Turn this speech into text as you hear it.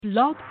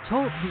Blog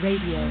Talk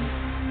Radio.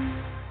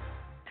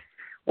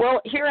 Well,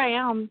 here I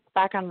am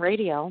back on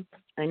radio.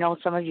 I know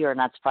some of you are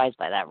not surprised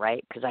by that,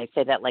 right? Because I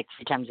say that like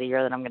 3 times a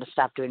year that I'm going to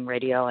stop doing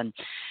radio, and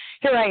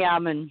here I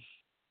am, and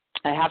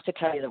I have to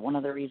tell you that one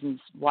of the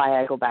reasons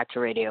why I go back to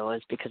radio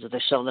is because of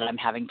the show that I'm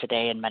having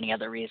today and many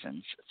other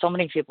reasons. So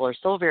many people are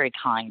so very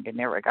kind in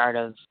their regard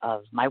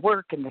of my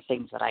work and the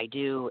things that I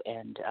do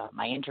and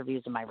my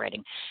interviews and my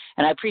writing,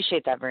 and I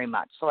appreciate that very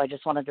much. So I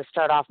just wanted to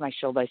start off my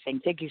show by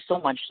saying thank you so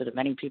much to the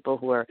many people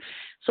who are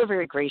so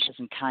very gracious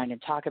and kind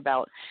and talk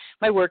about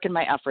my work and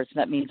my efforts, and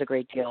that means a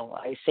great deal.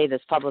 I say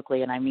this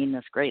publicly, and I mean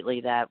this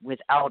greatly, that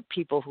without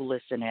people who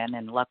listen in,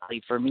 and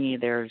luckily for me,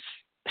 there's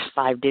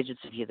 5 digits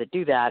of you that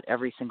do that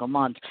every single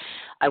month,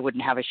 I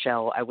wouldn't have a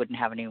show, I wouldn't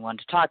have anyone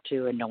to talk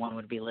to, and no one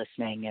would be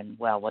listening, and,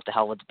 well, what the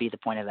hell would be the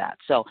point of that?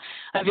 So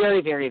I'm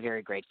very, very,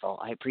 very grateful.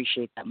 I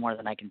appreciate that more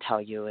than I can tell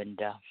you, and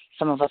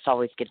some of us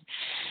always get a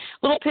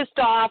little pissed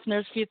off, and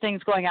there's a few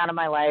things going on in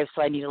my life,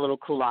 so I need a little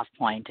cool-off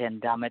point,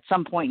 and at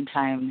some point in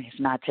time, if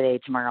not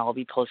today, tomorrow, I'll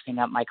be posting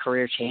up my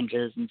career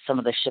changes and some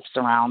of the shifts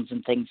arounds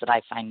and things that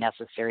I find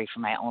necessary for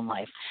my own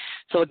life.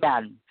 So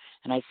again,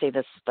 and I say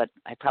this, but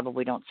I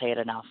probably don't say it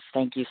enough,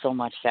 thank you so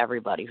much to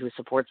everybody who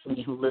supports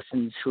me, who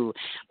listens, who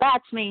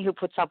backs me, who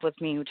puts up with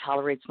me, who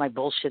tolerates my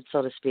bullshit,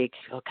 so to speak.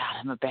 Oh, God,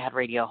 I'm a bad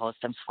radio host.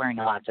 I'm swearing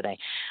a lot today.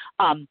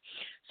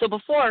 So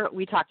before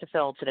we talk to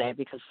Phil today,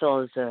 because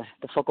Phil is the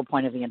focal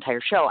point of the entire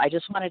show, I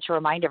just wanted to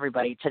remind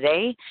everybody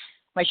today,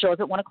 my show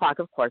is at 1 o'clock,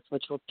 of course,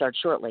 which will start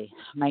shortly.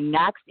 My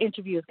next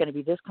interview is going to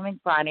be this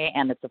coming Friday,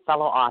 and it's a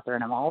fellow author,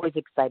 and I'm always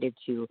excited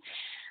to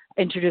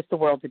introduce the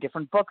world to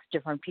different books,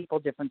 different people,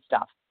 different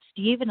stuff.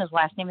 Steve, and his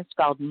last name is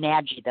spelled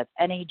Nagy, that's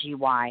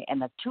N-A-G-Y,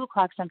 and that's 2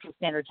 o'clock Central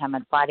Standard Time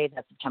on Friday,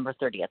 that's September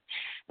 30th.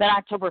 Then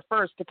October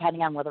 1st,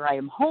 depending on whether I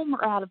am home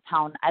or out of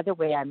town, either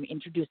way, I'm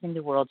introducing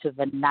the world to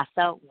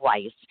Vanessa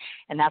Weiss,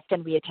 and that's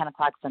going to be at 10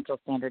 o'clock Central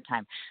Standard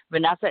Time.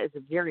 Vanessa is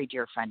a very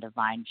dear friend of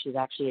mine. She's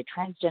actually a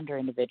transgender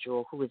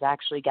individual who has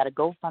actually got a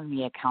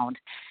GoFundMe account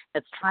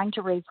that's trying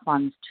to raise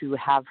funds to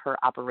have her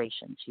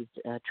operation. She's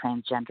a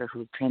transgender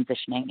who's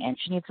transitioning, and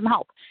she needs some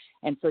help.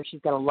 And so she's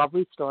got a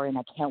lovely story, and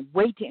I can't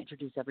wait to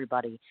introduce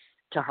everybody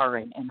to her,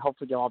 and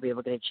hopefully you'll all be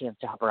able to get a chance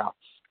to help her out.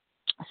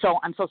 So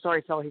I'm so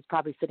sorry, Phil. He's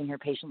probably sitting here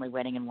patiently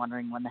waiting and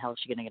wondering when the hell is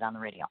she going to get on the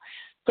radio.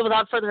 So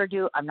without further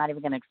ado, I'm not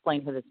even going to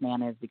explain who this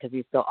man is because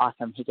he's so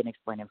awesome he can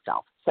explain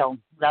himself. So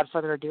without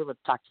further ado, let's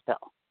talk to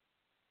Phil.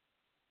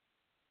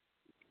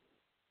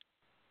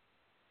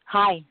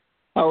 Hi.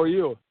 How are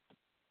you?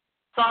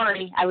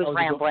 Sorry, I was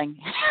rambling.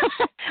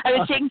 I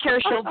was taking care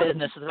of show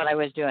business is what I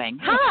was doing.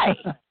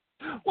 Hi.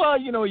 Well,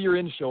 you know, you're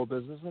in show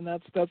business, and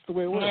that's the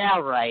way it works. Yeah,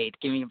 right.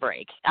 Give me a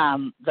break.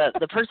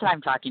 The person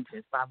I'm talking to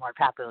is far more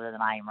popular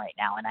than I am right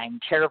now, and I'm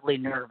terribly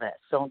nervous.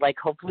 So, like,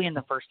 hopefully in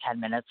the first 10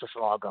 minutes, this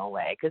will all go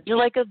away. Because you're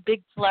like a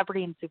big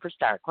celebrity and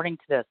superstar. According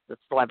to this, the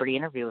celebrity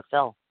interview with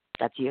Phil.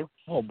 That's you?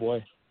 Oh,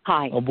 boy.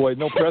 Hi. Oh, boy.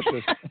 No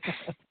pressure.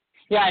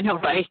 Yeah, I know,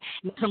 right?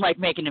 Nothing like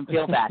making him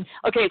feel bad.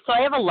 Okay, so I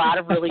have a lot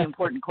of really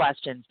important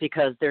questions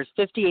because there's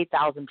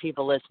 58,000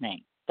 people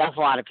listening. That's a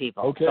lot of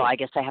people. Okay. So I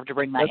guess I have to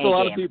bring my That's A a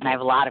lot game. of people. And I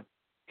have a lot of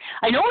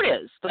I know it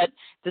is, but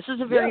this is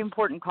a very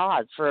important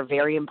cause for a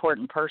very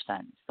important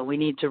person. So we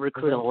need to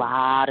recruit a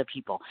lot of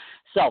people.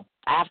 So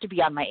I have to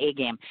be on my A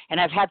game.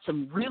 And I've had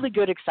some really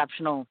good,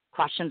 exceptional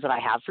questions that I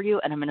have for you.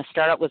 And I'm going to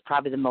start out with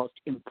probably the most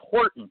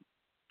important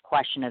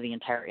question of the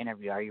entire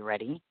interview. Are you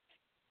ready?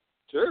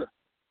 Sure.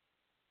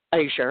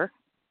 Are you sure?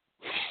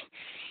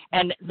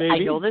 And Maybe. I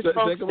know this,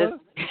 folks.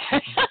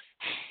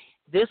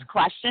 This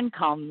question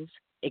comes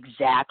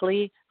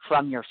exactly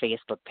from your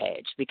Facebook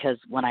page because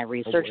when I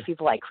research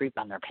people, I creep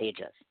on their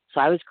pages. So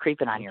I was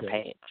creeping on your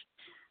page.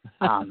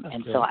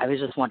 And so I was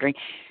just wondering,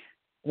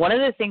 one of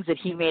the things that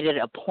he made it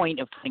a point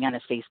of putting on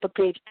his Facebook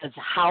page is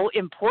how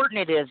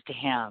important it is to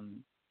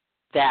him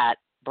that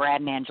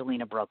Brad and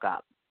Angelina broke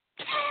up.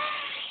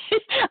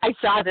 I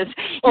saw this.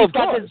 He's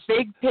got this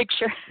big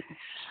picture.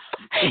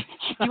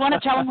 You want to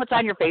tell him what's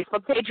on your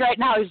Facebook page right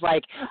now? He's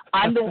like,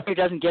 I'm the one who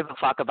doesn't give a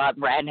fuck about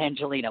Brad and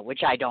Angelina,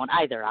 which I don't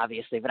either,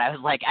 obviously. But I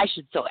was like, I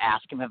should so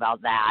ask him about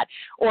that.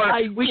 Or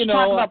we should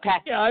talk about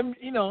Pat. Yeah,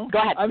 go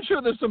ahead. I'm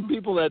sure there's some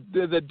people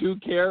that do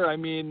care. I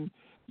mean,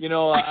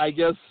 I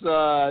guess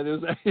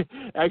there's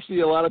actually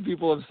a lot of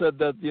people have said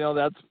that,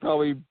 that's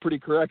probably pretty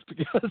correct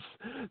because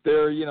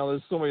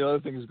there's so many other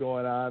things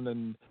going on,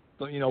 and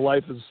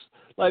life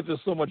is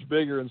so much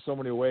bigger in so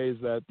many ways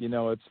that,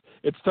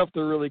 it's tough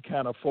to really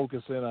kind of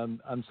focus in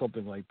on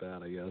something like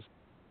that, I guess.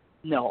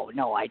 No,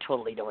 I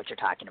totally know what you're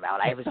talking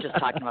about. I was just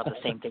talking about the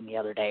same thing the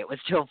other day. It was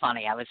so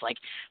funny. I was like,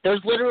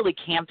 there's literally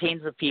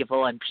campaigns of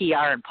people and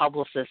PR and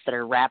publicists that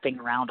are wrapping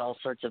around all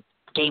sorts of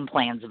game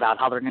plans about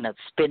how they're going to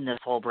spin this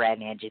whole Brad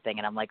and Angie thing.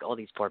 And I'm like, oh,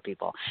 these poor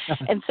people.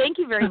 And thank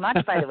you very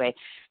much, by the way.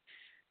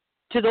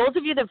 To those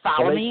of you that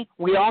follow me,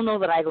 we all know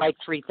that I like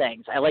 3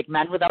 things. I like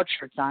men without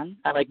shirts on,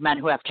 I like men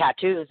who have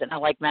tattoos, and I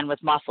like men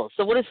with muscles.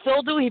 So what does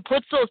Phil do? He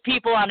puts those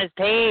people on his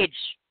page.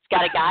 He's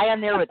got a guy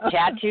on there with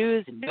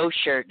tattoos and no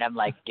shirt, and I'm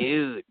like,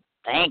 dude,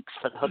 thanks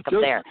for the hookup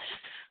there.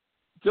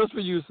 Just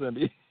for you,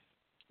 Cindy.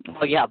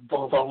 Oh, yeah,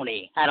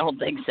 baloney. I don't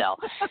think so.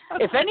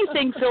 If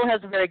anything, Phil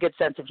has a very good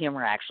sense of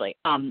humor, actually.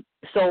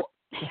 So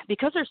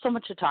because there's so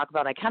much to talk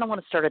about, I kind of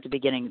want to start at the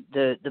beginning.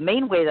 The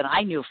main way that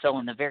I knew Phil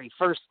in the very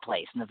first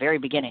place, in the very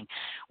beginning,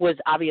 was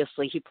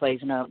obviously he plays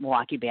in a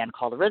Milwaukee band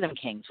called the Rhythm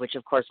Kings, which,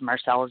 of course,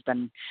 Marcel has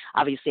been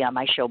obviously on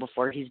my show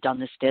before. He's done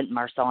this stint.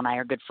 Marcel and I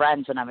are good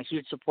friends, and I'm a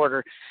huge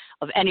supporter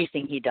of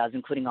anything he does,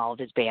 including all of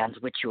his bands,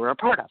 which you are a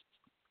part of.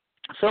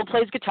 Phil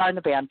plays guitar in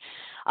the band.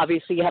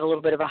 Obviously, you had a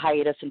little bit of a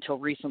hiatus until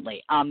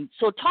recently.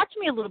 So talk to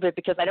me a little bit,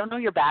 because I don't know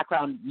your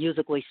background,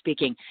 musically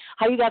speaking,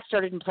 how you got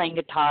started in playing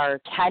guitar.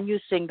 Can you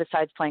sing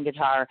besides playing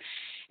guitar?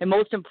 And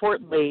most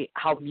importantly,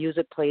 how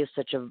music plays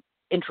such an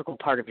integral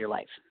part of your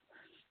life.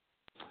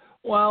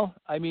 Well,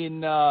 I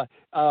mean, to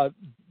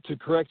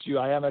correct you,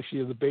 I am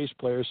actually the bass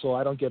player, so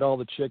I don't get all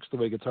the chicks the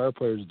way guitar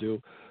players do.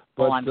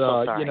 But, I'm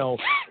so sorry. You know,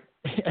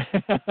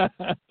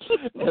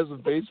 as a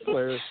bass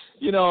player,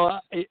 you know,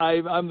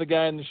 I'm the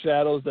guy in the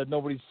shadows that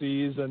nobody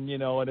sees, and you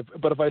know,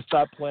 but if I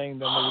stop playing,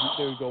 then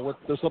they would go,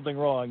 there's something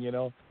wrong, you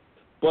know.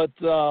 But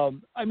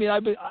I mean,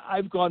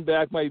 I've gone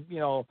back. My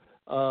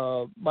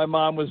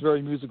mom was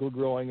very musical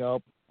growing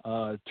up.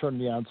 Turned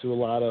me on to a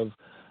lot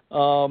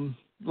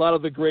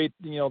of the great,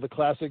 you know, the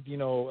classic, you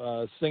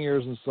know,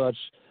 singers and such.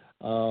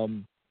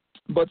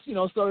 But you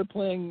know, started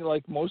playing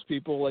like most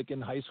people, like in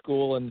high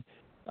school, and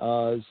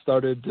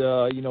started,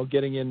 you know,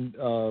 getting in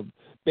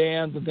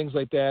bands and things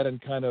like that,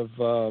 and kind of,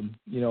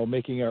 you know,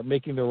 making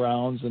the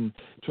rounds and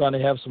trying to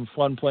have some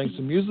fun playing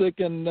some music,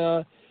 and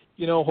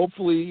you know,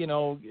 hopefully, you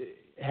know,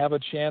 have a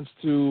chance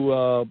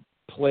to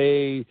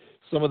play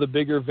some of the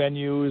bigger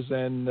venues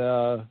and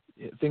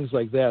things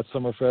like that.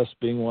 Summerfest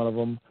being one of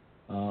them,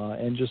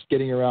 and just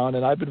getting around.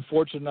 And I've been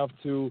fortunate enough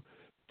to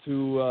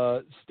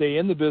stay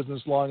in the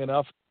business long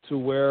enough to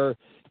where,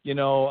 you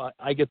know,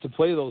 I get to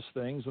play those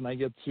things, and I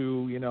get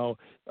to, you know,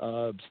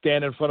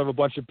 stand in front of a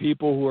bunch of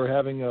people who are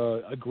having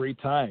a great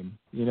time,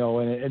 you know,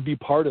 and be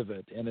part of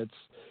it. And it's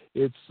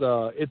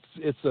a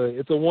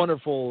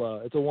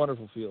wonderful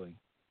feeling.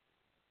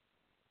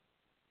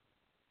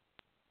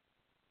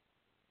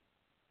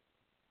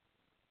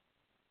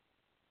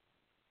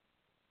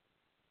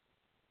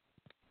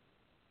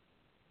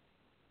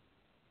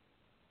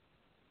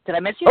 Did I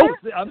miss you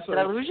there? I'm sorry.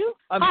 Did I lose you?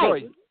 I'm Hi.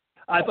 sorry.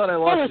 I thought I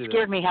lost you. It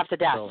scared me half to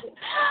death.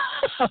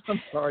 So.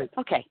 I'm sorry.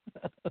 Okay.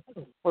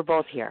 We're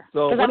both here.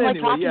 So, Because I'm like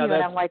anyway, talking to you,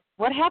 and I'm like,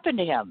 what happened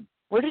to him?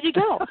 Where did he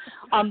go?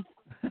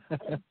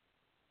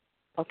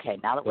 Okay,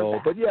 now that we're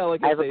back. But yeah,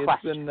 like I I have say, a it's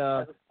question.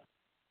 been.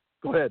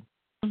 Go ahead.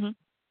 Mm-hmm.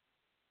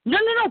 No,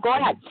 go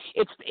ahead.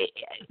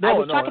 I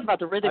was talking about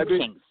the Rhythm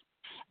Kings.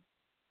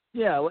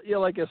 Yeah,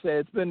 like I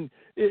say,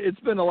 it's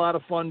been a lot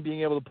of fun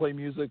being able to play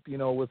music, you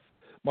know, with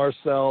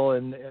Marcel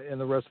and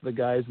the rest of the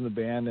guys in the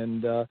band,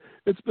 and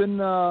it's been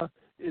a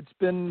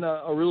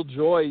real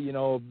joy, you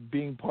know,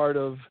 being part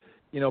of,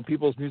 you know,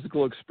 people's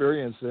musical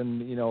experience,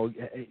 and you know,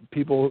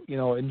 people, you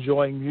know,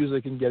 enjoying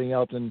music and getting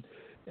out and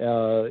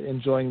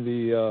enjoying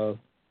the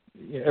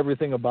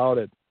everything about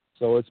it.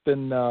 So it's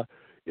been a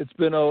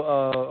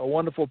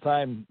wonderful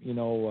time, you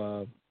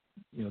know,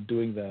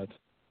 doing that.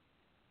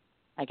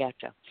 I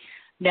gotcha.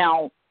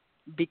 Now,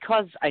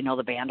 because I know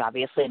the band,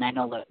 obviously, and I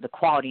know the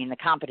quality and the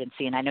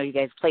competency, and I know you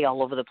guys play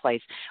all over the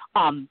place,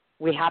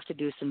 we have to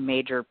do some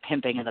major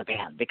pimping of the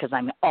band, because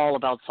I'm all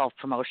about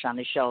self-promotion on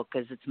the show,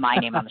 because it's my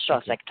name on the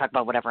show, so I can talk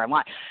about whatever I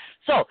want.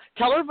 So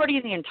tell everybody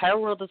in the entire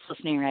world that's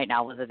listening right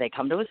now, whether they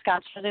come to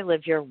Wisconsin or they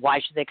live here,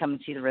 why should they come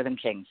and see the Rhythm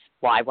Kings?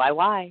 Why?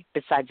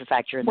 Besides the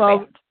fact you're in the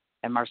band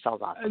and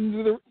Marcel's awesome.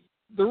 And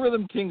the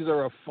Rhythm Kings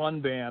are a fun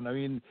band. I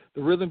mean,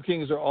 the Rhythm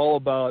Kings are all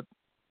about,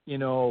 you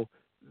know,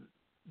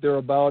 they're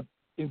about,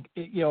 you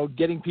know,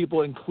 getting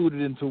people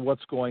included into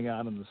what's going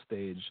on the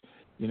stage.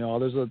 You know,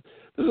 there's a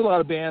lot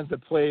of bands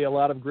that play a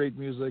lot of great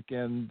music,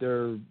 and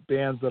they're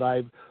bands that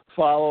I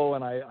follow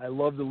and I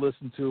love to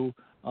listen to.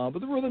 But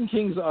the Rhythm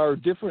Kings are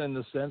different in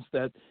the sense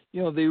that,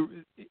 you know,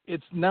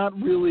 it's not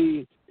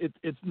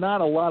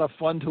a lot of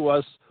fun to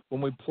us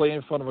when we play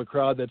in front of a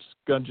crowd that's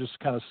gonna just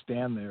kind of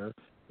stand there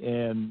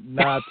and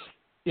not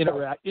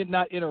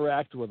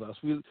interact with us.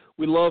 We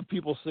love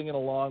people singing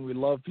along. We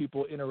love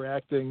people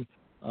interacting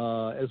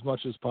as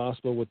much as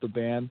possible with the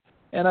band,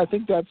 and I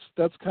think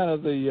that's kind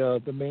of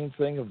the main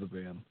thing of the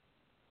band.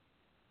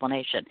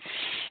 Explanation.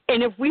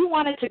 And if we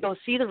wanted to go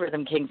see the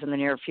Rhythm Kings in the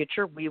near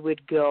future, we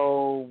would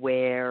go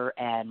where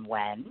and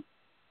when?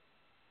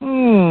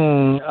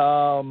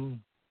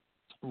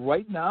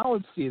 Right now,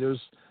 let's see. There's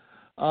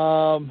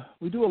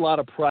we do a lot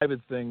of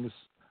private things,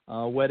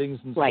 weddings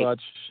and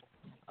such.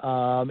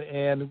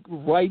 And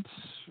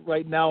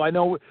right now, I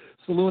know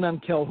Saloon on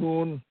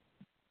Calhoun.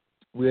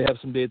 We have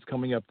some dates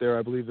coming up there.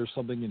 I believe there's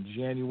something in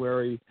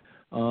January.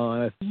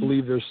 I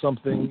believe there's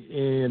something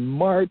in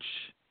March,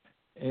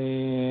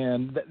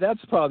 and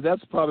that's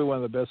probably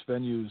one of the best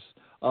venues,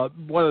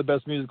 one of the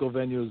best musical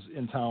venues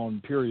in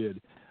town. Period.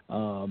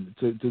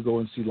 To go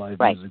and see live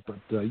music. But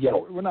yeah,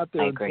 we're not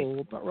there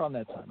until around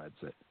that time, I'd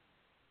say.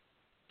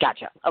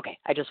 Gotcha. Okay.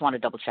 I just want to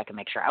double check and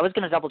make sure. I was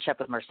going to double check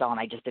with Marcel, and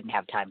I just didn't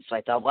have time. So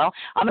I thought, well,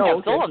 I'm going to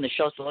have Phil on the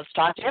show, so let's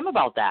talk to him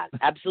about that.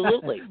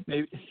 Absolutely.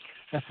 Maybe.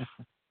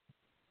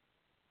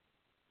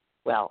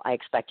 Well, I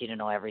expect you to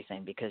know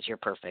everything because you're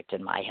perfect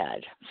in my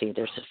head. See,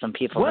 there's just some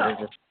people that are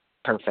just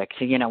perfect.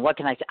 So, what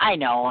can I say? I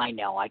know.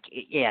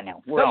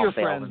 We're all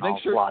friends.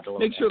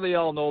 Make sure they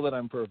all know that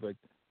I'm perfect.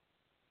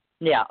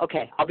 Yeah,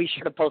 okay. I'll be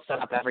sure to post that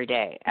up every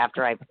day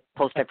after I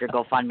post up your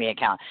GoFundMe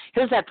account.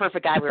 Here's that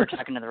perfect guy we were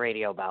talking to the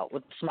radio about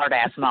with the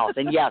smart-ass mouth.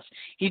 And, yes,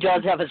 he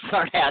does have a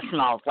smart-ass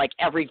mouth like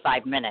every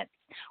 5 minutes.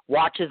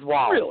 Watch his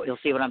wall. Really? You'll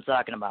see what I'm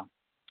talking about.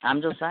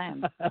 I'm just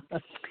saying.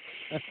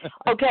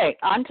 Okay,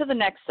 on to the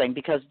next thing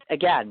because,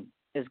 again,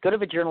 as good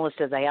of a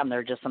journalist as I am, there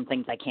are just some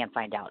things I can't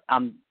find out.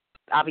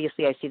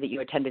 Obviously, I see that you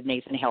attended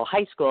Nathan Hale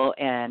High School,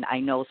 and I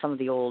know some of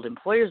the old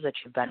employers that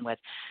you've been with.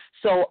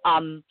 So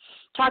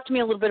talk to me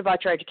a little bit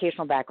about your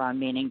educational background,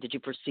 meaning did you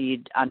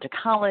proceed on to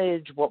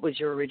college? What was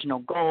your original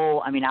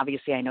goal? I mean,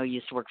 obviously, I know you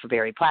used to work for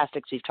Berry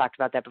Plastics. We've talked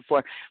about that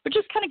before. But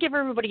just kind of give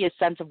everybody a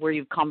sense of where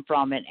you've come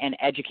from and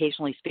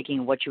educationally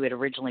speaking, what you had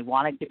originally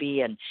wanted to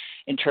be and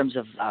in terms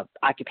of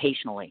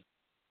occupationally.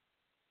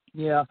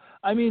 Yeah.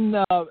 I mean,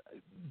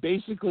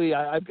 basically,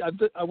 I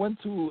went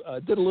to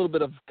did a little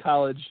bit of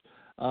college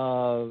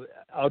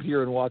out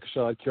here in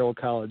Waukesha at Carroll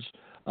College.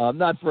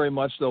 Not very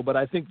much, though, but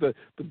I think the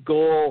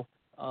goal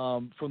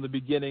from the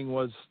beginning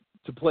was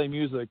to play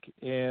music.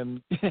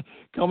 And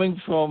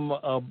coming from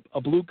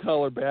a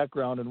blue-collar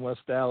background in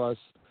West Dallas,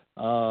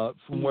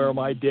 from where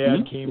my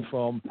dad came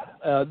from,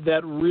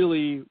 that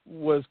really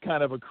was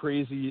kind of a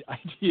crazy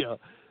idea.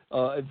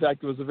 In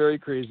fact, it was a very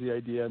crazy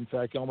idea. In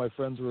fact, all my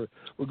friends were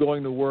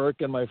going to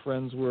work, and my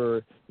friends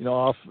were,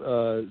 off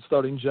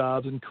starting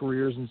jobs and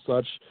careers and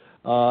such.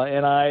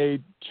 And I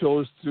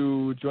chose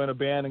to join a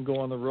band and go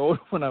on the road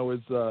when I was,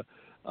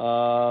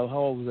 how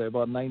old was I?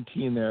 About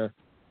 19 there.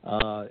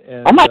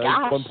 And oh my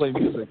gosh! Go and play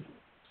music.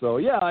 So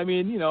yeah, I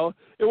mean,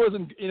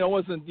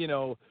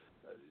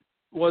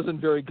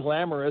 wasn't very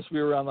glamorous.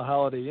 We were on the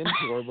Holiday Inn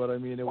tour, but I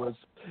mean, it was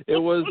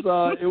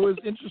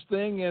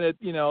interesting, and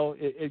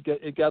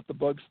it got the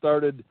bug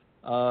started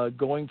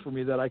going for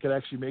me that I could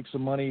actually make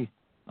some money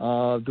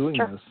doing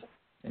this,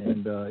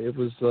 and it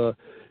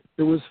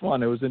was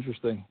fun. It was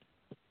interesting.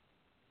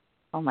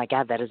 Oh my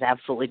God, that is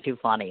absolutely too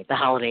funny. The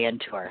Holiday Inn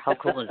tour. How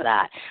cool is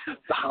that?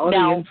 The Holiday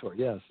Inn tour,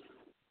 yes.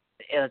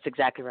 Yeah, that's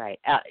exactly right.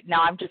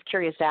 Now, I'm just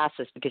curious to ask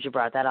this because you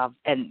brought that up,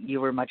 and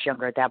you were much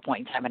younger at that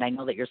point in time, and I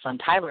know that your son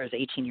Tyler is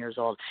 18 years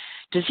old.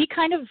 Does he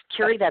kind of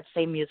carry that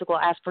same musical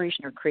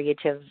aspiration or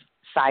creative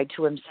side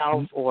to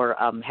himself, or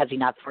has he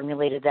not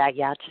formulated that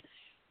yet?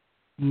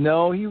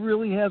 No, he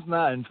really has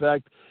not. In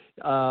fact,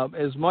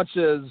 as much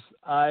as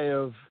I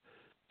have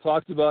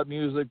talked about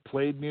music,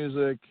 played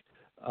music,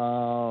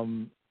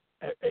 and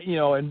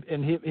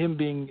him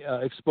being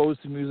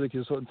exposed to music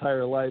his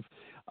entire life,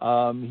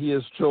 he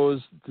has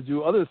chose to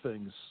do other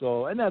things.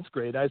 So, and that's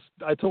great. I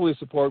totally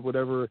support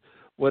whatever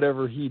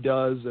he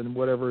does and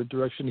whatever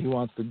direction he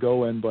wants to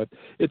go in. But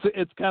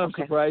it's kind of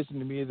surprising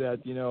to me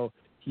that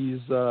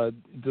he's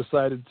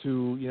decided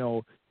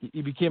to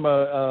he became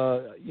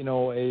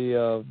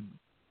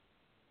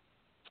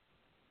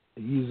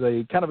he's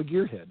a kind of a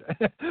gearhead,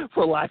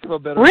 for lack of a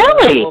better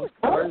Really?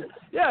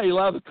 Yeah, he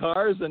loves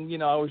cars, and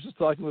I was just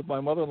talking with my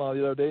mother-in-law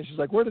the other day, and she's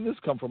like, "Where did this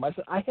come from?" I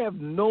said, "I have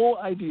no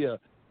idea."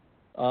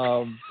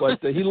 But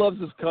he loves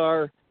his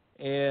car,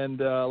 and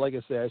like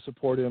I say, I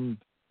support him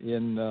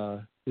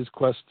in his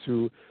quest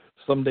to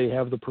someday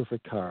have the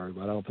perfect car,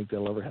 but I don't think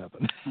that'll ever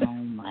happen. Oh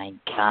my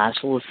gosh,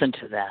 listen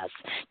to this.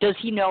 Does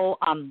he know,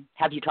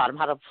 have you taught him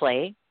how to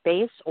play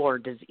bass,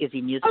 or is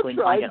he musically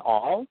inclined at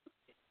all?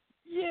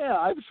 Yeah,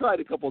 I've tried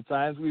a couple of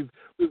times. We've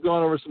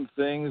gone over some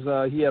things.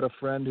 He had a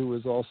friend who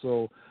was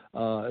also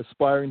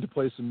aspiring to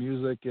play some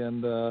music,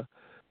 and so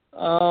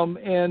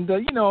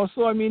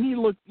I mean, he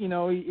looked,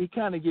 he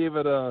kind of gave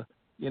it a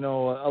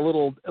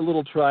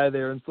little try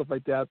there and stuff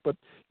like that. But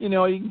you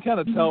can kind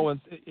of tell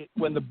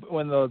when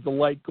the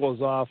light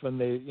goes off and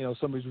they,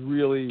 somebody's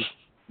really,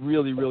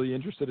 really, really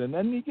interested in,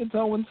 and you can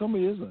tell when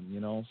somebody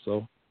isn't,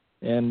 So,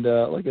 and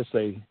like I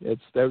say,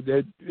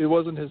 it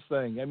wasn't his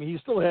thing. I mean,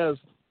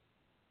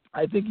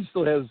 I think he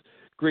still has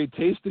great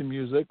taste in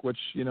music, which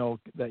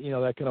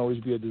that can always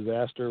be a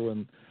disaster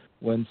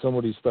when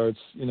somebody starts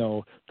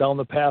down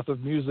the path of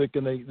music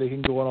and they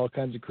can go in all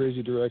kinds of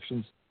crazy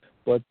directions.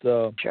 But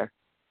sure.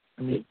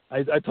 I mean,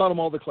 I taught him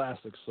all the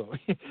classics, so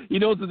he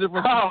knows the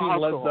difference between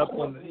Led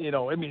Zeppelin,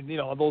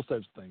 those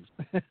types of things.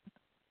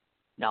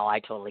 No, I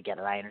totally get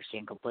it. I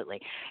understand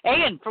completely.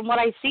 And from what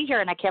I see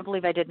here, and I can't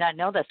believe I did not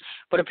know this,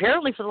 but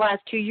apparently for the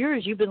last 2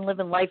 years you've been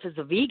living life as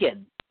a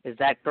vegan. Is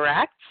that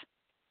correct?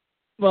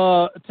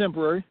 A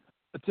temporary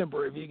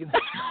vegan.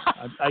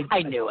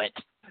 I knew it.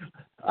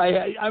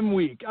 I'm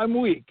weak.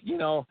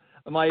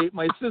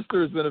 My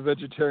sister has been a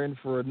vegetarian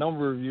for a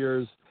number of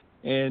years,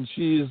 and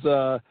she's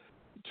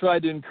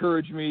tried to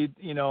encourage me,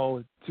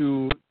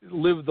 to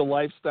live the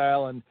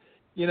lifestyle. And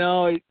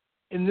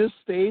in this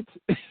state,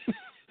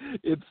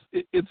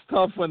 it's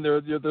tough when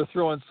they're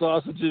throwing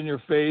sausage in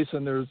your face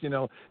and there's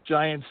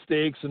giant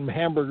steaks and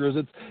hamburgers.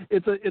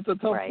 It's a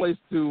tough place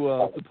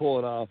to pull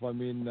it off. I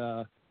mean,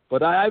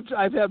 but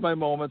I've had my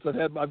moments.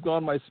 I've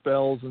gone my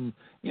spells, and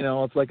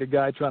it's like a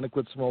guy trying to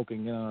quit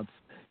smoking.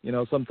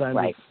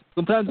 Sometimes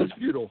it's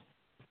futile.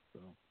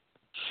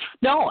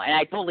 No, and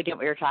I totally get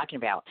what you're talking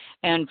about.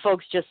 And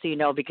folks, just so you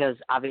know, because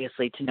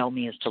obviously to know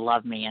me is to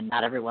love me, and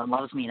not everyone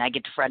loves me, and I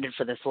get defriended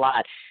for this a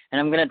lot.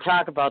 And I'm going to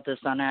talk about this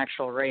on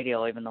actual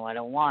radio, even though I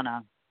don't want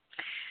to.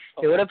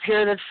 It would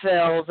appear that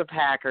Phil's a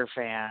Packer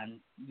fan.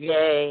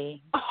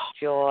 Yay,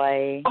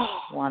 joy,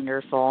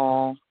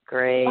 wonderful,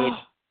 great.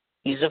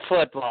 He's a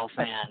football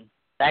fan.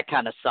 That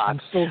kind of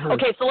sucks.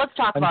 Okay, so let's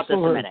talk about this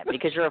a minute,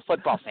 because you're a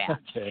football fan.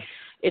 Okay.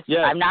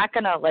 I'm not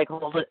gonna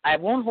hold it. I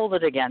won't hold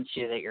it against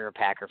you that you're a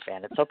Packer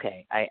fan. It's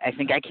okay. I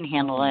think I can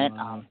handle it.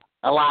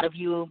 A lot of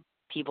you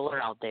people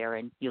are out there,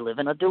 and you live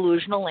in a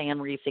delusional land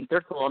where you think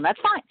they're cool, and that's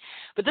fine.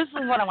 But this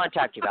is what I want to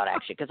talk to you about,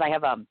 actually, because I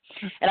have and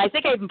I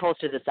think I even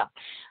posted this up.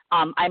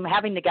 I'm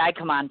having the guy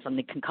come on from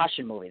the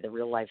concussion movie, the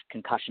real life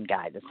concussion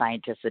guy, the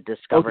scientist that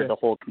discovered the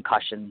whole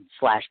concussion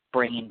 /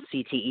 brain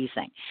CTE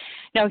thing.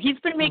 Now, he's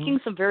been making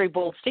some very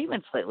bold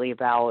statements lately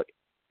about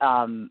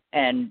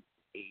and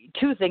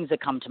two things that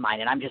come to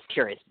mind, and I'm just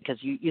curious because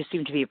you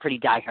seem to be a pretty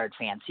diehard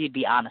fan, so you'd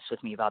be honest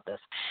with me about this.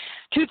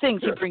 Two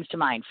things he brings to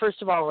mind.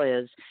 First of all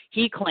is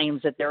he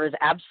claims that there is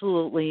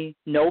absolutely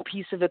no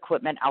piece of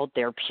equipment out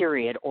there,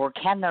 period, or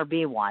can there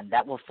be one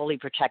that will fully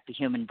protect the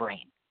human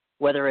brain.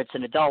 Whether it's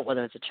an adult,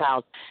 whether it's a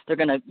child, they're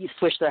going to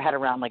swish their head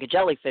around like a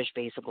jellyfish,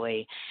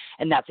 basically,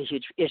 and that's a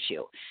huge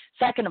issue.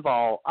 Second of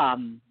all,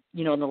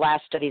 in the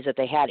last studies that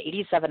they had,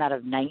 87 out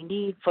of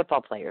 90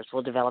 football players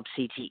will develop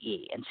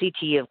CTE. And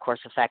CTE, of course,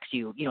 affects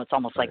you. It's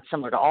almost like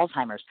similar to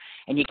Alzheimer's.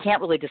 And you can't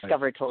really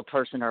discover it until a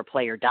person or a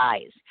player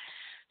dies.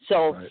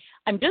 So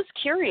I'm just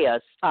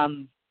curious.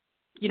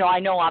 I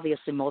know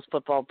obviously most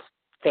football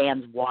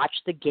fans watch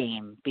the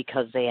game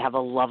because they have a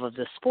love of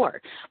the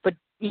sport. But,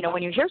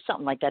 when you hear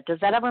something like that, does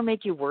that ever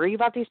make you worry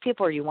about these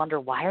people, or you wonder,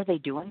 why are they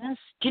doing this?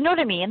 Do you know what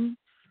I mean?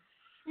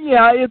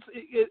 Yeah,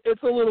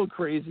 it's a little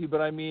crazy,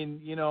 but I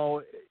mean,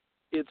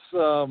 it's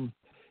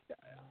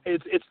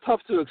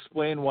tough to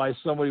explain why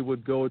somebody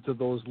would go to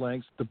those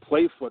lengths to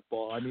play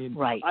football. I mean,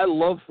 I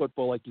love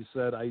football, like you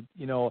said. I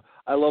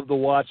love to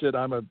watch it.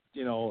 I'm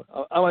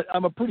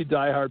a pretty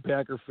diehard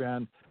Packer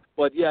fan.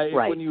 But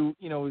when you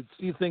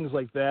see things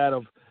like that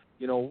of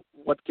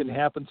what can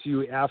happen to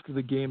you after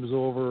the game is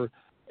over,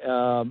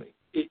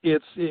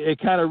 it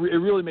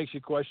really makes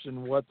you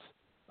question what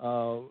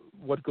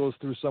goes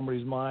through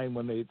somebody's mind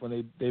when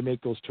they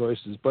make those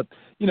choices. But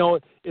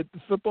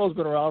football's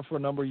been around for a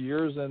number of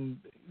years, and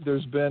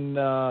there's been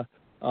the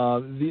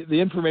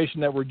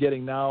information that we're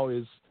getting now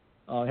is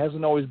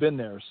hasn't always been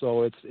there.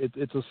 So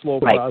it's a slow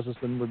process,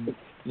 and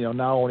we're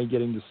now only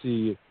getting to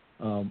see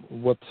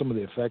what some of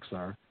the effects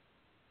are.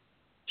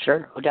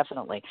 Sure,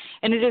 definitely.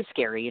 And it is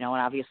scary, and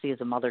obviously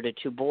as a mother to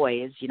two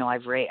boys,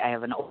 I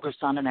have an older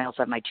son and I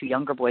also have my two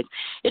younger boys.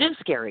 It is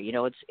scary,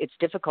 it's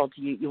difficult.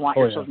 You want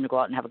your children to go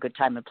out and have a good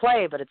time and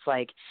play, but it's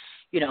like,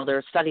 there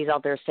are studies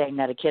out there saying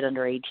that a kid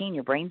under 18,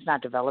 your brain's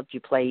not developed, you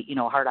play,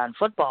 hard on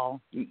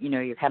football,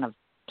 you're kind of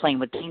playing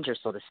with danger,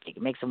 so to speak.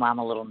 It makes a mom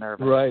a little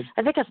nervous. Right.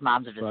 I think us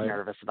moms are just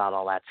nervous about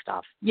all that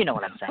stuff. You know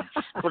what I'm saying?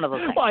 It's one of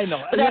those things. Well, I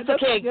know. But that's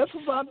okay.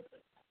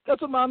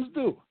 That's what moms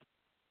do.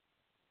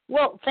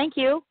 Well, thank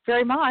you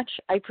very much.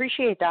 I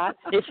appreciate that.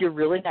 If you're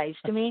really nice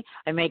to me,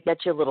 I may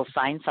get you a little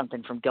sign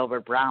something from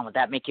Gilbert Brown. Would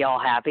that make you all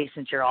happy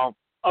since you're all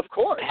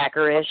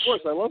Packer-ish? Of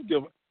course, I love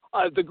Gilbert.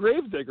 The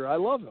Gravedigger, I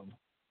love him.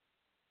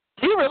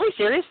 Do you really?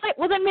 Seriously?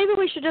 Well, then maybe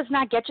we should just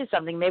not get you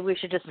something. Maybe we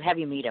should just have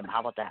you meet him.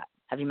 How about that?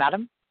 Have you met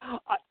him?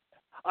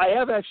 I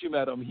have actually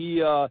met him.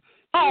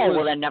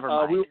 Well, then never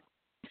mind.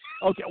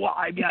 Okay, well,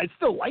 I mean, I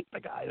still like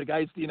the guy. The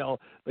guy's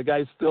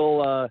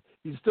still,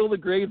 he's still the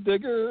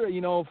Gravedigger,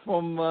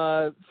 from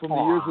the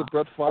years with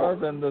Brett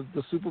Favre and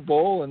the Super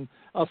Bowl. And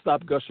I'll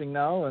stop gushing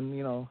now, and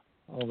all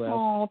that.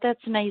 Oh, that's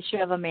nice. You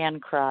have a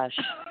man crush,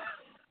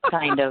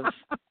 kind of.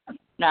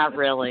 Not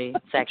really.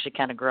 It's actually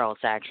kind of gross,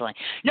 actually.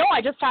 No,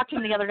 I just talked to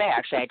him the other day.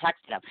 Actually, I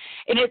texted him,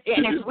 and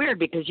it's weird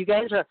because you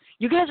guys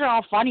are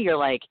all funny. You're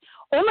like,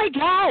 oh my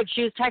God,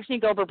 she was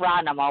texting Gilbert Brown,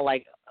 and I'm all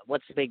like,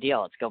 what's the big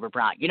deal? It's Gilbert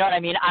Brown. You know what I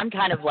mean? I'm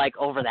kind of like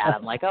over that.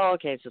 I'm like, oh,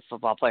 okay, it's just a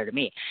football player to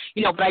me.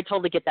 But I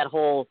totally get that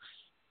whole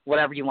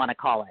whatever you want to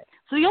call it.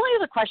 So the only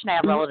other question I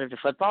have relative to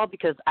football,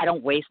 because I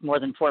don't waste more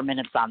than 4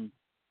 minutes on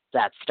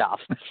that stuff,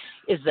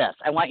 is this.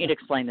 I want you to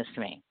explain this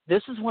to me.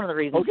 This is one of the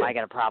reasons why I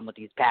got a problem with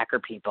these Packer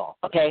people,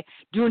 okay?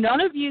 Do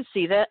none of you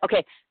see that?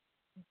 Okay,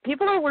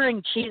 people are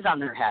wearing cheese on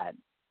their head.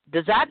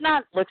 Does that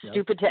not look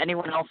stupid to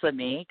anyone else but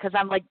me? Because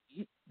I'm like,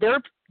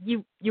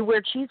 you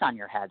wear cheese on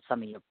your head,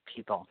 some of you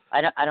people.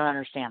 I don't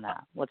understand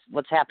that.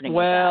 What's happening?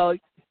 Well,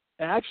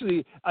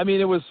 actually, I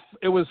mean, it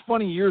was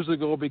funny years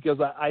ago because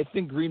I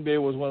think Green Bay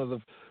was one of the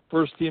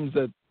first teams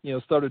that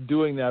started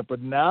doing that.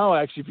 But now,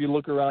 actually, if you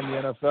look around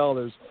the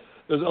NFL,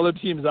 there's other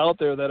teams out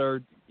there that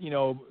are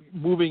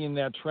moving in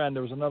that trend.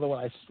 There was another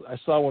one I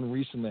saw one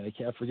recently. I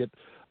can't forget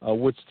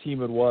which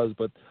team it was.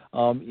 But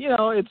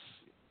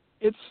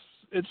it's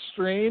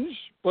strange,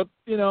 but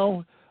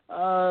strange.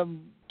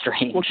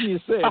 What can you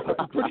say?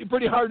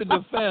 pretty hard to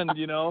defend,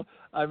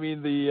 I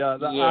mean, the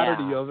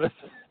oddity of it.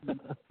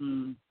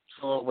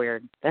 It's a little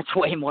weird. That's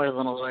way more than a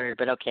little weird,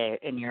 but okay,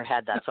 in your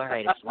head, that's all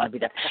right. I just want to be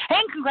there. Hey,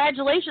 and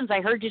congratulations.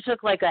 I heard you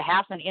took like a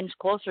half an inch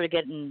closer to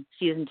getting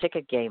season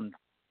ticket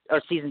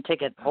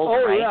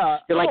holder, right? Yeah.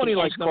 You're like only an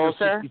inch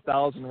closer.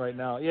 60,000 right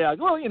now. Yeah.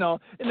 Well, and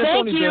it's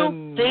Thank only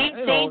you.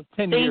 been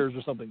 10 years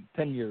or something.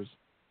 10 years.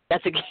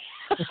 That's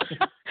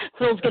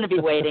Phil's going to be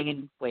waiting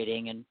and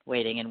waiting and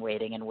waiting and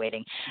waiting and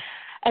waiting.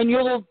 And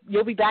you'll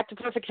be back to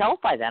perfect health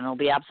by then. It'll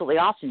be absolutely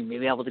awesome. You'll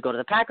be able to go to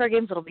the Packer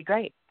games. It'll be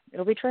great.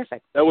 It'll be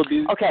terrific. That would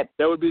be okay.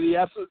 That would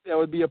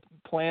be a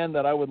plan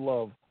that I would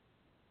love.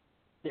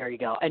 There you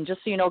go. And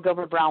just so you know,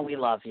 Gilbert Brown, we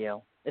love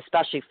you,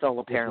 especially Phil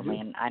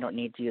apparently. And I don't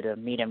need you to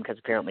meet him because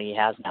apparently he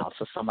has now.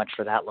 So much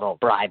for that little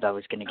bribe I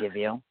was going to give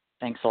you.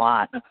 Thanks a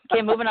lot.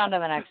 Okay, moving on to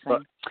the next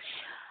thing.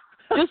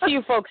 Just so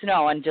you folks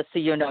know, and just so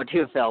you know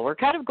too, Phil, we're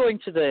kind of going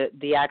to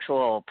the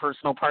actual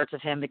personal parts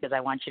of him because I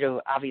want you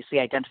to obviously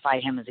identify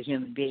him as a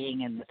human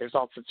being and that there's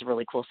all sorts of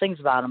really cool things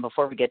about him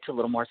before we get to a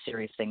little more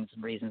serious things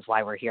and reasons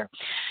why we're here.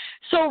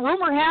 So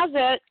rumor has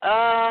it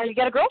you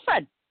got a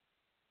girlfriend,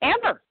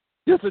 Amber.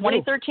 Yes, I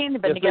 2013, do.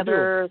 they've been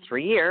together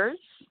 3 years.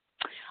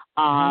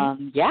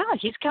 Yeah,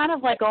 he's kind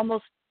of like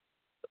almost,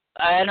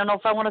 I don't know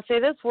if I want to say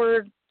this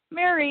word,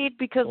 married,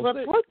 because look,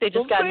 they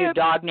just got a new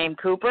dog named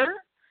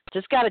Cooper.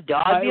 Just got a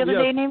dog the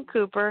other day named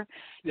Cooper.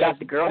 Got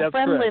the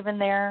girlfriend living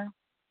there.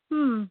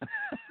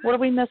 What are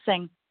we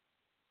missing?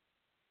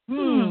 I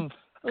don't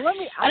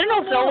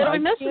know, Phil. What are we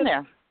missing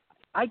there?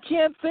 I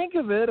can't think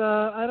of it.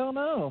 I don't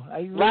know. I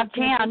really left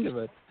can't hand. Think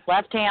of it.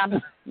 Left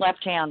hand.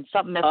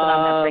 Something missing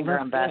on that finger,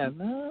 I'm betting.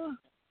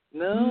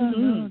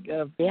 No.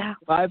 Yeah.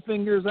 5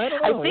 fingers. I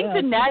don't know. I think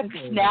the next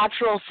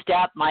natural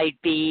step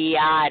might be,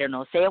 I don't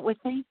know, say it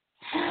with me.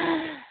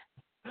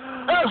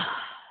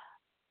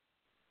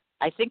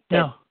 I think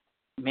that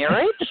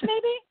marriage,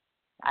 maybe?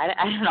 I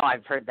don't know.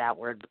 I've heard that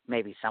word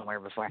maybe somewhere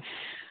before.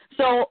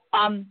 So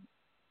I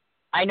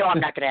know I'm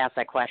not going to ask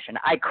that question.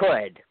 I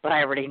could, but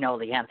I already know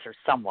the answer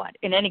somewhat.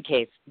 In any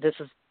case, this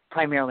is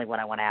primarily what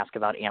I want to ask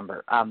about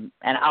Amber. And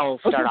I'll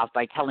start off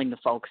by telling the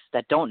folks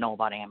that don't know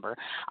about Amber.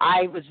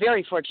 I was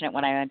very fortunate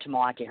when I went to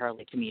Milwaukee,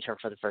 Harley, to meet her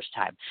for the first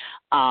time.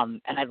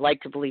 And I'd like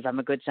to believe I'm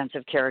a good sense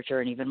of character,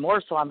 and even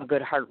more so, I'm a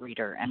good heart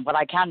reader. And what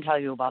I can tell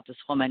you about this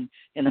woman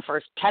in the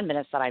first 10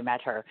 minutes that I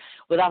met her,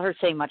 without her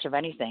saying much of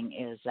anything,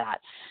 is that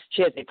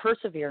she has a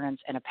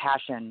perseverance and a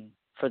passion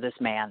for this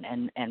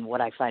man. And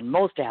what I find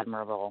most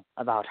admirable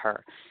about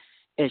her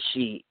is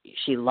she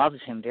loves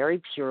him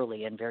very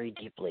purely and very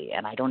deeply,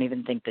 and I don't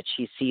even think that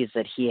she sees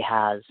that he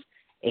has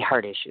a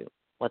heart issue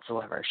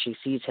whatsoever. She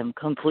sees him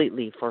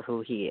completely for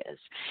who he is,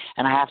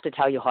 and I have to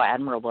tell you how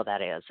admirable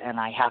that is, and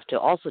I have to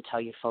also tell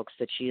you folks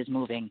that she is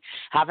moving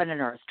heaven and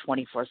earth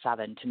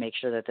 24/7 to make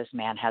sure that this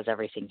man has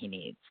everything he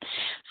needs.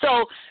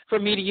 So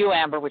from me to you,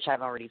 Amber, which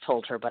I've already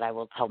told her, but I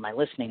will tell my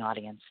listening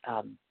audience,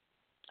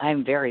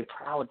 I'm very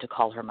proud to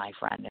call her my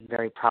friend and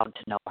very proud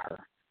to know her.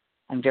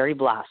 I'm very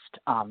blessed,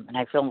 and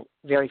I feel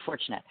very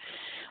fortunate.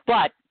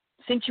 But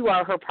since you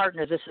are her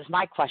partner, this is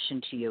my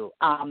question to you.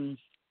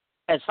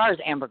 As far as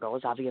Amber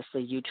goes,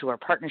 obviously you two are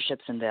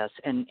partnerships in this,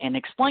 and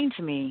explain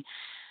to me,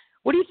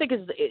 what do you think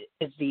is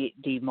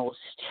the most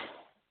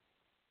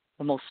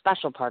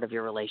special part of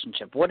your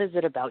relationship? What is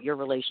it about your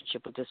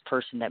relationship with this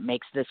person that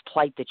makes this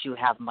plight that you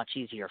have much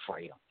easier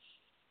for you?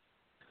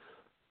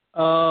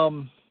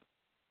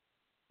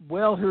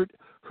 Well,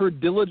 her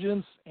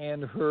diligence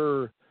and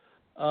her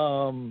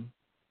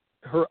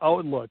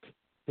outlook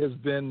has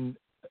been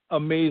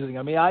amazing.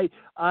 I mean,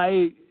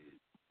 I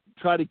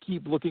try to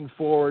keep looking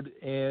forward,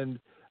 and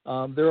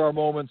there are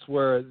moments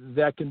where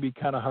that can be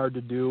kind of hard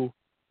to do.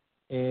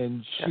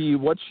 And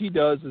what she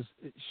does is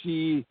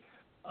she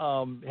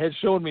had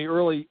shown me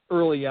early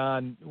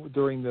on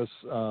during this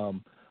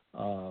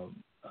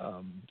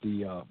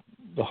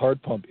the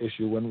heart pump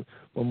issue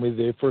when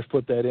they first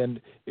put that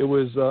in. It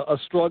was a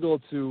struggle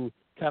to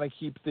kind of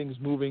keep things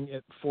moving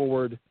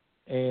forward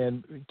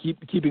and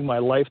keeping my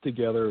life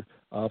together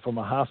from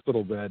a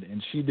hospital bed.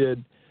 And she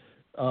did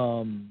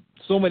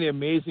so many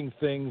amazing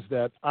things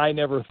that I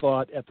never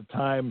thought at the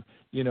time,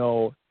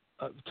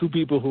 two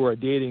people who are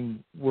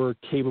dating were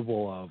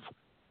capable of.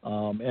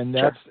 And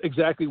that's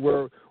exactly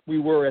where we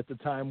were at the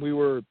time. We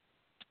were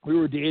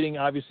dating,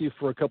 obviously,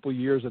 for a couple of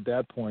years at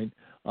that point,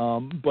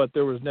 but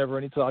there was never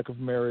any talk of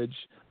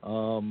marriage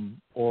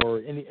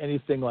or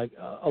anything like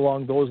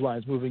along those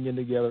lines, moving in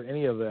together,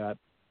 any of that.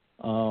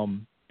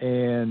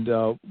 And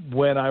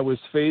when I was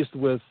faced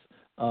with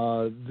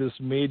this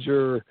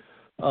major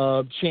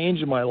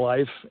change in my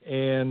life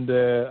and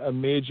a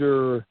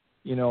major,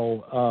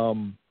 a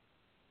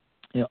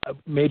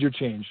major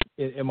change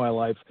in my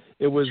life,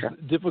 it was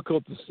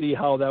difficult to see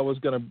how that was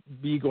going to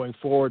be going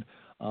forward.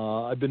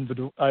 I've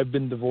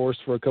been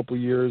divorced for a couple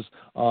of years.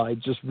 I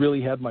just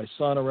really had my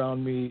son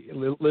around me,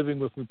 living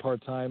with me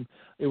part time.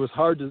 It was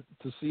hard to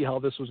see how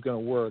this was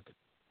going to work.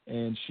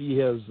 and she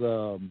has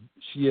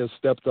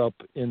stepped up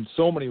in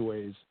so many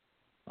ways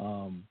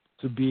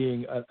to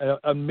being an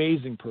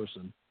amazing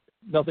person,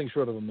 nothing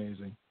short of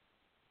amazing.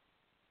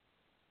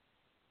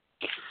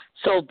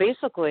 So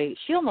basically,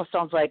 she almost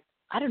sounds like,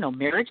 I don't know,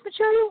 marriage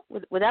material?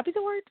 Would that be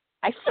the word?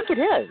 I think it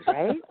is,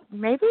 right?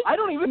 Maybe. I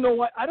don't even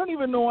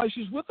know why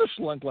she's with a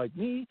schlunk like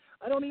me.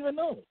 I don't even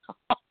know.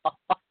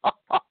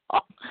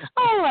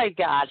 Oh my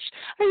gosh,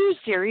 are you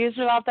serious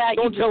about that?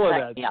 Don't tell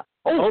her that. Yeah.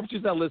 I hope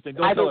she's not listening.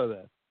 Don't tell her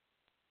that.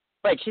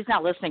 Right, she's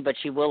not listening, but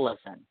she will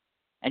listen.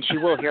 And she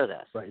will hear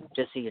this, right.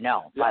 Just so you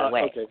know, by the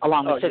way, okay.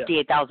 along with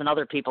 58,000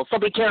 other people. So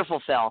be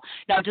careful, Phil.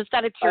 Now, just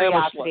out of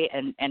curiosity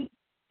and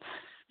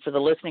for the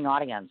listening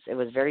audience, it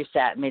was very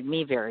sad. It made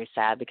me very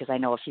sad because I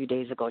know a few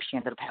days ago she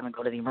ended up having to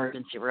go to the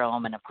emergency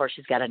room, and, of course,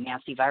 she's got a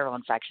nasty viral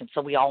infection.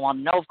 So we all want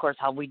to know, of course,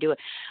 how we do it.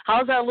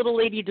 How's our little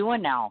lady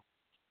doing now?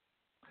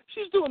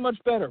 She's doing much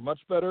better, much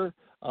better.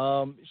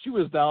 She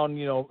was down,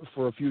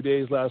 for a few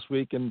days last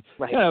week, and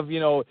right. kind of,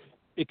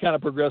 it kind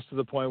of progressed to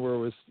the point where it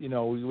was,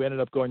 we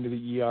ended up going to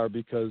the ER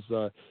because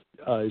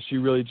she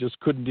really just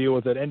couldn't deal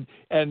with it.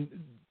 And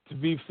to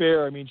be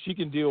fair, I mean, she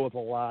can deal with a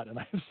lot, and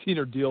I've seen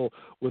her deal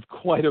with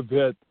quite a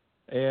bit.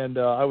 And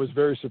I was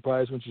very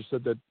surprised when she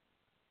said that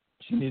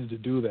she needed to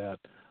do that.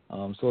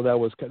 So that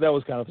was kind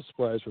of a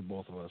surprise for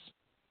both of us.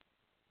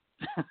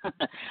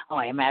 Oh,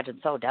 I imagine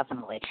so,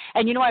 definitely.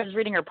 And, I was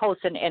reading her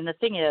post, and the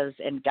thing is,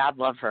 and God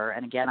love her,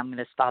 and again, I'm going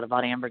to spout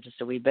about Amber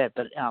just a wee bit,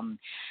 but,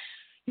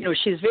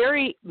 she's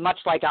very much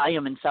like I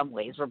am in some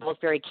ways. We're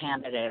both very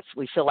candid. If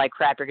we feel like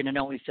crap, you're going to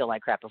know we feel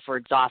like crap. If we're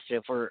exhausted,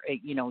 if we're,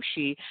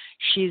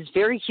 she's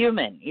very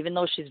human, even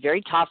though she's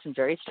very tough and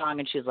very strong,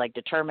 and she's like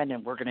determined,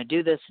 and we're going to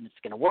do this, and it's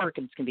going to work,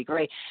 and it's going to be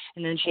great.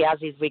 And then she has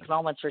these weak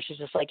moments where she's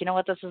just like, you know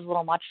what, this is a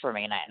little much for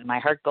me, and my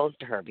heart goes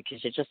to her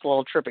because she's just a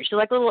little tripper. She's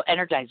like a little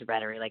Energizer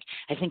battery, like,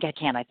 I think I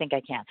can.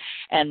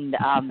 And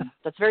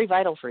that's very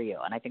vital for you,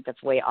 and I think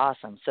that's way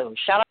awesome. So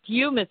shout out to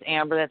you, Miss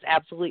Amber. That's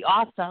absolutely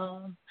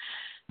awesome.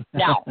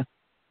 Now,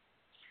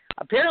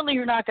 apparently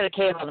you're not going to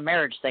cave on the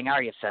marriage thing,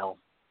 are you, Phil?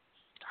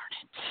 Darn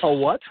it. Oh,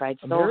 what? Tried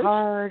so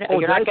hard. Oh,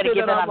 you're not going to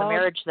give in on loud? the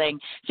marriage thing.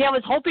 See, I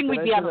was hoping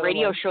we'd be on a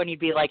radio show and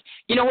you'd be like,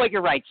 you know what,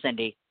 you're right,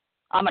 Cindy.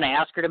 I'm going to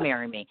ask her to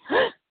marry me.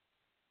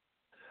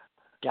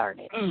 Darn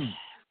it.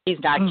 He's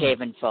not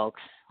caving,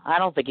 folks. I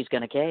don't think he's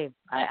going to cave.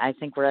 I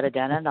think we're at a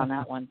dead end on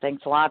that one.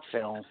 Thanks a lot,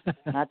 Phil.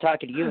 I'm not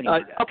talking to you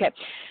anymore. Okay.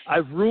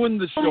 I've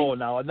ruined the show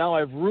now. Now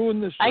I've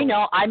ruined the show. I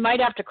know. I might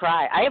have to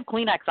cry. I have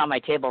Kleenex on my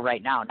table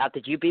right now. Not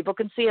that you people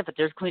can see it, but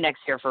there's Kleenex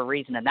here for a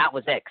reason, and that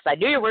was it, because I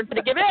knew you weren't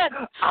going to give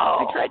in.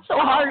 I tried so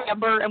hard,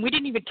 Amber, and we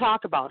didn't even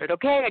talk about it,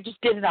 okay? I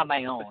just did it on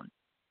my own.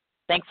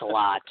 Thanks a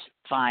lot.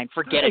 Fine.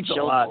 Forget it. Thanks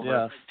a lot,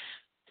 yeah.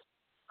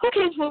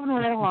 Okay, it's moving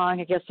right along.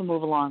 I guess we'll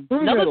move along.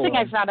 Another thing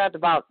I found out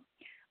about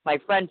my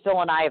friend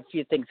Phil and I have a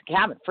few things in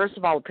common. First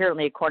of all,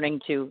 apparently,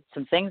 according to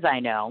some things I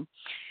know,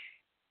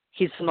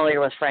 he's familiar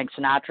with Frank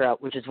Sinatra,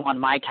 which is one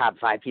of my top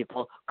 5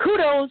 people.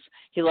 Kudos!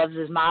 He loves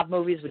his mob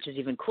movies, which is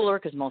even cooler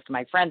because most of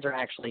my friends are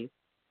actually,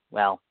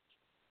 well,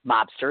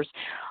 mobsters.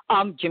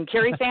 Jim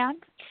Carrey fan.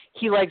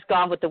 He likes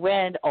Gone with the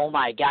Wind. Oh,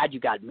 my God, you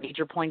got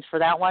major points for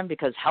that one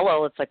because,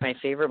 hello, it's like my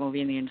favorite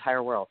movie in the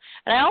entire world.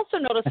 And I also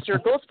noticed you're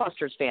a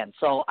Ghostbusters fan,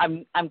 so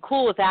I'm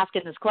cool with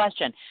asking this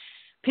question.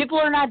 People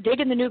are not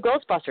digging the new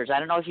Ghostbusters. I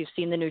don't know if you've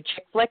seen the new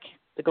chick flick,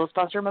 the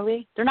Ghostbuster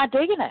movie. They're not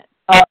digging it.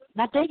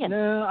 Not digging it.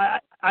 No,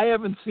 I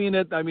haven't seen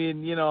it. I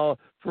mean,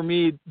 for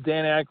me,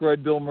 Dan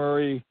Aykroyd, Bill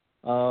Murray,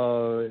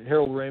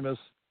 Harold Ramis,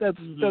 that's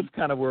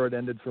kind of where it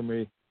ended for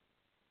me.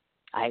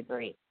 I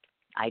agree.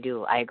 I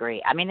do. I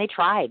agree. I mean, they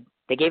tried.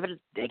 They gave it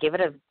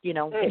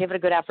a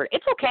good effort.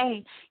 It's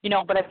okay,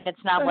 but I mean,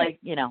 it's not like,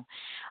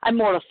 I'm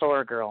more a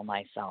Thor girl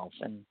myself.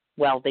 And,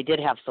 well, they did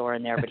have Thor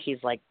in there, but he's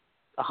like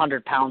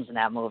 100 pounds in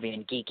that movie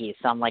and geeky.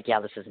 So I'm like,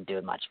 yeah, this isn't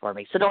doing much for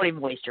me. So don't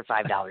even waste your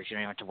 $5. You don't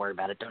even have to worry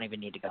about it. Don't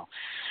even need to go.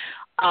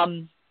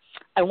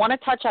 I want to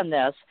touch on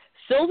this.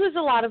 Phil does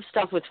a lot of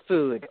stuff with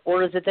food,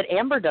 or is it that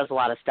Amber does a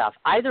lot of stuff?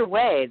 Either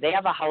way, they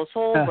have a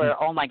household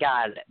where, oh, my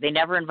God, they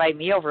never invite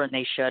me over and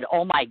they should.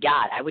 Oh, my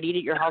God, I would eat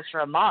at your house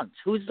for a month.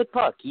 Who's the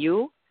cook,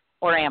 you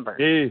or Amber?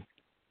 Me.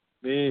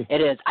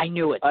 It is. I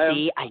knew it.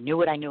 I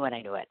knew it. I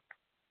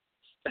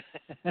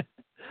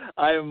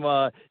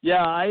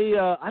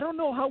don't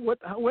know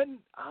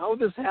how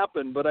this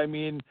happened, but I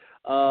mean,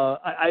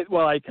 I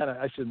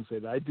shouldn't say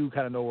that. I do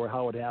kind of know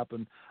how it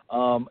happened.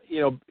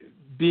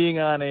 Being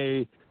on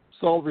a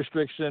salt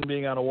restriction,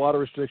 being on a water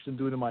restriction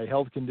due to my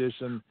health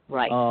condition,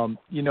 right?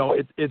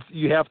 It's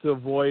you have to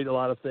avoid a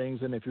lot of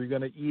things, and if you're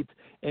going to eat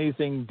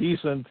anything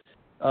decent,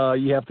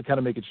 you have to kind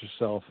of make it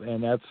yourself,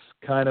 and that's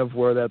kind of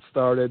where that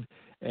started.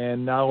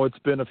 And now it's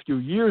been a few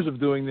years of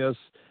doing this.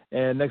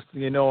 And next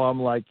thing you know,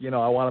 I'm like,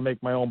 I want to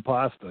make my own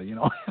pasta,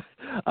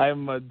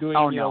 I'm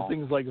doing,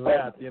 things like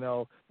that,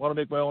 want to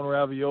make my own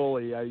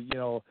ravioli.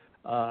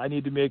 I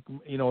need to make,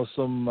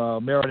 some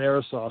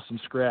marinara sauce from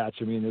scratch.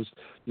 I mean,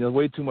 there's,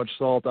 way too much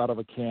salt out of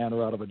a can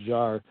or out of a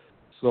jar.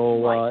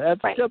 So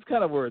that's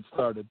kind of where it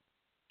started.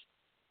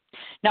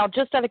 Now,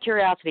 just out of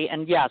curiosity,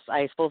 and yes,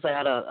 I suppose I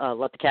ought to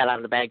let the cat out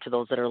of the bag to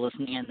those that are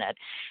listening in that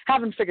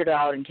haven't figured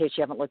out, in case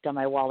you haven't looked on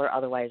my wall or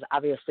otherwise.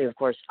 Obviously, of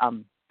course,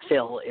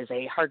 Phil is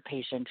a heart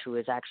patient who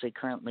is actually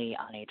currently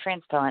on a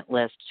transplant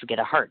list to get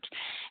a heart.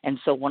 And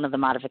so one of the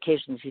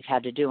modifications he's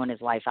had to do in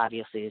his life,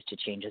 obviously, is to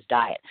change his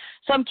diet.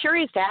 So I'm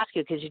curious to ask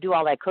you, because you do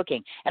all that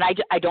cooking, and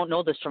I don't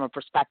know this from a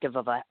perspective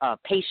of a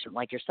patient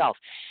like yourself.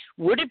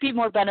 Would it be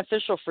more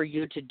beneficial for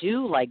you to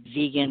do like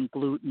vegan,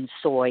 gluten,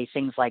 soy,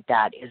 things like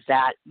that? Is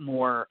that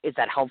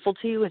helpful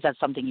to you? Is that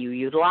something you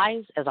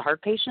utilize as a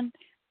heart patient?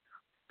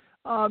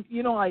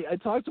 I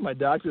talked to my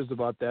doctors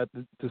about that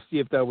to see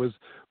if that was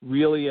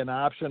really an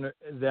option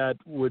that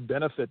would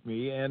benefit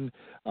me, and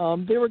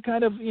they were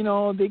kind of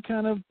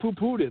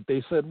poo-pooed it.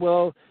 They said,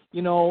 well,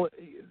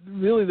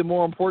 really the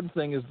more important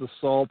thing is the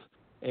salt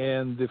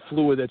and the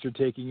fluid that you're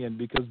taking in,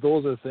 because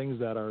those are things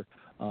that are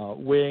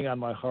weighing on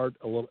my heart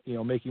a little,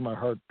 making my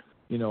heart,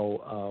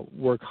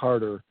 work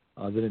harder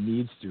than it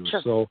needs to.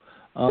 Sure. So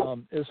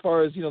as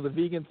far as, the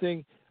vegan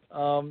thing,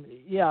 I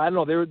don't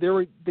know.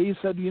 They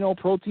said,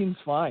 protein's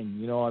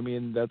fine. I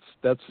mean,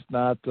 that's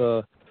not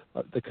the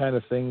kind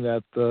of thing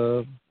that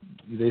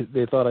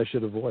they thought I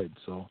should avoid.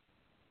 So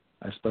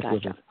I stuck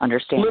with it.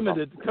 Understandable.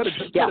 Limited, cut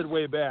it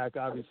way back,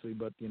 obviously,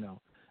 but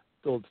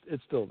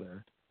it's still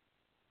there.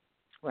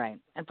 Right.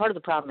 And part of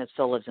the problem is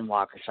Phil lives in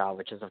Waukesha,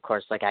 which is, of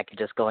course, like I could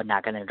just go and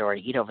knock on their door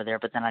to eat over there,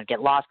 but then I'd get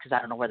lost because I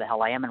don't know where the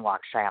hell I am in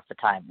Waukesha half the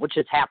time, which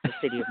is half the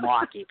city of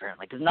Milwaukee,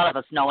 apparently, because none of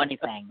us know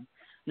anything.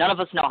 None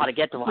of us know how to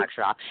get to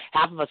Waukesha.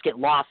 Half of us get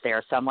lost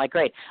there. So I'm like,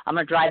 great, I'm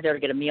going to drive there to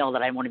get a meal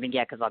that I won't even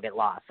get because I'll get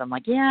lost. I'm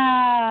like,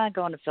 yeah,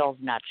 going to Phil's,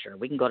 not sure.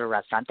 We can go to a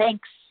restaurant.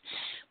 Thanks.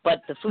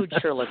 But the food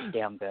sure looks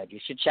damn good. You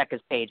should check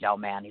his page out,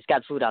 man. He's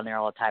got food on there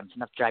all the time. It's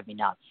enough to drive me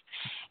nuts.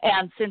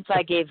 And since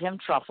I gave him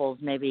truffles,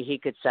 maybe he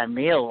could send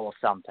me a little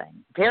something.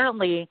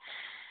 Apparently,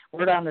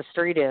 word on the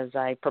street is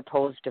I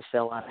proposed to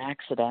Phil on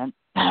accident.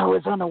 I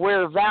was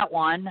unaware of that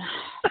one.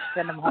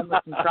 Send him home with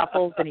some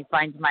truffles, and he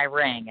finds my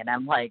ring. And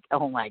I'm like,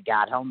 oh, my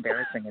God, how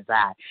embarrassing is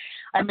that?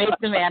 I made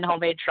the man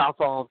homemade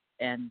truffles,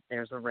 and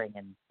there's a ring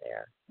in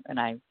there. And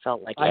I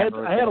felt like I had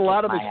a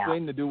lot of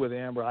explaining to do with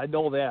Amber. I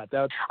know that.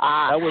 That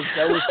was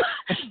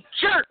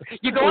sure.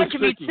 You go out to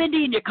meet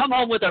Cindy, and you come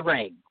home with a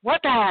ring.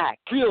 What the heck?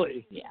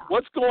 Really? Yeah.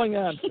 What's going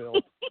on,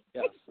 Phil?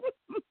 Yes.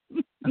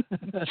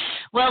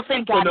 Well,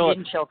 thank God he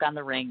didn't choke on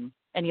the ring,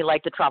 and he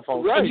liked the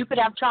truffles. Right. And you could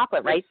have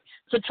chocolate, right?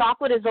 So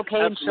chocolate is okay,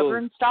 and sugar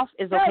and stuff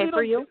is okay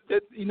for you?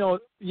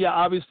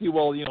 Obviously,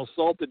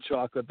 salted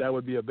chocolate, that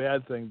would be a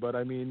bad thing. But,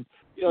 I mean,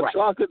 right.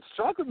 chocolate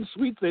and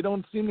sweets, they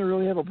don't seem to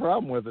really have a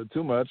problem with it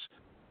too much.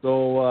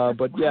 So,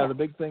 but, yeah, the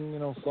big thing,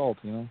 salt,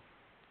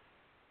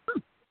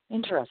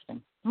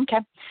 Interesting. Okay.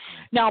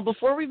 Now,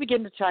 before we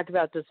begin to talk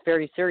about this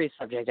very serious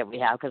subject that we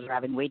have, because we're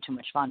having way too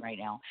much fun right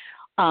now,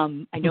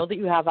 I know that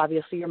you have,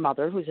 obviously, your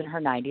mother, who's in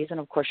her 90s, and,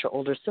 of course, your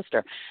older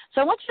sister.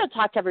 So I want you to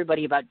talk to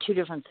everybody about two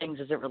different things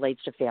as it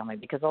relates to family,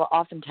 because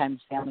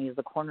oftentimes family is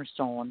the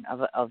cornerstone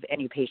of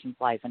any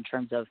patient's life in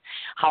terms of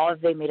how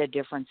have they made a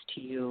difference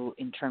to you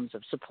in terms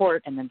of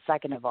support, and then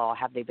second of all,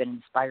 have they been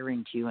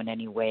inspiring to you in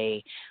any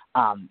way,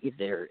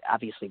 either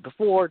obviously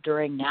before,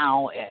 during,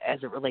 now,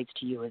 as it relates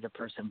to you as a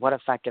person? What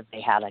effect have they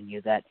had on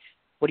you?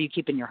 What do you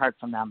keep in your heart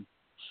from them?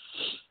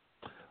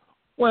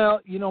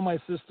 Well, my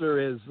sister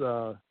is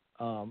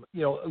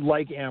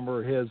like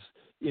Amber, has,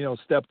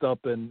 stepped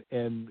up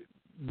and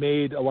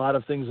made a lot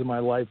of things in my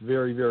life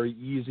very, very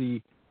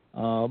easy.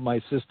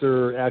 My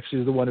sister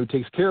actually is the one who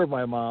takes care of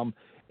my mom,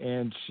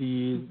 and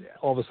she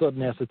all of a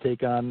sudden has to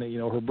take on,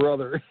 her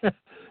brother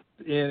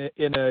in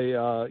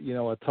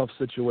a tough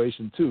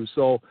situation too.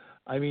 So,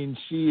 I mean,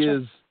 she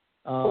is,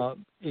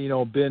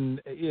 been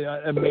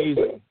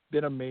amazing,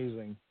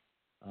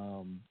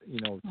 to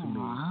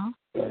me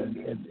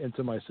and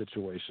to my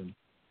situation.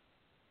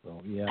 So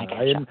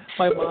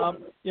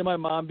my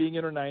mom being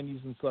in her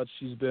 90s and such,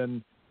 she's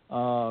been,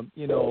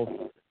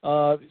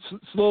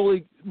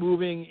 slowly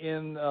moving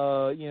in,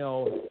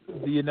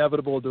 the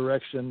inevitable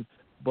direction.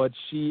 But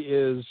she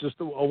is just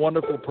a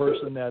wonderful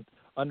person that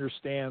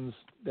understands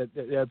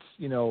that's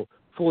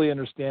fully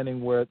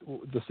understanding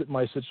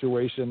my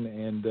situation,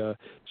 and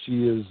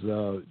she has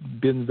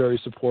been very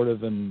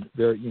supportive and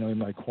very in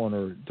my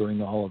corner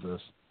during all of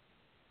this.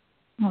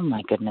 Oh,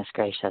 my goodness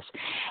gracious.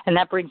 And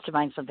that brings to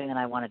mind something that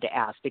I wanted to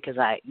ask, because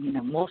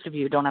most of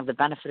you don't have the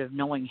benefit of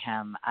knowing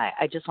him.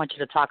 I just want you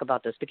to talk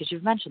about this because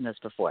you've mentioned this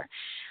before,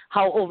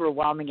 how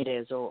overwhelming it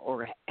is,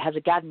 or has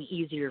it gotten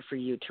easier for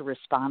you to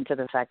respond to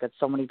the fact that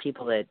so many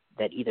people that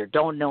either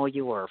don't know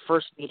you or are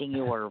first meeting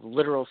you or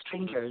literal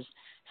strangers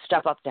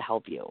step up to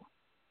help you?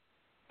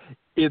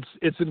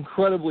 It's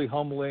incredibly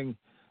humbling,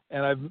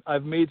 and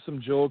I've made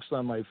some jokes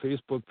on my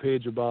Facebook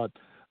page about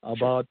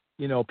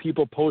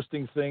people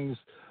posting things.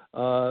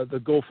 The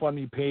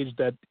GoFundMe page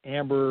that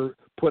Amber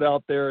put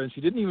out there, and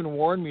she didn't even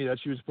warn me that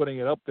she was putting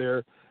it up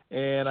there.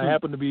 And I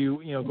happened to be,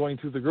 going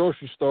through the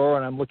grocery store,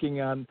 and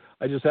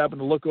I just happened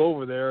to look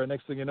over there, and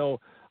next thing you know,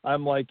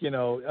 I'm like,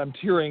 I'm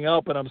tearing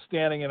up, and I'm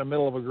standing in the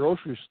middle of a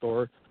grocery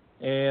store.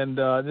 And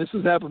this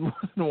has happened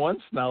more than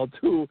once now,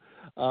 too.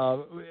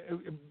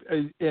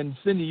 and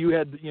Cindy, you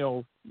had,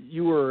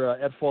 you were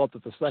at fault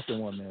at the second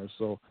one there.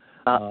 So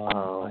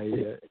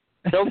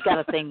Bill's got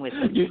a thing with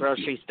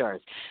grocery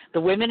stores.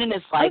 The women in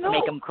his life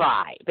make him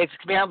cry. Because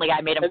apparently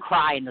I made him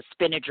cry in the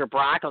spinach or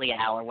broccoli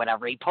aisle or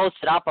whatever. He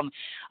posted up,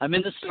 I'm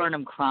in the store and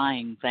I'm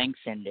crying. Thanks,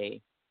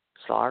 Cindy.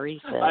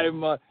 Sorry, Sid.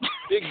 I'm a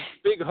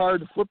big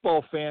hard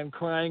football fan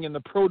crying in the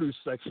produce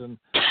section,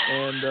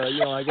 and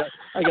I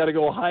got to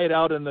go hide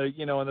out in the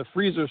in the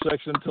freezer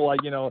section till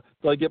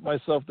I get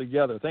myself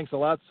together. Thanks a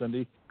lot,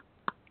 Cindy.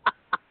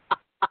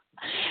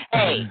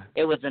 Hey,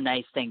 it was a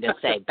nice thing to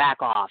say.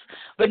 Back off.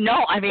 But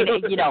no, I mean,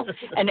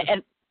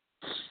 and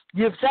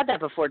you've said that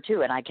before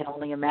too, and I can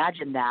only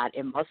imagine that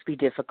it must be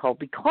difficult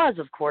because,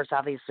 of course,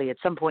 obviously, at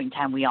some point in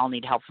time, we all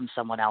need help from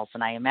someone else,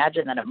 and I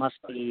imagine that it must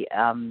be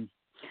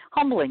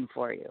humbling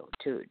for you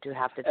to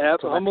have to.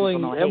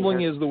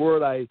 Humbling is the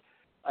word I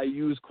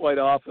use quite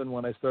often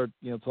when I start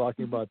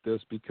talking about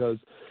this, because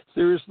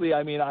seriously,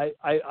 I mean, I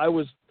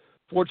was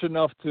fortunate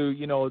enough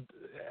to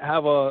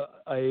have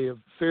a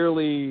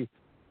fairly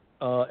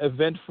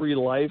event-free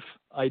life.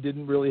 I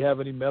didn't really have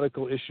any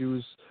medical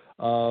issues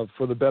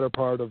for the better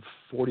part of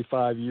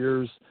 45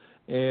 years.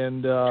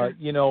 And,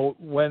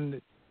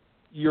 when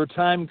your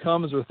time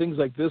comes or things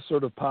like this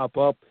sort of pop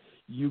up,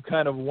 you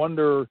kind of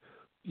wonder,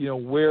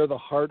 where the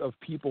heart of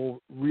people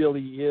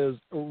really is,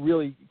 or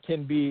really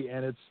can be.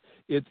 And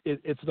it's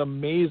an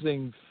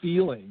amazing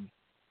feeling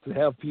to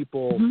have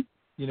people,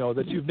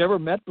 that you've never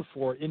met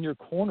before in your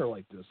corner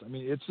like this. I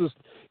mean,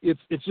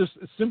 it's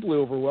simply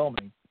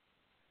overwhelming.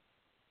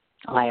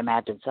 I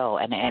imagine so,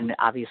 and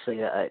obviously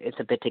it's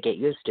a bit to get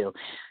used to.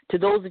 To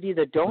those of you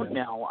that don't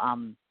know,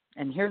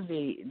 and here's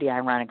the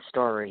ironic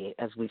story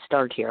as we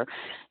start here.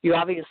 You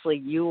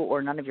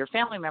or none of your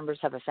family members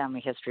have a family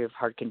history of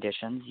heart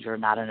conditions. You're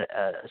not a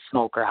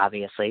smoker,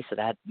 obviously, so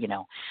that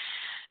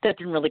that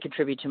didn't really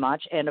contribute too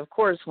much. And, of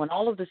course, when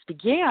all of this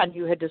began,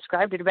 you had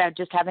described it about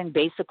just having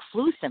basic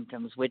flu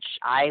symptoms, which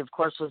I, of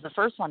course, was the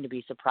first one to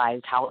be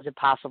surprised. How is it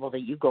possible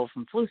that you go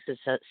from flu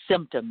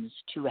symptoms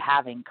to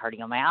having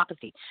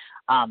cardiomyopathy?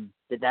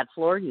 Did that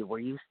floor you? Were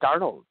you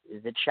startled?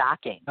 Is it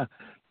shocking?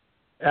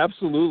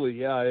 Absolutely,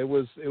 yeah. It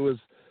was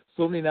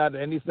certainly not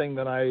anything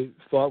that I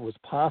thought was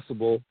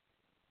possible,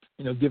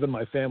 given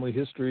my family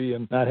history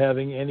and not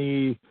having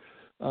anything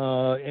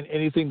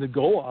to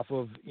go off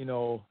of,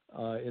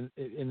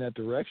 in that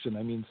direction.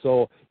 I mean,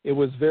 so it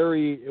was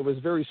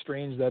very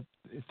strange that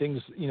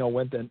things,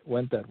 went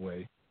that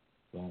way.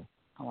 So.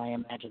 Oh, I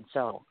imagine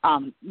so.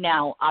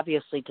 Now,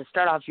 obviously, to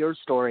start off your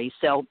story,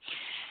 so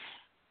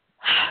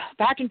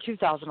back in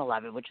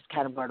 2011, which is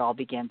kind of where it all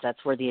begins,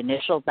 that's where the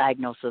initial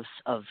diagnosis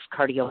of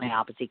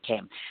cardiomyopathy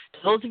came. To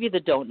those of you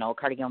that don't know,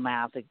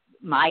 cardiomyopathy,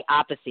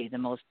 the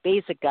most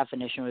basic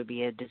definition would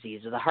be a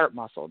disease of the heart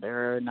muscle.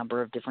 There are a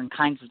number of different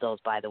kinds of those,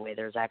 by the way.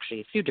 There's actually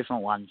a few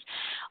different ones.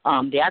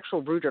 The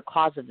actual root or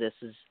cause of this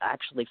is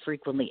actually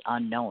frequently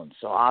unknown.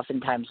 So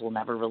oftentimes we'll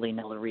never really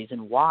know the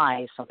reason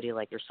why somebody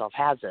like yourself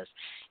has this.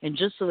 And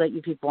just so that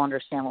you people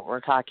understand what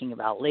we're talking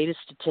about, latest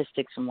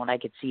statistics from what I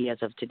could see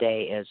as of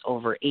today is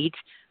over 8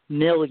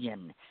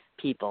 million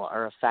people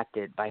are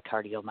affected by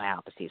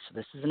cardiomyopathy. So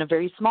this isn't a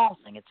very small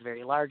thing. It's a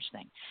very large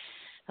thing.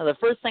 Now, the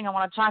first thing I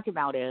want to talk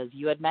about is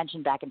you had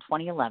mentioned back in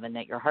 2011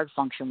 that your heart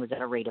function was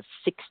at a rate of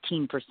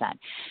 16%.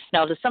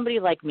 Now, to somebody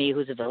like me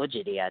who's a village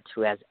idiot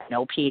who has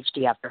no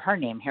PhD after her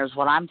name, here's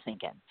what I'm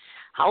thinking.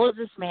 How is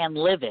this man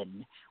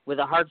living with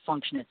a heart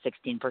function at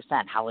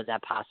 16%? How is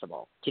that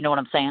possible? Do you know what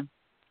I'm saying?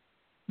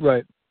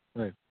 Right.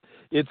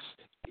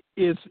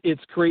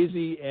 It's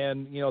crazy,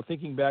 and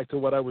thinking back to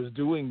what I was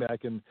doing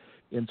back in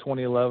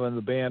 2011,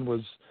 the band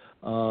was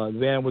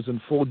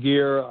in full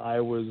gear. I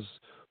was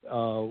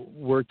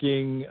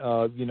working,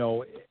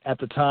 at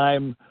the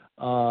time.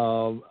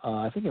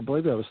 I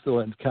believe I was still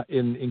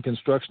in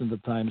construction at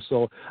the time.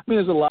 So I mean,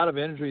 there's a lot of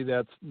energy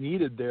that's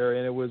needed there,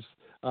 and it was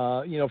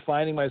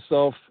finding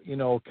myself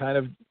kind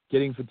of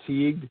getting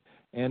fatigued,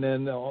 and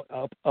then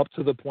up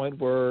to the point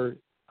where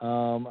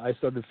I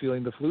started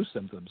feeling the flu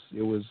symptoms.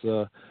 It was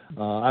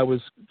I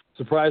was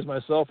surprised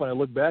myself when I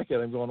look back at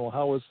it. I'm going, well,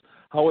 how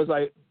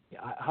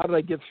did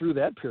I get through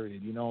that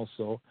period?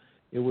 So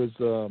it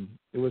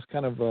was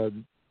kind of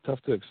tough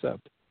to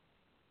accept.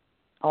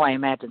 Oh, I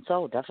imagine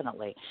so,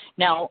 definitely.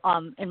 Now,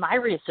 in my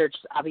research,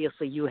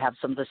 obviously you have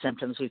some of the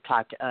symptoms we've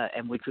talked,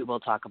 and which we will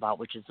talk about,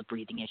 which is the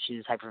breathing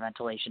issues,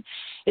 hyperventilation.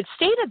 It's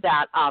stated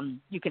that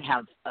you can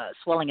have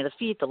swelling of the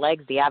feet, the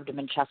legs, the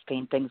abdomen, chest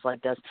pain, things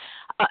like this.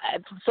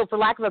 So for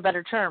lack of a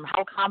better term,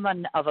 how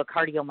common of a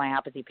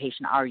cardiomyopathy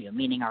patient are you?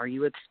 Meaning, are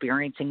you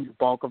experiencing the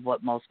bulk of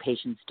what most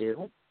patients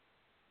do?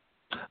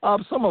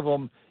 Some of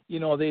them,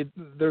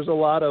 there's a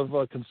lot of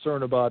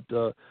concern about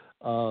the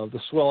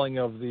swelling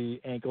of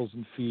the ankles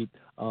and feet.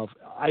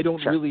 I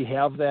don't really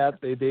have that.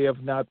 They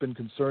have not been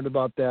concerned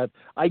about that.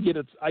 I get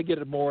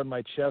it more in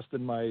my chest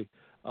and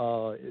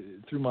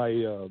through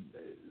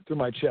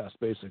my chest,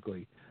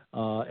 basically,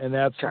 and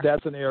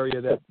that's an area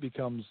that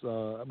becomes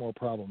more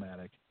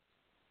problematic.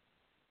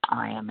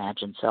 I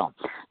imagine so.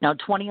 Now,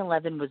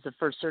 2011 was the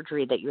first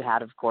surgery that you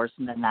had, of course,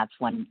 and then that's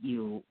when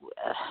you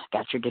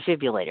got your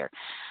defibrillator,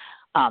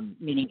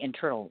 meaning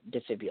internal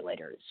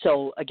defibrillator.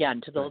 So, again,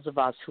 to those of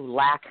us who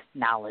lack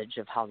knowledge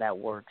of how that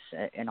works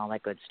and all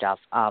that good stuff,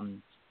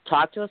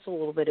 talk to us a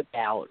little bit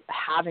about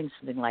having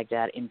something like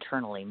that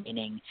internally,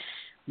 meaning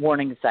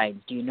warning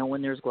signs. Do you know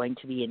when there's going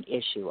to be an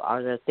issue?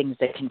 Are there things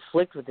that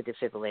conflict with the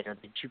defibrillator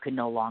that you can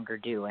no longer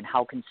do? And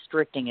how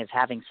constricting is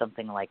having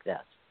something like this?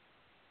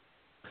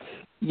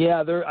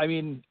 Yeah,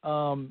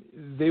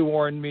 they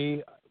warned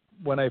me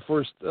when I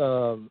first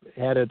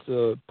had it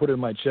put in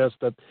my chest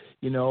that,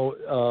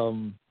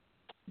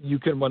 you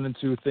can run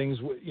into things,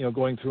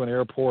 going through an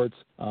airport.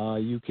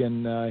 You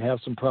can have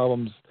some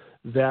problems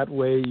that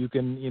way. You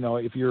can,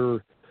 if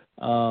you're,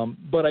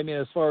 but I mean,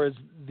 as far as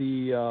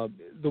the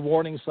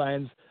warning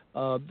signs,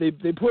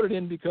 they put it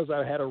in because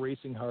I had a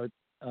racing heart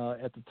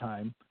at the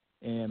time,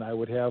 and I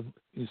would have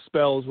these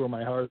spells where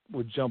my heart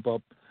would jump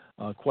up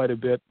quite a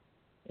bit.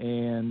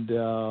 And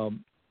so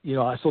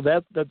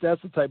that's the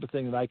type of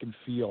thing that I can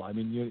feel. I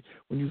mean,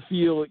 when you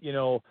feel,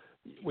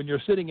 when you're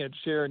sitting in a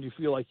chair and you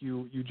feel like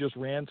you just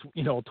ran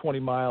 20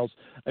 miles.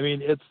 I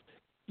mean, it's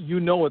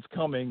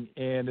coming,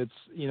 and it's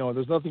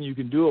there's nothing you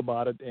can do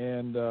about it.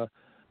 And the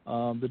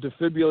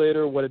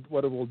defibrillator,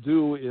 what it will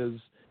do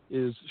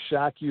is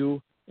shock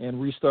you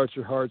and restart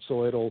your heart,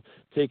 so it'll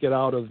take it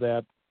out of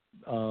that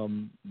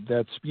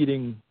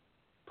speeding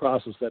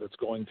process that it's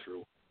going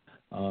through.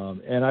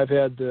 And I've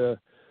had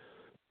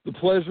the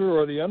pleasure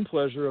or the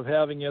unpleasure of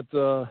having it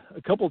a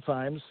couple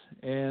times,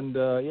 and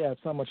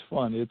it's not much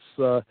fun. It's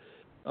the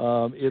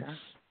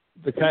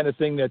kind of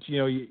thing that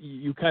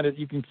you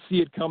can see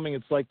it coming.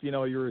 It's like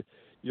you're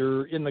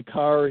in the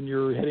car and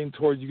you're heading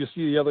towards. You can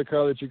see the other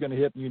car that you're going to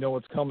hit, and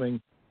it's coming,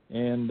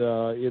 and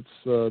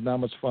it's not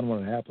much fun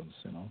when it happens.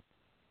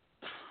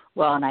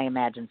 Well, and I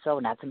imagine so,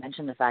 not to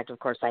mention the fact, of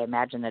course, I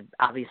imagine that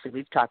obviously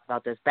we've talked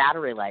about this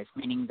battery life,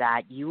 meaning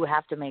that you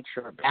have to make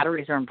sure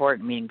batteries are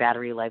important, meaning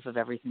battery life of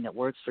everything that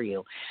works for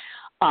you.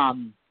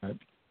 Right.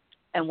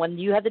 And when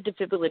you had the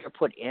defibrillator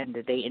put in,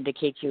 did they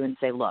indicate to you and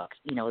say, look,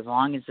 as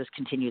long as this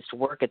continues to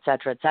work, et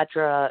cetera,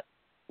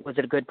 was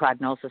it a good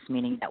prognosis,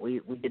 meaning that we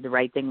did the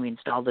right thing, we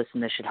installed this,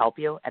 and this should help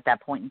you at that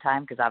point in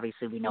time? Because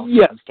obviously we know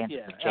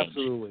circumstances have changed.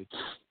 Absolutely.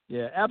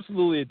 Yeah,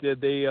 absolutely it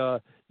did. They,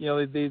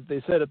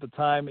 they said at the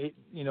time,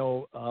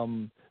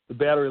 the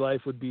battery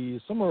life would be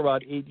somewhere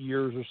about 8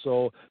 years or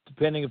so,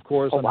 depending, of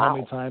course, on how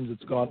many times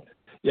it's gone.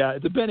 Yeah,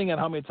 depending on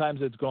how many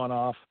times it's gone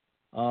off.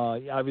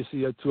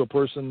 Obviously, to a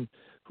person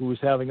who's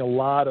having a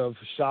lot of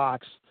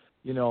shocks,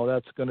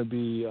 that's going to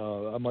be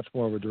a much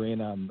more of a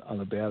drain on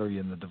the battery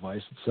and the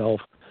device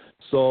itself.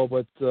 So,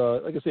 but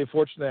like I say,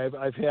 fortunately,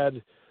 I've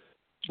had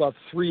about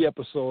 3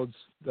 episodes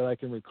that I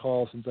can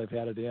recall since I've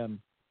had it in.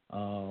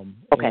 And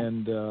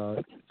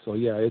so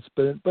it's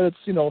been, but it's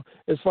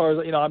as far as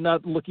I'm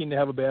not looking to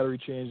have a battery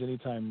change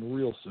anytime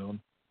real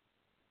soon.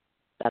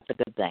 That's a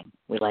good thing.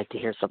 We like to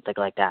hear something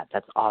like that.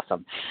 That's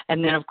awesome.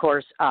 And then, of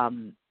course,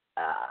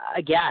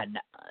 again,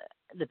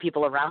 the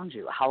people around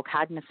you, how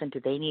cognizant do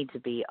they need to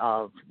be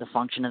of the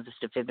function of this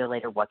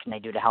defibrillator? What can they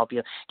do to help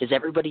you? Does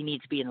everybody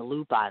need to be in the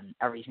loop on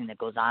everything that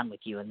goes on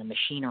with you and the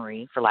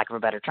machinery, for lack of a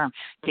better term,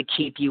 to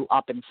keep you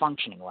up and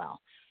functioning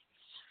well?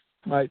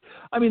 Right.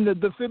 I mean, the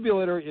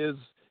defibrillator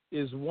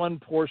is one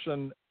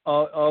portion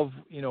of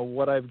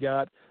what I've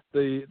got.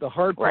 The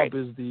heart pump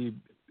is the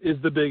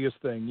biggest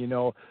thing.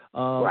 The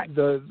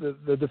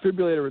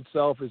defibrillator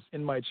itself is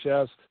in my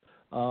chest.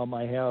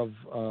 I have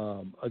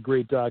a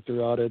great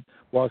doctor out at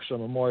Waukesha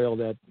Memorial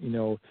that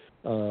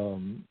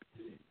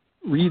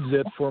reads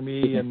it for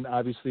me, and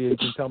obviously it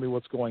can tell me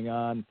what's going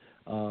on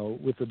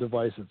with the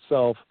device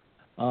itself.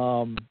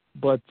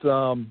 But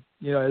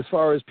as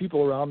far as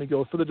people around me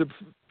go, for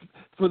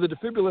the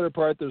defibrillator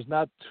part, there's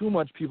not too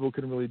much people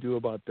can really do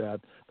about that.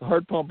 The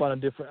heart pump, on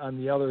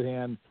the other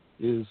hand,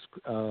 is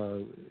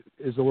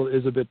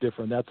a bit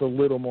different. That's a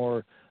little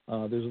more.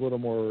 There's a little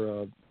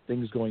more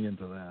things going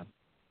into that.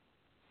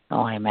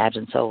 Oh, I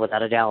imagine so,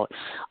 without a doubt.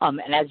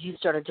 And as you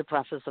started to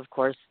preface, of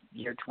course,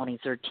 year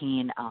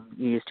 2013,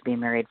 you used to be a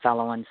married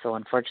fellow, and so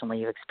unfortunately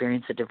you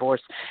experienced a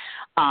divorce.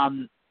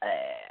 I'm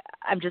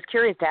just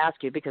curious to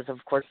ask you, because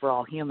of course we're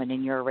all human,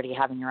 and you're already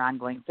having your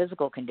ongoing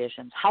physical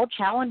conditions. How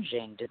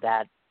challenging did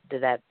that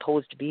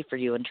pose to be for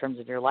you in terms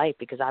of your life?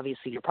 Because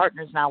obviously your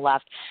partner's now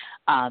left.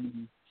 How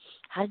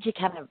did you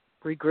kind of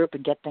regroup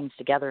and get things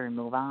together and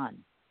move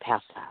on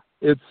past that?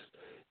 It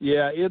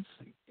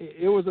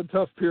was a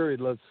tough period.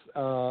 In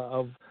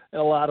a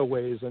lot of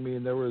ways. I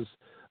mean, there was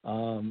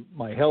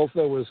my health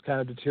that was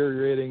kind of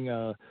deteriorating.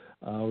 We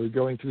were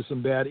going through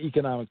some bad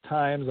economic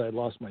times. I had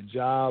lost my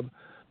job.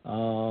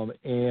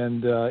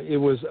 And it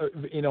was,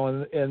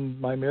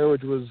 and my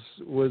marriage was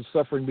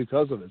suffering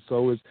because of it.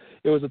 So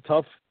it was a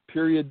tough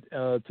period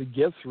to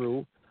get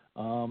through.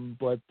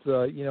 But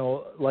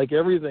like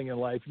everything in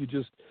life, you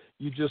just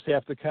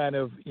have to kind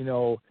of,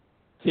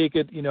 take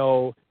it,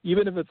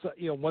 even if it's,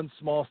 one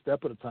small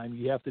step at a time.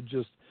 You have to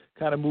just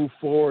kind of move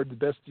forward the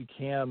best you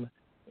can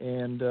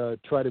and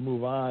try to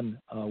move on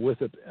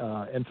with it.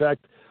 In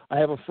fact, I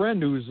have a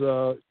friend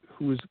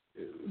who's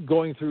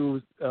going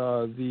through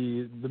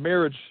the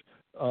marriage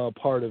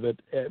part of it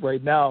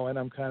right now, and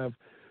I'm kind of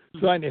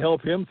trying to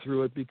help him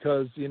through it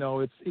because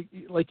it's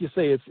like you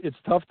say, it's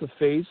tough to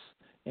face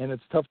and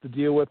it's tough to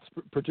deal with,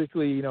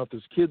 particularly if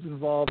there's kids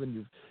involved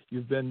and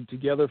you've been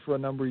together for a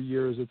number of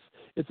years.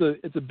 It's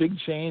a big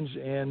change,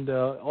 and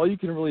all you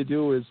can really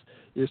do is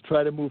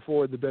try to move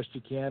forward the best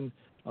you can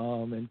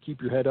and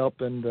keep your head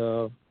up, and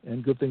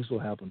good things will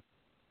happen.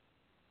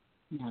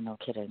 No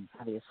kidding,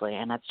 obviously.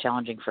 And that's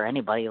challenging for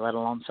anybody, let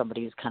alone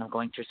somebody who's kind of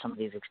going through some of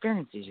these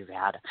experiences you've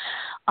had.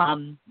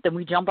 Then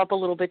we jump up a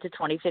little bit to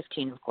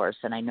 2015, of course,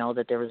 and I know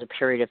that there was a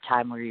period of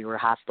time where you were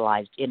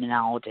hospitalized in and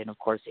out, and, of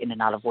course, in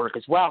and out of work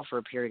as well for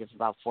a period of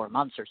about 4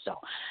 months or so,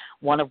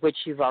 one of which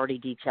you've already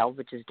detailed,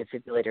 which is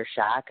defibrillator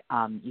shock.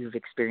 You've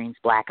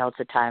experienced blackouts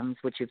at times,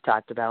 which you've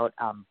talked about,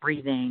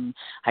 breathing,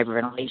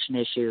 hyperventilation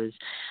issues.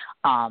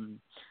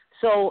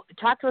 So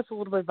talk to us a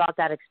little bit about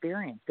that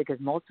experience, because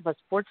most of us,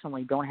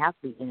 fortunately, don't have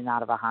to be in and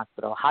out of a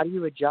hospital. How do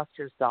you adjust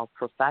yourself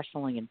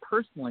professionally and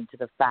personally to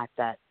the fact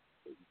that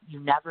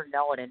you never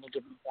know at any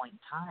given point in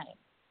time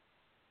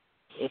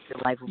if your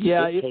life will be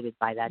dictated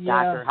by that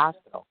doctor or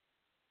hospital?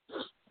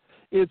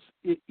 It's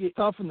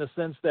tough in the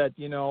sense that,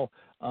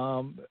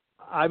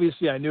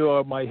 obviously I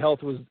knew my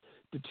health was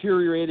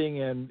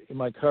deteriorating, and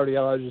my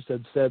cardiologist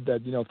had said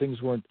that,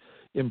 things weren't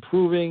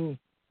improving.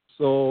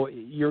 So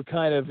you're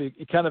kind of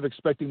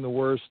expecting the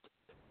worst,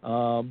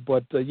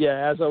 but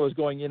as I was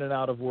going in and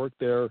out of work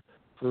there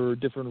for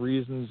different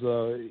reasons,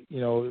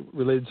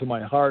 related to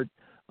my heart,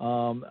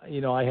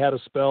 I had a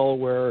spell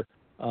where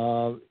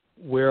I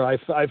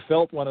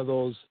felt one of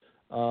those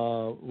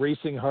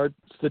racing heart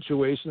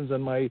situations,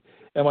 and my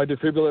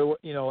defibrillator,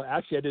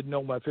 actually I didn't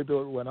know my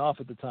defibrillator went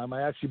off at the time.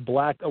 I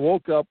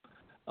woke up,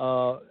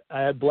 I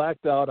had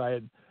blacked out.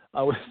 I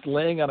was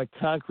laying on a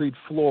concrete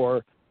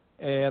floor.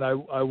 And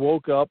I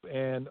woke up,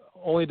 and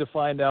only to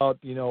find out,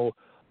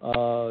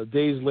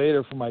 days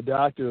later from my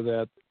doctor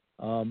that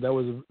that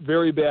was a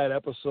very bad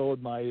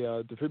episode. My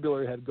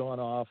defibrillator had gone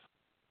off,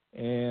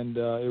 and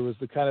it was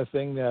the kind of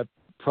thing that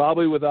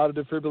probably without a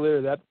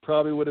defibrillator, that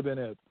probably would have been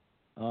it,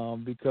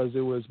 because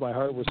my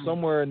heart was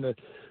somewhere in the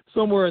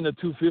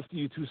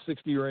 250,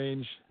 260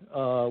 range,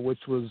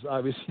 which was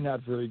obviously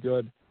not very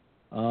good.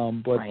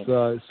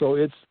 So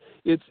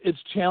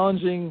it's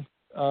challenging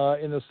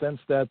in the sense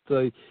that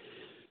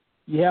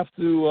you have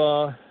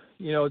to,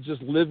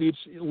 just live each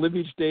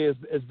day as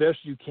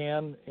best you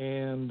can,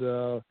 and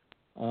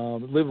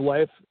live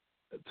life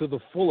to the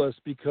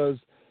fullest, because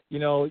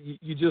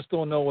you just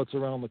don't know what's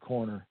around the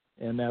corner,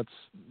 and that's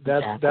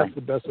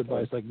the best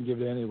advice I can give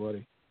to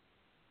anybody.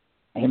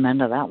 Amen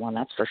to that one,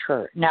 that's for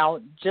sure.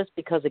 Now, just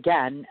because,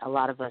 again, a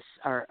lot of us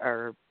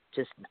are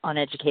just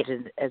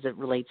uneducated as it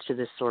relates to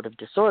this sort of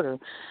disorder,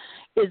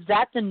 is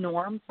that the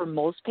norm for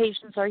most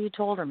patients, are you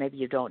told, or maybe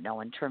you don't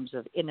know, in terms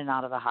of in and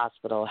out of the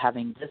hospital,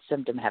 having this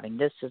symptom, having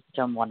this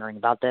symptom, wondering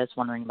about this,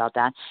 wondering about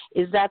that?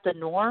 Is that the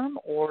norm,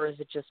 or has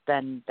it just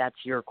been that's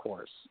your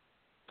course?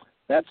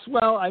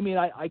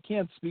 I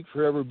can't speak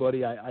for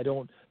everybody. I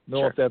don't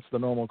know if that's the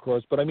normal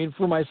course, but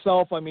for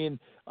myself,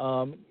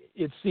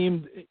 it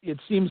seemed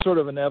sort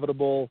of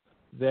inevitable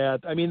that,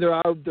 I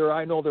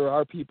know there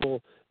are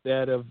people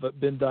that have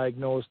been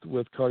diagnosed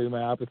with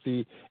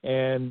cardiomyopathy,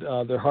 and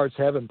their hearts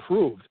have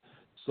improved.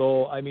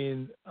 So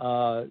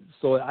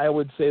so I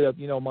would say that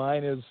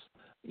mine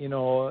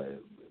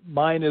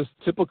is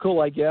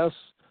typical, I guess,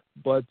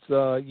 but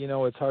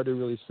it's hard to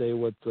really say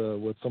what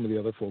some of the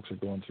other folks are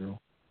going through.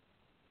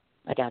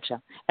 I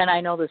gotcha. And I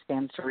know this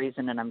stands to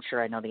reason, and I'm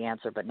sure I know the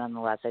answer, but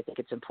nonetheless, I think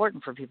it's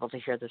important for people to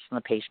hear this from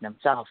the patient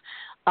himself.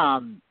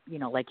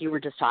 Like you were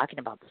just talking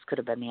about, this could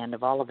have been the end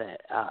of all of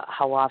it.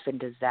 How often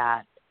does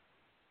that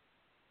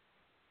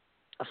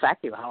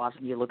affect you? How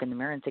often do you look in the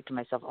mirror and think to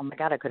myself, oh my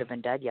God, I could have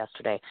been dead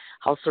yesterday?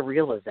 How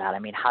surreal is that?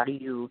 How do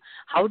you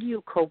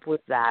cope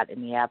with that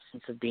in the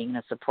absence of being in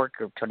a support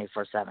group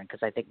 24/7?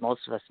 Because I think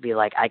most of us would be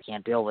like, I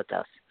can't deal with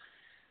this.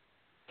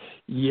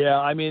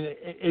 Yeah,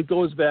 it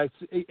goes back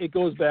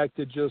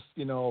to just,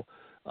 you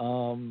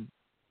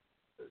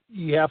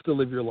have to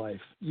live your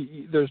life.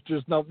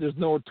 There's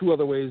no two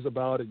other ways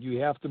about it. You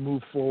have to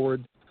move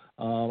forward.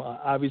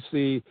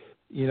 Obviously,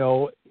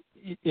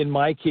 in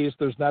my case,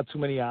 there's not too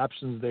many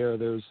options there.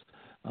 There's,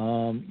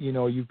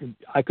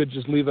 I could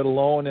just leave it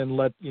alone and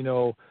let,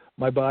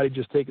 my body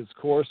just take its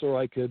course, or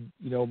I could,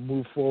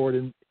 move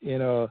forward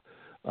in a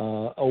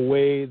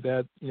way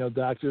that,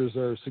 doctors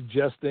are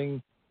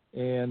suggesting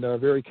and are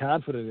very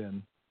confident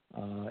in.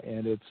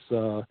 And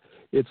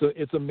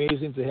it's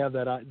amazing to have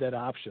that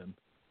option,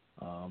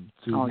 to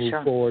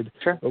move forward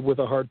with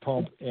a heart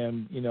pump,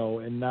 and,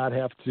 and not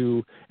have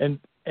to, and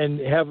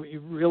have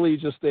really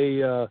just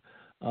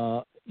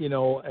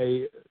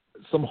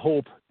some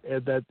hope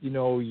that, you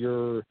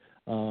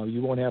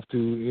won't have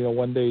to,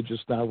 one day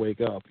just not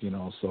wake up,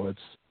 so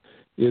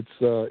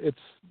it's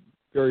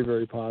very,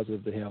 very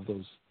positive to have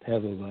those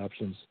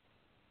options.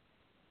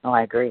 Oh,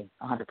 I agree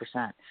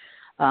 100%.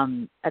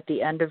 At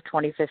the end of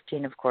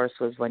 2015, of course,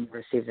 was when you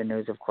received the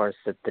news, of course,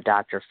 that the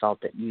doctor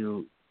felt that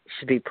you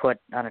should be put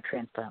on a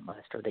transplant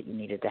list, or that you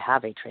needed to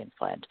have a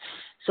transplant.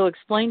 So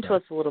explain to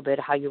us a little bit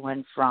how you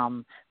went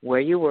from where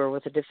you were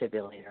with a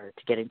defibrillator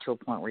to getting to a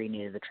point where you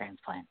needed the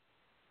transplant.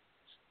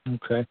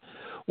 Okay.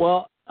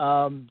 Well,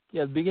 at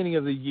the beginning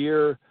of the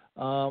year,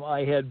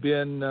 I had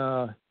been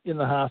in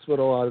the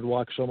hospital out at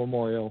Waukesha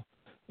Memorial,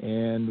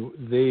 and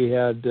they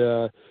had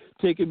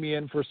taken me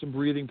in for some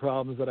breathing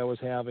problems that I was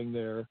having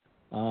there.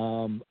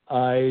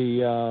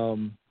 I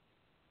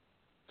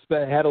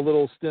had a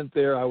little stint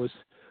there. I was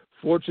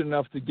fortunate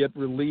enough to get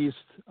released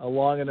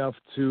long enough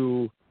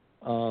to,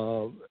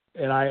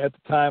 and at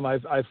the time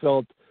I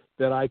felt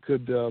that I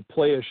could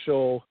play a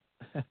show.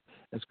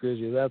 As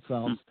crazy as that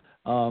sounds.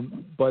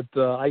 But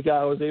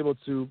I was able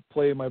to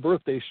play my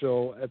birthday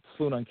show at the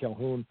Saloon on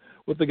Calhoun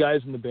with the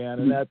guys in the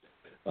band, and that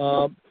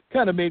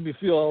kind of made me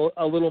feel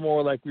a little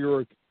more like we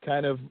were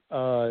kind of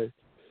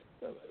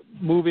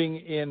moving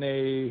in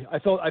a. I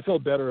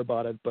felt better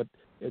about it, but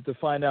to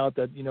find out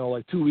that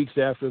like 2 weeks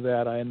after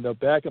that, I ended up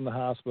back in the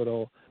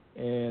hospital,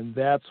 and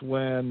that's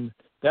when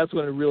it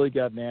really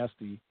got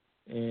nasty.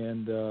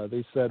 And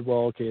they said,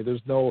 well, okay,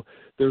 there's no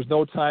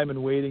time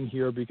in waiting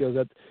here, because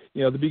at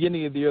the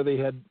beginning of the year they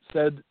had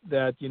said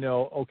that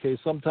okay,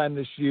 sometime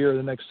this year,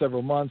 the next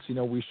several months,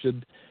 we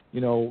should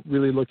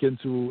really look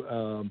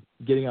into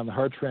getting on the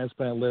heart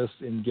transplant list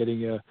and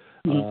getting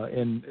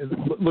and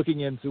looking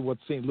into what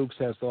St. Luke's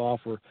has to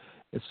offer.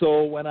 And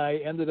so when I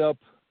ended up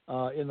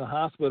in the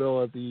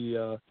hospital at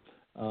the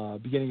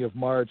beginning of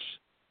March,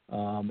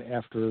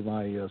 after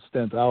my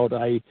stint out,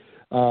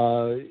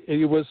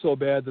 it was so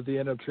bad that they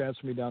ended up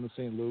transferring me down to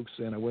St. Luke's,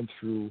 and I went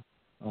through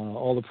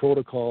all the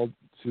protocol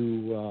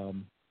to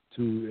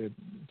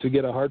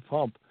get a heart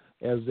pump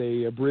as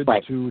a bridge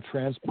to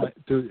transplant,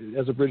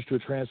 as a bridge to a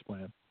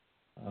transplant,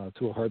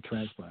 to a heart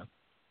transplant.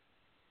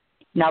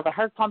 Now, the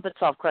heart pump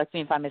itself, correct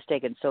me if I'm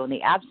mistaken, so in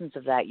the absence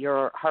of that,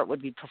 your heart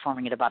would be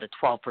performing at about a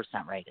 12%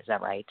 rate. Is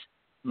that right?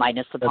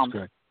 Minus the pump? That's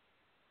correct.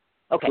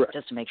 Okay, correct.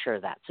 Just to make sure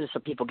of that, so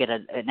people get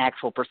an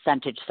actual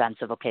percentage sense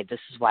of, okay, this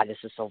is why this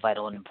is so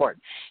vital and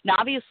important. Now,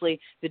 obviously,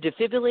 the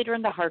defibrillator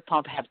and the heart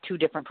pump have two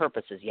different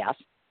purposes, yes?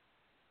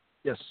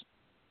 Yes.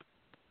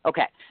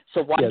 Okay,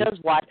 so one does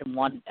what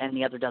and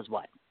the other does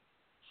what?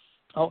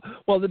 Oh,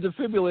 well, the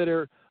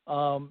defibrillator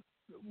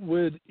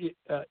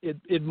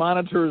it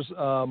monitors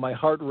my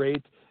heart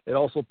rate. It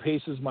also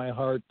paces my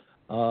heart,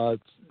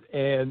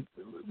 and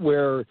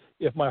where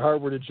if my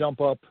heart were to jump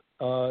up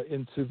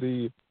into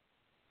the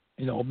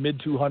mid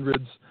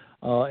 200s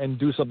and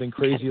do something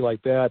crazy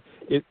like that,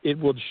 it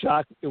would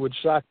shock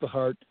the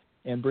heart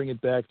and bring it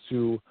back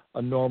to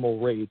a normal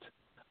rate.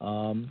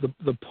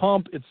 The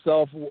pump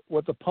itself,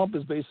 what the pump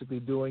is basically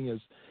doing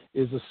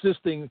is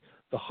assisting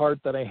the heart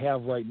that I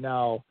have right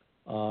now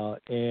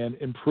and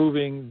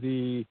improving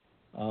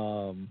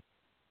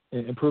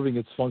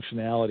its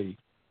functionality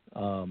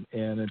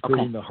and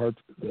improving the heart,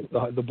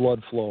 the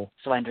blood flow.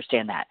 So I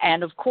understand that.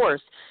 And of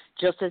course,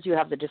 just as you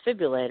have the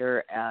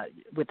defibrillator,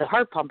 with the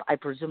heart pump, I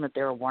presume that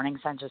there are warning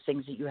signs or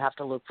things that you have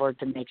to look for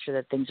to make sure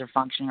that things are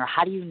functioning, or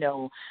how do you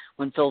know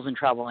when Phil's in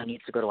trouble and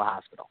needs to go to a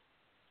hospital?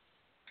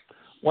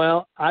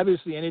 Well,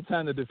 obviously,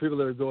 anytime the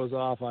defibrillator goes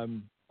off,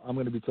 I'm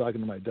going to be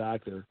talking to my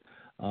doctor.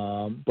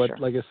 But sure.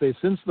 Like I say,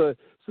 since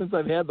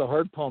I've had the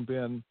heart pump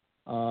in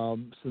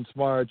since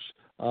March,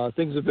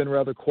 things have been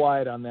rather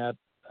quiet on that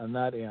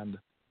end.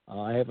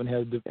 I haven't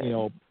had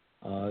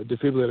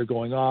defibrillator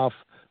going off.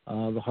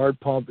 The heart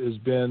pump has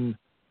been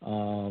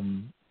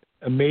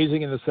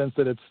amazing in the sense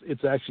that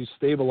it's actually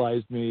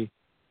stabilized me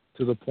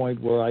to the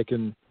point where I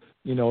can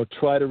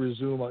try to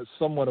resume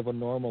somewhat of a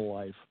normal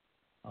life,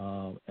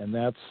 and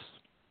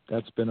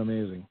that's been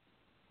amazing.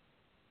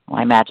 Well,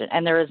 I imagine.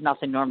 And there is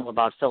nothing normal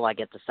about Phil, I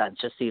get the sense,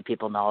 just so you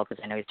people know,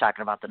 because I know he's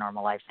talking about the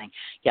normal life thing.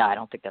 Yeah, I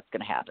don't think that's going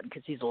to happen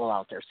because he's a little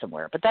out there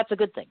somewhere. But that's a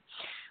good thing.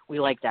 We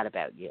like that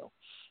about you.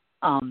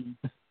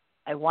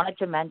 I wanted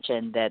to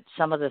mention that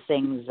some of the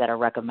things that are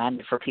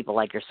recommended for people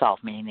like yourself,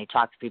 meaning they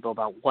talk to people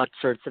about what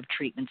sorts of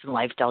treatments and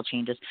lifestyle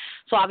changes.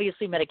 So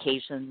obviously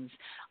medications,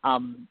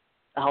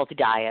 a healthy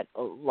diet,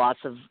 loss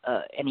of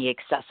any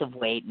excessive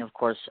weight, and of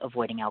course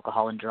avoiding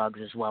alcohol and drugs,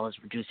 as well as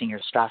reducing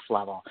your stress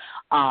level.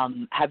 I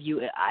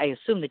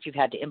assume that you've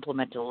had to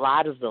implement a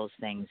lot of those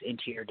things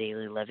into your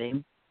daily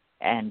living,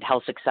 and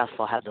how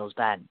successful have those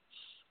been?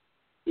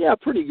 Yeah,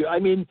 pretty good. I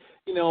mean,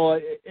 a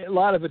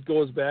lot of it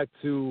goes back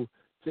to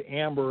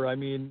Amber. I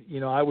mean,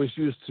 I was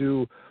used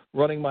to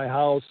running my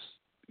house,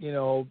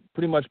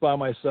 pretty much by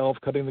myself,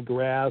 cutting the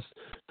grass,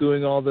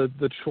 doing all the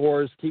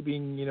chores,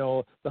 keeping,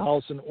 the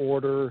house in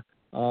order,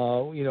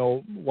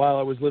 while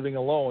I was living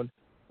alone.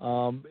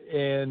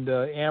 And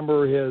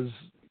Amber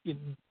has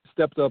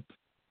stepped up,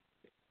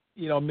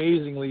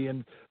 amazingly,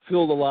 and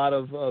filled a lot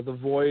of the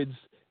voids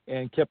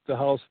and kept the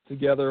house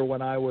together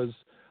when I was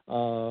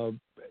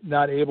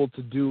not able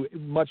to do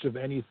much of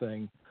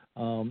anything.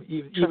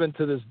 Even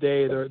to this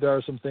day, there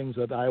are some things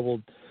that I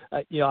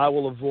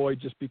will avoid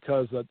just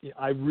because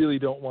I really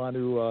don't want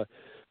to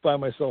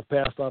find myself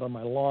passed out on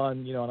my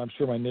lawn, and I'm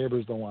sure my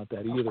neighbors don't want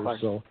that either.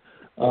 So,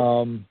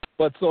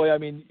 I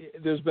mean,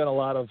 there's been a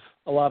lot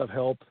of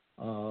help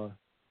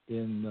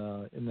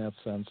in that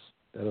sense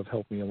that have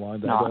helped me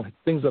along. No.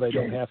 Things that I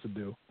don't have to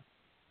do.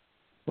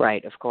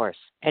 Right, of course.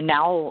 And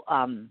now,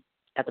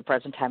 at the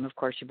present time, of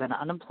course, you've been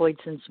unemployed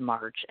since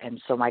March.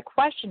 And so my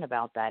question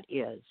about that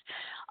is,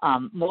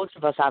 most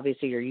of us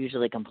obviously are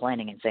usually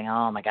complaining and saying,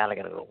 oh, my God, I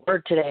got to go to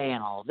work today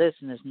and all this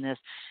and this and this.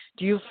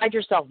 Do you find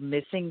yourself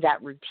missing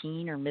that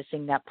routine or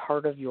missing that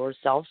part of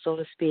yourself, so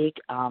to speak,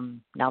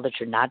 now that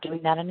you're not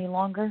doing that any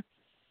longer?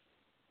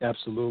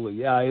 Absolutely.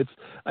 Yeah.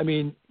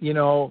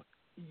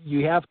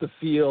 You have to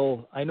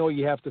feel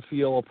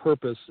a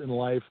purpose in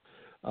life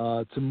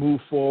to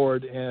move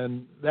forward.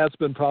 And that's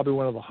been probably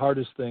one of the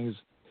hardest things,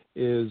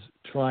 is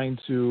trying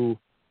to,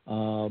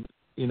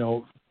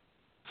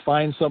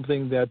 find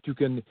something that you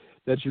can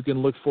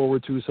look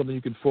forward to, something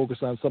you can focus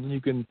on, something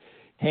you can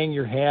hang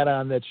your hat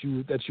on that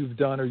you've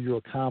done or you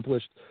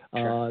accomplished.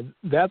 Sure.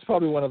 That's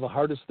probably one of the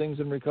hardest things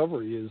in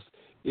recovery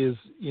is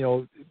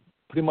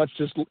pretty much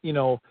just,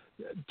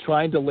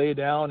 trying to lay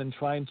down and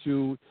trying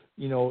to,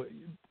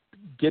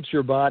 get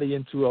your body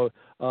into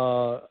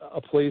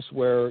a place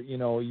where,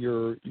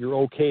 you're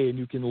okay and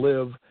you can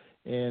live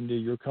and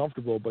you're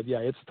comfortable. But yeah,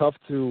 it's tough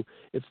to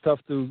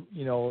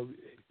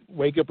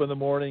wake up in the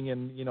morning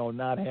and,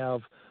 not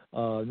have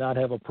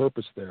a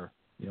purpose there,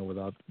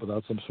 without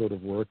some sort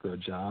of work or a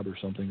job or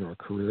something or a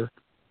career.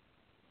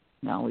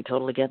 No, we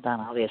totally get that,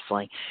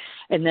 obviously.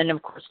 And then,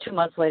 of course, 2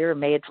 months later, in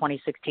May of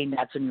 2016,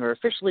 that's when you were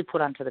officially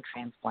put onto the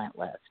transplant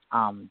list.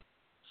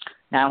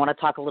 Now, I want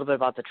to talk a little bit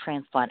about the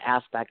transplant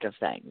aspect of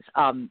things.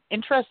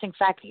 Interesting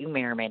fact that you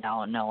may or may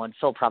not know, and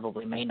Phil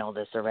probably may know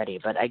this already,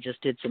 but I just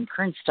did some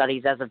current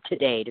studies as of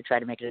today to try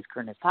to make it as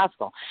current as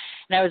possible.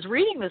 And I was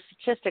reading the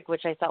statistic,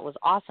 which I thought was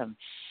awesome.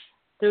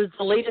 There's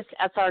the latest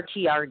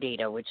SRTR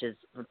data, which is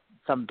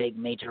some big,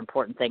 major,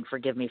 important thing.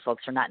 Forgive me,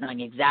 folks, for not knowing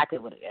exactly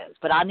what it is.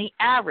 But on the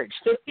average,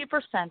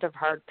 50% of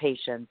heart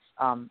patients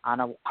on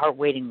a heart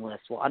waiting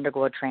list will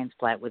undergo a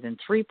transplant within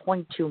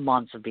 3.2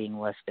 months of being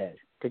listed.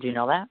 Did you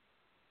know that?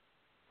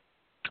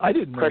 I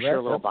didn't know that. Of course, you're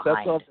a little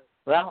behind.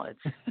 Well,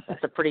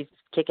 that's a pretty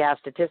kick-ass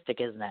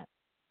statistic, isn't it?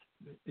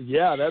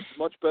 Yeah, that's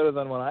much better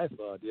than what I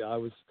thought. Yeah,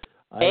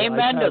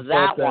 Amen to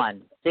that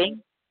one. See?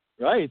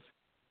 Right.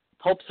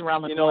 Hope's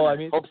around the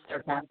corner. Hope's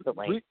there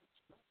constantly.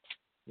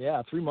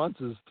 3 months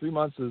is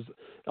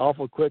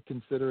awful quick,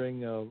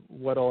 considering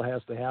what all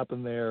has to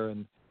happen there,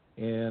 and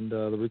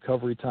the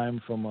recovery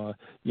time from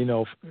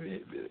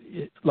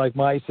like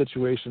my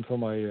situation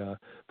from a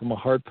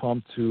heart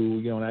pump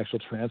to an actual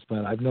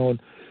transplant. I've known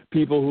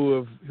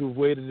people who've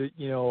waited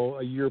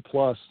a year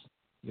plus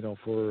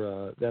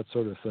for that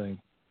sort of thing.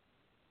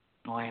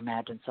 Oh, I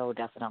imagine so,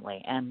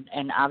 definitely. And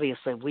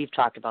obviously we've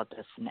talked about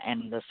this,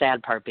 and the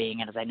sad part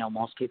being, and as I know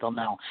most people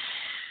know,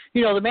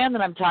 the man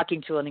that I'm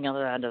talking to on the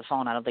other end of the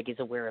phone, I don't think he's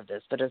aware of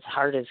this, but his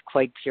heart is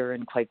quite pure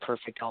and quite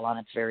perfect all on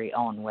its very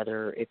own,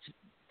 whether it's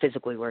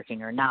physically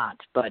working or not.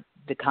 But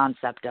the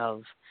concept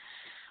of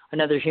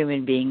another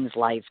human being's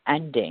life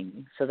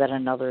ending so that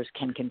another's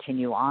can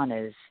continue on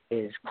is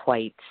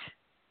quite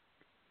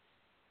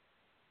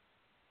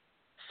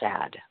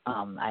sad.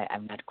 I'm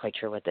not quite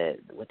sure what the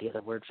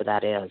other word for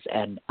that is.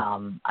 And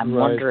I'm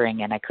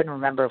wondering, and I couldn't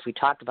remember if we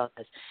talked about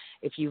this,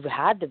 if you've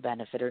had the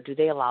benefit, or do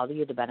they allow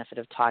you the benefit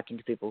of talking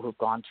to people who've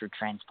gone through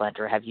transplant,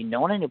 or have you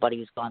known anybody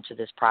who's gone through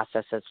this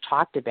process that's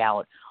talked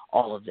about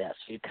all of this?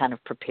 Are you kind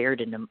of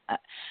prepared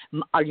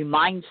are you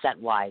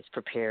mindset-wise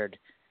prepared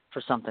for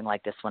something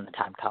like this when the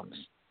time comes?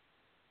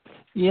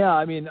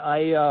 Yeah,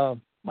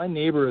 my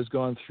neighbor has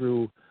gone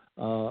through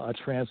a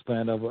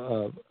transplant of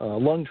a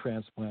lung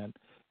transplant,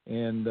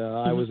 and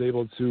I was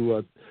able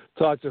to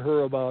talk to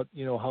her about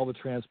how the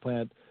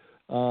transplant,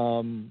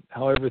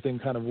 how everything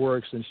kind of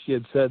works, and she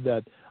had said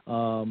that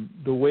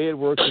the way it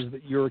works is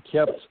that you're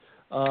kept.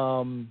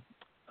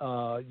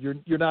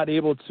 You're not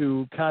able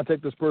to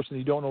contact this person.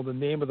 You don't know the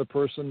name of the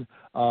person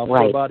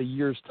for about a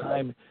year's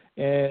time,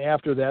 and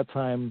after that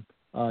time,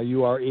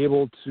 you are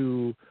able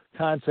to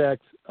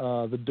contact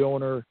the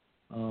donor.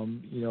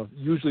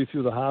 Usually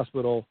through the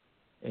hospital,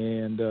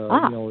 and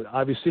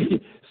obviously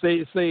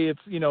say it's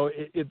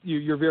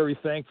you're very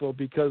thankful,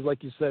 because,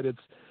 like you said, it's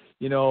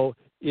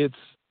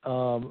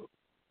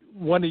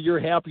one of your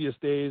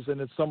happiest days,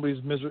 and it's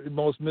somebody's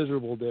most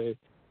miserable day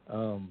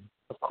to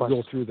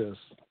go through this.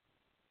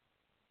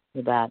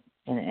 You bet.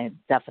 And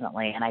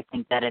definitely. And I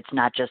think that it's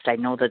not just, I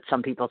know that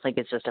some people think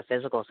it's just a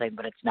physical thing,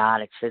 but it's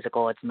not. It's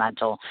physical, it's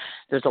mental.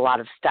 There's a lot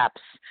of steps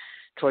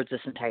towards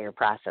this entire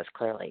process,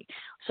 clearly.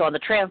 So on the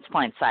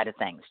transplant side of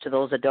things, to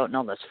those that don't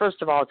know this,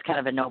 first of all, it's kind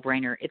of a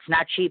no-brainer. It's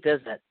not cheap,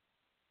 is it?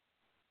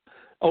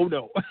 Oh,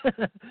 no.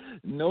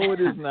 No,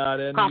 it is not.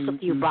 And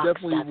you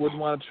definitely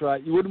wouldn't want to try.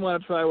 You wouldn't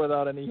want to try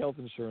without any health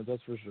insurance,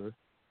 that's for sure.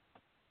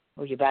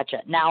 Oh, you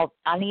betcha. Now,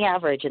 on the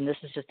average, and this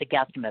is just a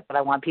guesstimate, but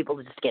I want people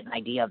to just get an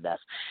idea of this.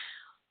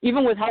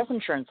 Even with health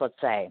insurance, let's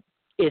say,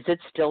 is it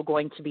still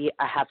going to be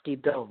a hefty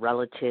bill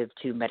relative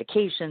to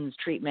medications,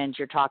 treatment?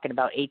 You're talking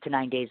about 8 to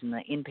 9 days in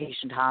the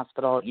inpatient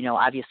hospital,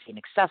 obviously an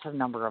excessive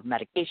number of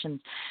medications.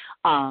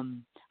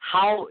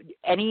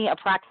 Any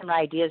approximate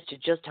ideas to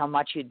just how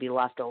much you'd be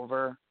left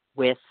over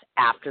with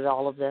after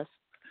all of this?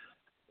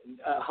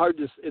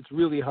 It's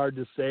really hard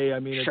to say. I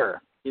mean,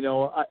 Sure.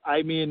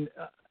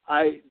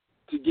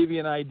 To give you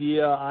an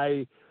idea,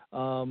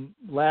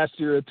 last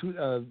year,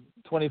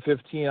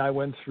 2015, I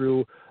went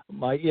through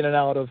my in and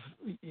out of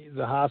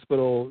the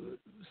hospital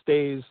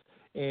stays,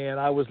 and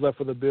I was left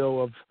with a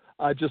bill of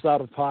just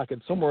out of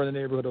pocket somewhere in the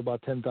neighborhood of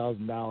about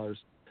 $10,000.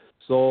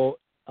 So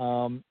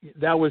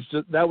that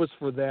was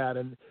for that,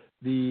 and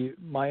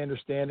my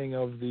understanding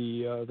of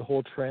the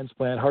whole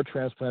heart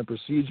transplant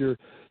procedure,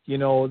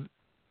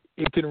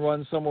 it can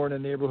run somewhere in the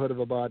neighborhood of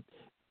about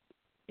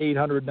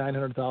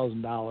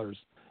 $800,000-$900,000,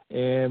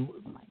 and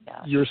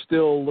you're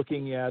still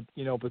looking at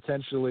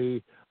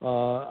potentially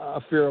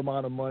a fair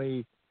amount of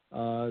money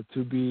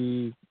to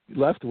be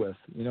left with.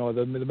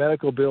 The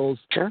medical bills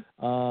Sure.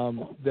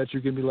 That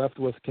you can be left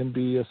with can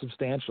be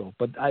substantial.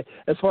 But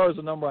as far as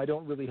a number, I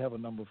don't really have a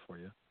number for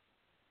you.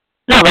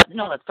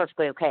 No, that's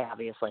perfectly okay,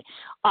 obviously.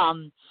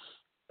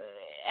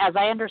 As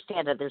I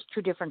understand it, there's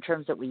two different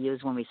terms that we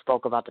use when we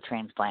spoke about the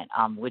transplant,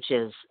 which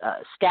is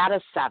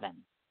status 7.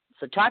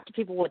 So talk to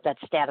people what that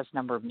status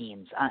number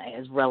means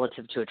as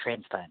relative to a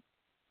transplant.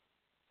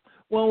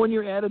 Well, when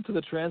you're added to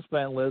the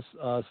transplant list,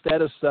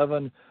 status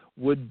 7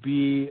 would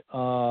be,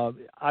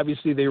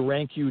 obviously they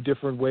rank you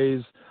different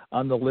ways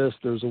on the list.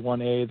 There's a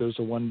 1A, there's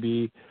a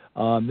 1B.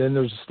 Then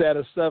there's a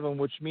status 7,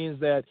 which means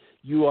that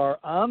you are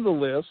on the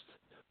list,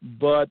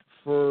 but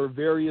for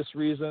various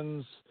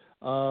reasons,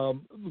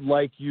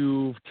 like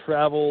you've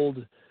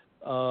traveled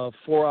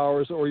 4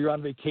 hours or you're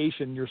on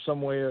vacation, you're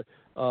somewhere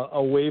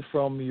away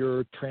from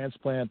your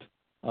transplant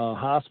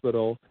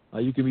hospital,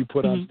 you can be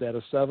put on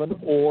status 7.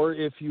 Or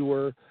if you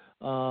were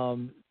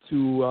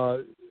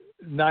to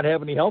not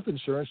have any health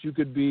insurance, you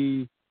could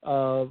be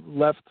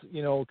left,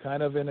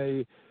 kind of in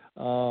a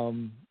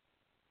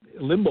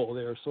limbo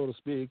there, so to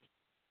speak.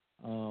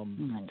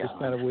 Just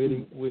kind of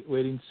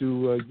waiting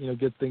to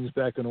get things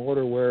back in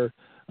order where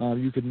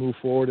you could move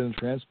forward in a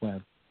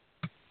transplant.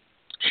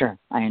 Sure,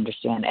 I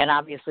understand. And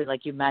obviously,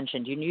 like you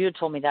mentioned, you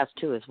told me that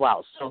too as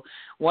well. So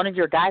one of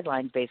your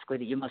guidelines basically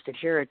that you must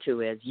adhere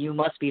to is you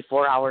must be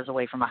 4 hours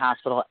away from a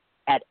hospital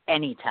at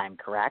any time,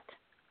 correct?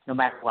 No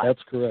matter what.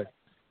 That's correct.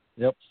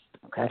 Yep.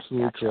 Okay,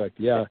 absolutely gotcha. Correct.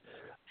 Yeah.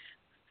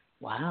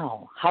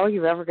 Wow. How are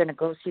you ever going to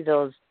go see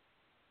those,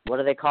 what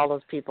do they call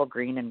those people,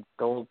 green and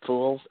gold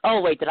pools? Oh,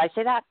 wait, did I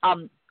say that?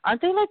 Aren't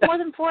they like more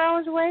than 4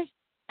 hours away?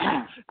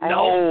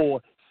 No.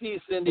 See,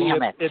 Cindy,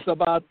 it's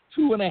about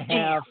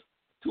 2.5,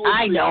 2 or 3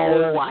 I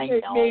know.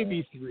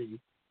 Maybe 3.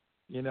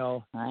 Yeah,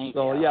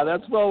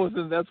 that's well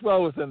within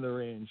the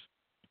range.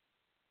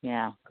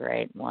 Yeah,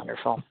 great,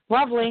 wonderful,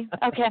 lovely.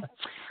 Okay,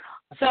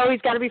 so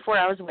he's got to be 4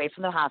 hours away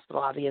from the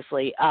hospital,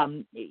 obviously.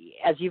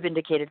 As you've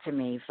indicated to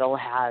me, Phil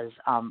has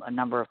a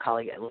number of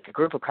colleagues, like a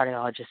group of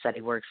cardiologists that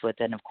he works with,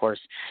 and of course,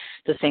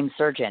 the same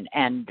surgeon.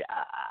 And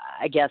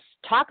I guess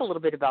talk a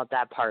little bit about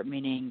that part,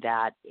 meaning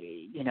that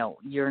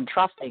you're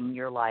entrusting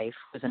your life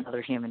with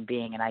another human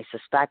being, and I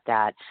suspect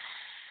that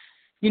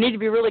you need to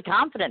be really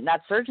confident in that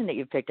surgeon that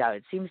you've picked out.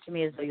 It seems to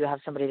me as though you have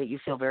somebody that you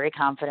feel very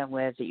confident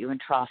with, that you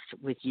entrust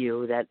with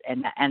you.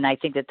 And I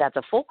think that that's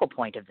a focal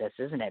point of this,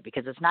 isn't it?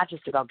 Because it's not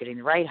just about getting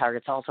the right heart;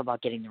 it's also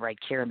about getting the right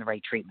care and the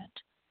right treatment.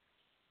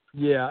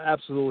 Yeah,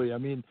 absolutely. I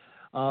mean,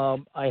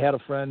 I had a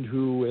friend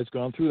who has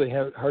gone through the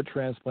heart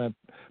transplant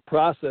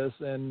process,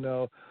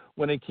 and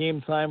when it came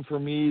time for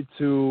me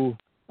to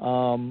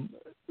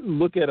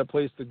look at a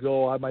place to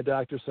go, my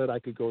doctor said I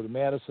could go to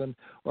Madison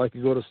or I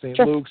could go to St.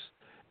 Luke's.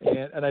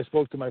 And I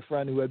spoke to my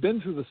friend who had been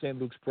through the St.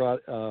 Luke's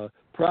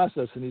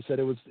process, and he said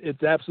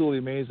it's absolutely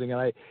amazing.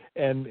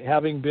 And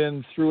having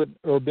been through it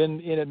or been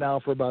in it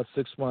now for about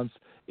 6 months,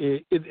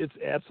 it's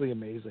absolutely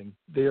amazing.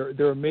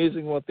 They're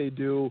amazing what they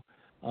do.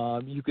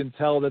 You can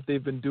tell that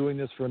they've been doing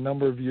this for a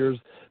number of years.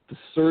 The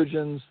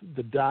surgeons,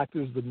 the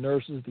doctors, the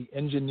nurses, the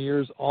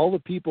engineers, all the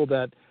people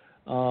that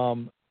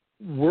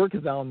work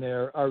down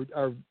there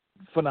are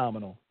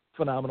phenomenal.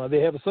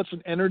 They have such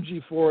an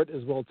energy for it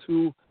as well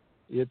too.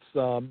 It's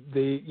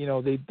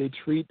they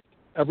treat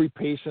every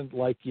patient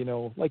like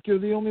you're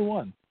the only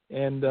one,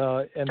 and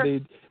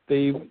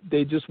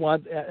they just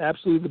want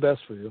absolutely the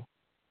best for you.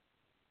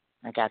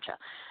 I gotcha.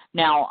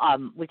 Now,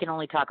 we can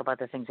only talk about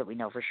the things that we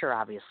know for sure,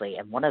 obviously.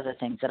 And one of the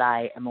things that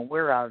I am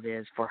aware of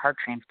is for heart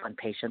transplant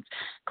patients,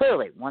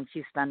 clearly, once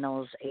you spend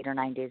those 8 or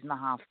 9 days in the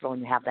hospital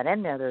and you have that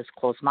in there, there's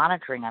close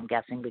monitoring, I'm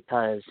guessing,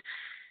 because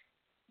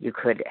you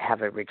could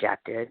have a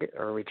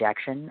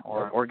rejection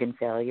or organ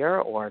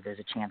failure, or there's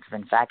a chance of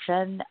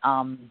infection.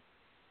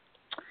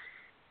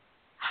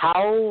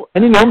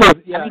 Any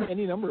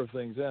number of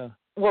things, yeah.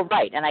 Well,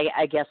 right, and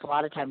I guess a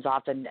lot of times,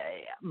 often,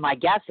 my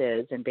guess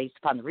is, and based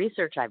upon the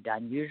research I've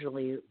done,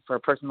 usually for a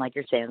person like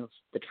you're saying,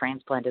 the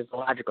transplant is the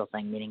logical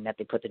thing, meaning that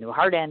they put the new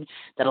heart in,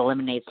 that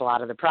eliminates a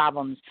lot of the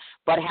problems.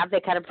 But have they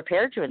kind of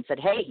prepared you and said,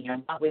 hey,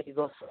 now we could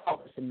go through all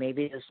this, and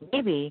maybe there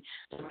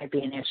might be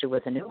an issue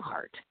with a new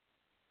heart?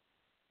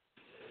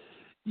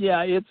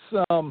 Yeah, it's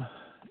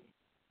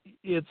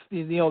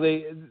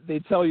they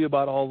tell you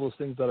about all those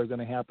things that are going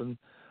to happen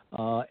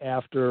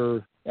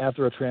after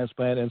a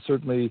transplant, and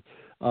certainly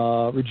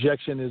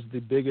rejection is the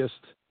biggest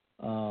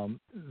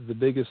the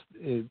biggest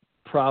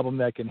problem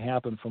that can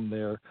happen from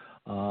there.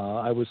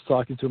 I was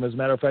talking to him, as a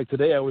matter of fact,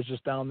 today I was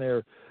just down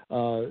there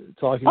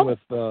talking with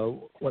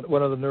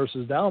one of the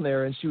nurses down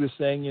there, and she was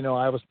saying,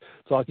 I was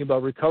talking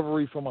about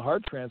recovery from a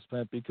heart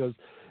transplant, because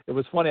it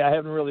was funny, I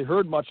haven't really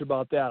heard much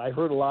about that. I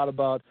heard a lot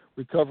about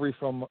recovery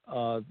from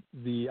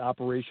the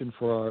operation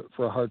for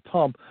a heart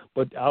pump,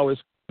 but I was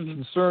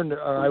concerned,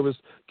 or I was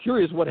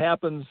curious what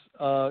happens,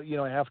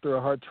 after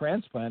a heart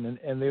transplant,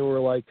 and they were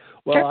like,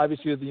 well,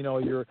 obviously,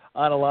 you're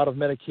on a lot of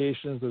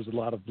medications, there's a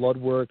lot of blood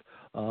work,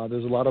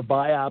 there's a lot of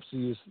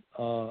biopsies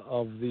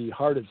of the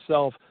heart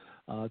itself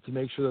to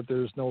make sure that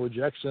there's no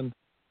rejection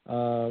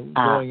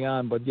going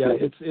on. But yeah,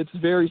 it's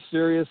very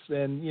serious,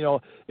 and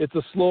it's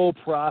a slow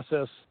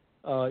process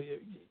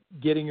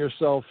getting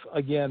yourself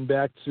again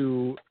back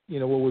to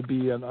what would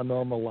be a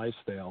normal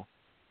lifestyle.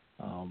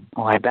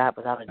 I bet,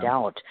 without a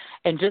doubt.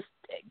 And just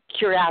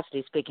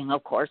curiosity speaking,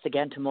 of course,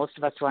 again, to most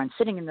of us who aren't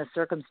sitting in this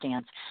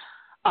circumstance,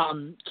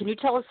 can you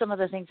tell us some of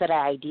the things that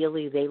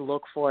ideally they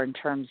look for in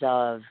terms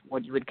of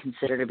what you would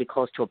consider to be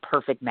close to a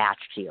perfect match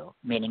to you?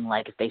 Meaning,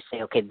 like, if they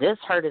say, okay, this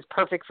heart is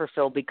perfect for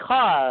Phil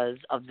because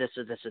of this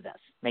or this or this.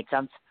 Make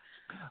sense?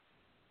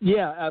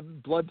 Yeah,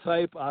 blood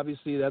type,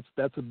 obviously,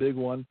 that's a big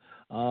one.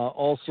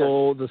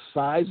 Also, the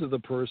size of the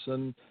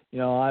person.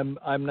 I'm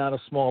not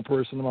a small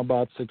person. I'm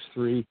about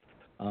 6'3".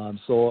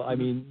 So I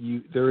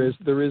mean, there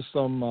is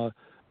some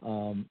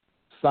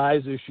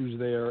size issues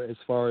there as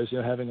far as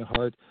having a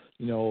heart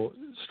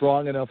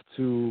strong enough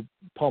to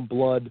pump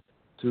blood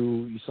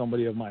to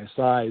somebody of my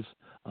size,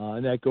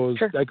 and that goes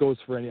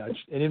for an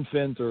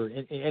infant or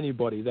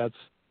anybody.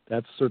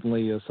 That's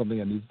certainly something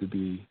that needs to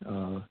be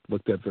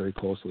looked at very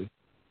closely.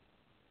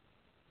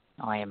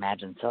 Oh, I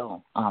imagine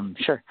so.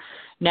 Sure.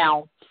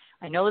 Now,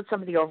 I know that some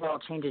of the overall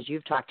changes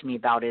you've talked to me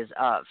about is,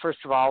 first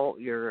of all,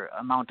 your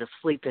amount of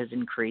sleep has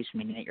increased,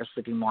 meaning that you're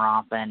sleeping more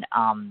often.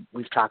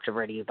 We've talked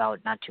already about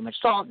not too much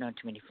salt, not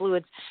too many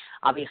fluids.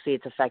 Obviously,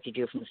 it's affected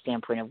you from the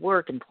standpoint of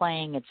work and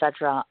playing,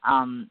 etc.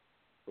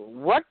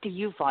 What do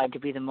you find to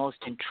be the most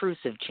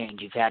intrusive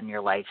change you've had in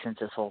your life since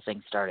this whole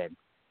thing started?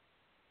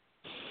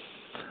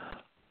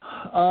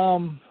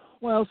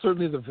 Well,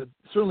 certainly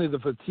the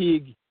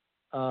fatigue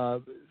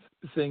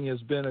thing has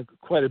been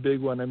quite a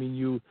big one. I mean,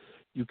 you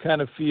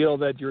kind of feel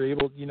that you're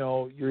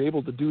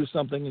able to do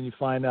something, and you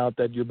find out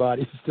that your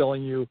body is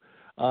telling you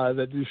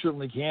that you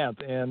certainly can't.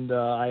 And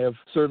I have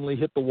certainly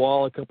hit the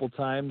wall a couple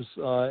times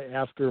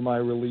after my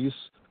release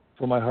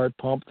for my heart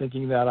pump,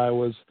 thinking that I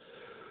was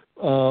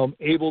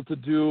able to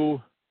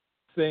do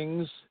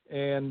things.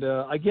 And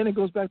again, it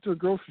goes back to a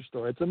grocery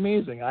store. It's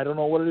amazing. I don't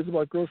know what it is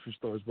about grocery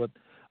stores, but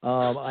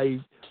I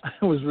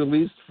was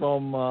released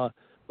from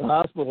the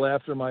hospital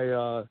after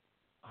my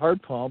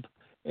heart pump,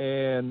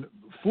 and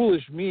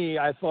foolish me,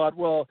 I thought,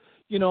 well,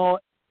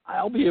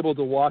 I'll be able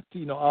to walk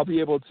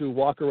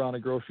around a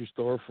grocery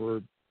store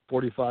for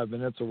 45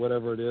 minutes or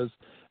whatever it is,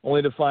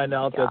 only to find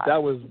out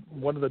that was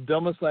one of the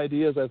dumbest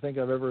ideas I think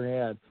I've ever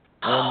had.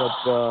 And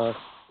that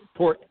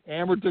poor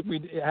Amber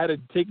had to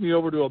take me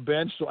over to a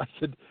bench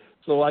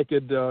so I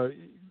could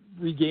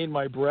regain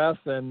my breath,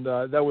 and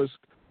that was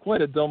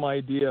quite a dumb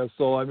idea.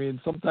 So, I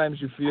mean,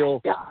 sometimes you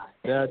feel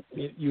that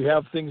you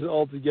have things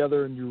all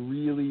together and you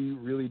really,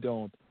 really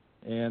don't.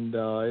 And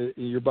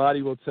your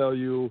body will tell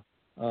you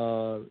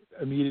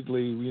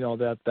immediately,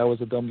 that was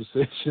a dumb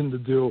decision to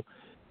do.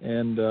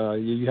 And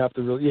you have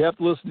to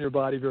listen to your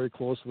body very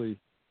closely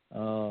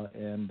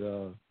and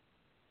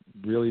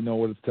really know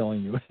what it's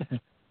telling you.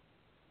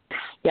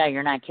 Yeah,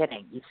 you're not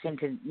kidding.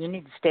 You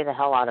need to stay the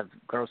hell out of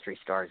grocery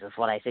stores is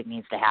what I think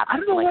needs to happen. I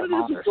don't know like what a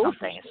month or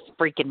something. It's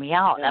freaking me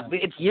out. Yeah.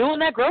 It's you in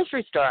that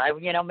grocery store.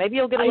 Maybe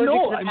you'll get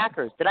allergic to the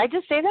Packers. Did I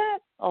just say that?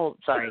 Oh,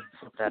 sorry.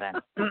 Slip that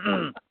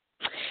in.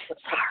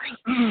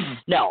 Sorry.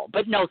 No,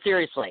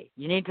 seriously.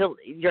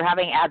 You're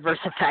having adverse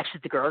effects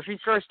at the grocery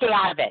store. Stay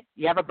out of it.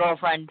 You have a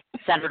girlfriend,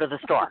 send her to the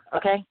store.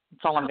 Okay?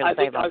 That's all I'm going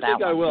to say about that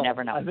one. I will. You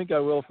never know. I think I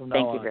will from now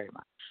on. Thank you very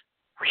much.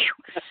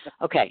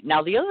 Okay.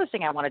 Now, the other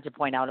thing I wanted to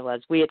point out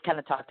was we had kind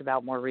of talked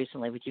about more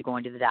recently with you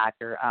going to the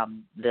doctor.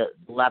 The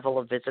level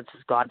of visits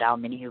has gone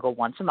down, meaning you go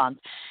once a month.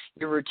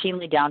 You're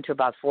routinely down to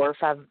about 4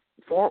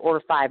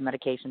 or 5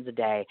 medications a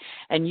day.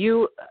 And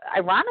you,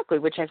 ironically,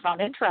 which I found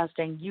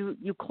interesting, you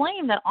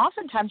claim that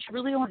oftentimes you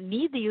really don't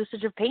need the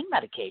usage of pain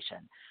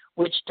medication,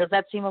 which does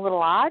that seem a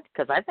little odd?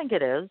 Because I think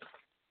it is.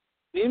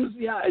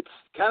 It's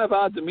kind of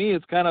odd to me.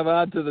 It's kind of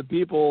odd to the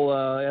people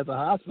at the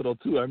hospital,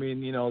 too. I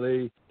mean,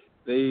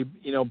 they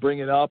bring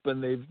it up,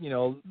 and they've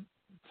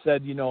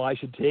said I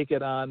should take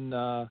it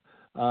on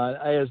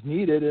as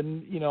needed,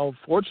 and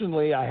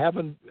fortunately I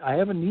haven't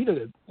needed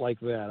it like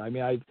that. I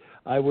mean,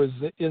 I was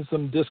in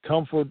some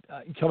discomfort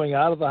coming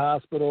out of the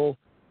hospital,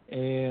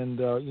 and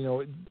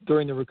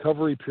during the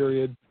recovery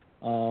period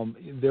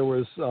there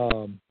was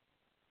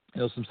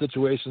some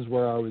situations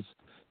where I was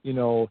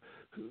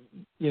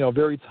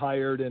very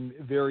tired, and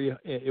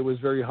it was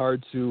very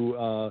hard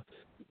to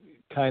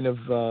kind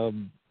of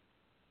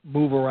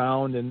move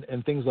around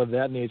and things of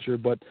that nature.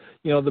 But,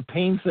 the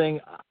pain thing,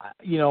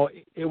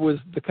 it was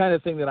the kind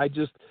of thing that I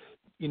just,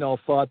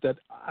 thought that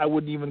I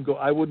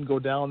wouldn't go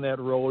down that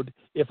road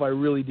if I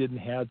really didn't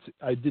have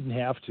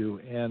to,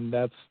 and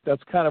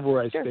that's kind of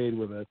where I stayed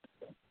with it.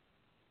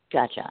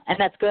 Gotcha. And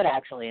that's good,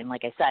 actually. And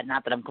like I said,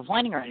 not that I'm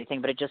complaining or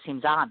anything, but it just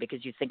seems odd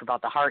because you think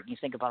about the heart and you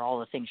think about all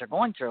the things you're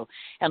going through.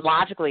 And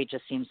logically, it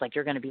just seems like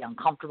you're going to be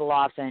uncomfortable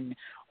often,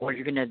 or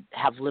you're going to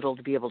have little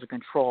to be able to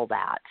control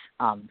that.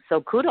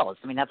 So kudos.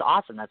 I mean, that's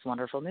awesome. That's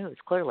wonderful news,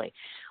 clearly.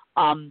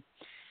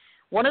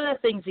 One of the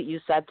things that you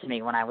said to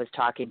me when I was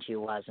talking to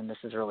you was, and this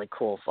is really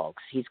cool,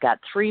 folks, he's got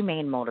 3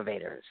 main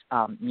motivators,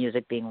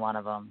 music being one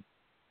of them,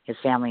 his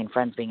family and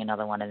friends being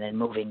another one, and then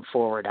moving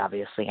forward,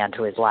 obviously,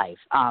 onto his life.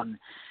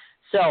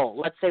 So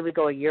let's say we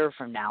go a year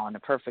from now in a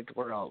perfect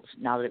world.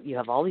 Now that you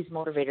have all these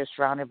motivators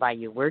surrounded by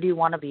you, where do you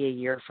want to be a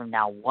year from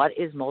now? What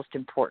is most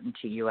important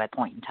to you at a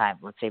point in time,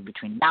 let's say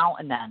between now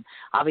and then?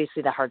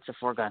 Obviously, the heart's a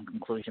foregone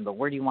conclusion, but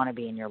where do you want to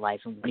be in your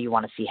life, and what do you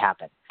want to see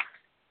happen?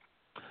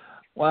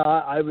 Well,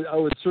 I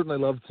would certainly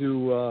love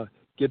to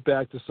get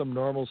back to some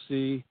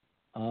normalcy,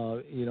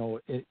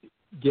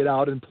 get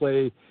out and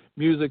play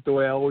music the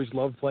way I always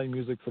loved playing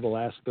music for the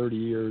last 30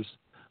 years.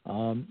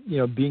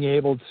 Being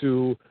able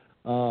to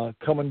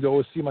come and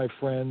go, see my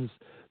friends,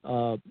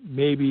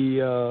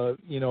 maybe,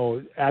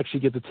 actually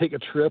get to take a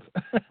trip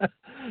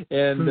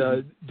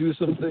and do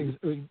some things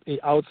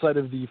outside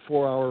of the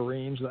 4-hour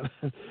range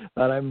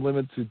that I'm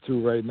limited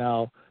to right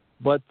now.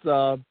 But,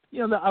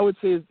 I would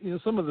say,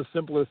 some of the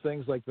simpler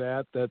things like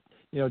that,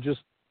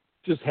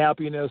 just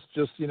happiness,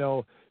 just,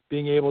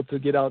 being able to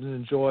get out and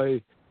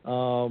enjoy,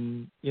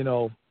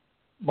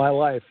 my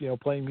life,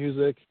 playing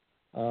music,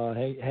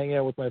 hang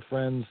out with my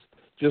friends,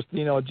 just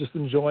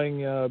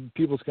enjoying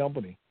people's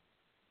company.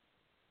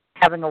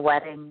 Having a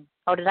wedding.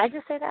 Oh, did I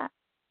just say that?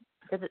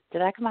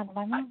 Did I come out of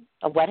my mouth?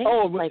 A wedding?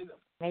 Oh, like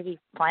maybe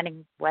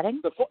planning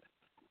wedding?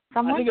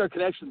 Someone? I think our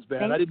connection's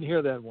bad. Maybe? I didn't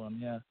hear that one,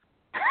 yeah.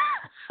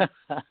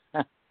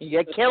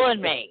 You're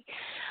killing me.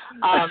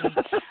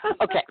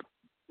 Okay.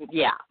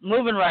 Yeah,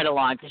 moving right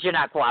along because you're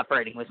not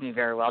cooperating with me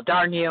very well.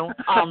 Darn you.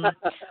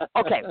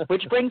 Okay,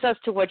 which brings us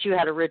to what you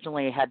had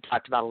originally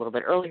talked about a little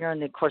bit earlier in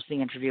the course of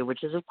the interview,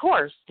 which is, of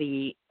course,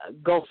 the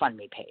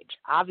GoFundMe page.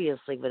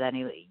 Obviously,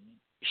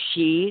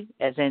 she,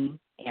 as in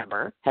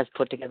Amber, has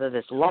put together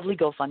this lovely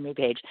GoFundMe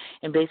page,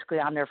 and basically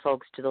on there,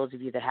 folks, to those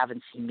of you that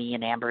haven't seen me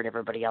and Amber and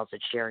everybody else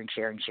that's sharing,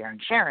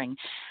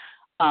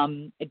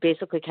 it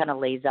basically kind of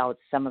lays out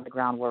some of the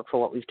groundwork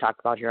for what we've talked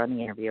about here on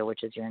the interview,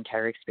 which is your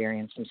entire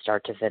experience from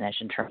start to finish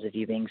in terms of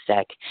you being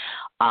sick.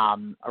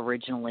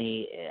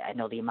 Originally, I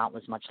know the amount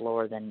was much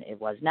lower than it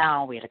was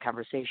now. We had a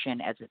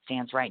conversation. As it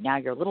stands right now,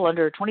 you're a little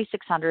under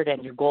 $2,600,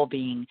 and your goal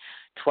being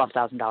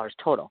 $12,000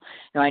 total.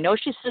 Now, I know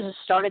she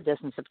started this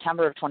in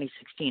September of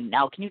 2016.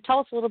 Now, can you tell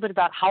us a little bit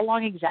about how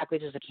long exactly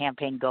does the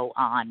campaign go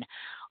on?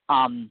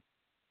 And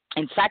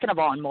second of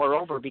all, and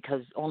moreover,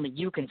 because only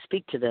you can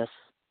speak to this,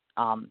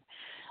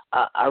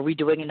 are we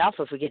doing enough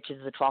if we get you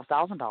to the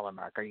 $12,000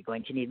 mark? Are you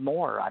going to need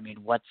more? I mean,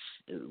 what's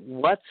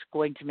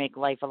going to make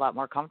life a lot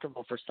more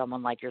comfortable for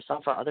someone like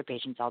yourself or other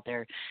patients out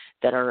there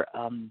that are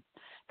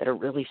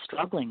really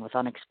struggling with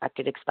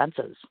unexpected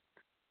expenses?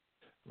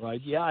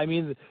 Right. Yeah. I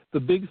mean, the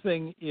big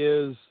thing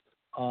is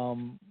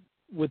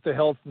with the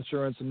health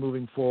insurance and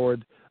moving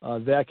forward,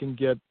 that can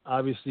get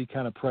obviously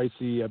kind of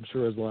pricey. I'm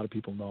sure, as a lot of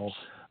people know.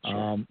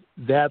 Sure.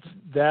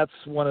 That's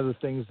one of the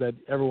things that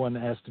everyone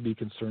has to be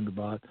concerned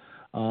about.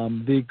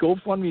 The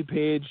GoFundMe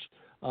page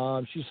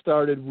she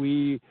started,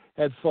 we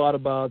had thought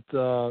about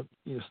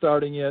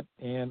starting it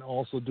and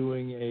also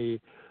doing a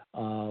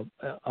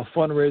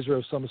fundraiser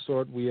of some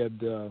sort. We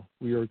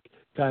were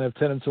kind of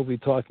tentatively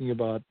talking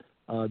about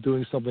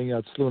doing something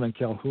at Sloan and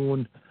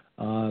Calhoun.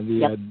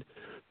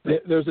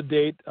 There's a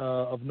date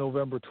of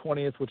November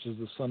 20th, which is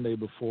the Sunday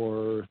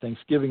before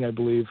Thanksgiving, I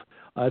believe.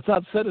 It's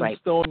not set in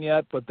stone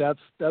yet, but that's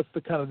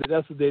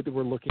the date that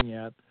we're looking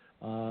at.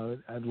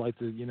 I'd like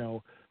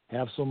to,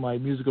 have some of my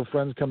musical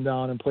friends come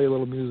down and play a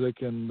little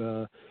music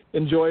and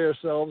enjoy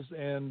ourselves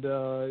and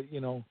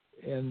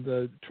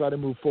try to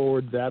move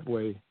forward that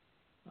way.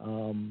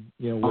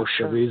 With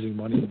raising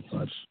money and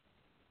such.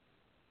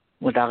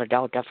 Without a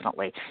doubt,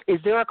 definitely. Is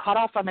there a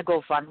cutoff on the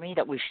GoFundMe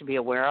that we should be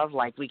aware of?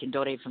 Like we can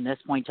donate from this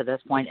point to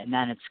this point and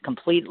then it's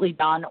completely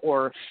done,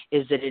 or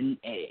is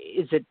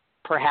it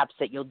perhaps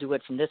that you'll do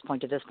it from this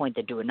point to this point,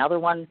 then do another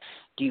one?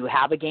 Do you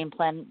have a game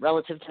plan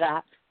relative to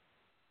that?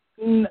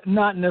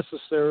 Not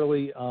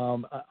necessarily.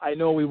 I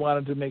know we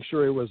wanted to make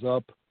sure it was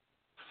up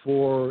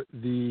for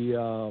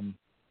the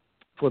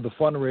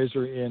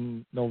fundraiser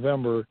in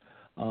November,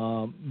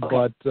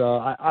 but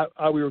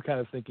we were kind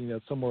of thinking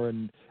that somewhere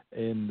in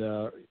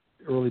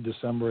early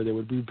December they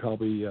would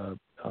probably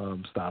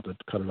stop it,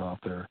 cut it off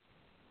there.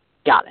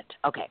 Got it.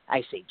 Okay,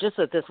 I see. Just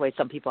so this way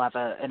some people have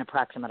an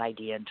approximate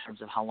idea in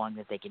terms of how long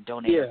that they can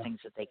donate or things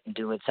that they can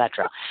do,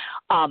 etc.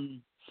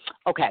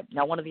 Okay.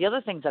 Now, one of the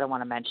other things that I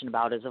want to mention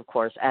about is, of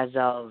course, as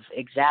of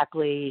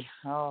exactly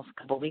a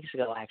couple of weeks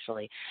ago,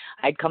 actually,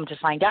 I'd come to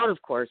find out,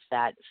 of course,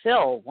 that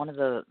Phil, one of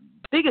the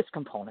biggest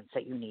components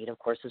that you need, of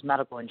course, is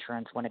medical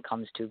insurance when it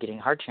comes to getting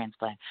a heart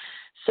transplant.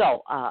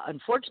 So,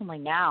 unfortunately,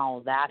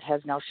 now that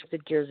has now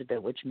shifted gears a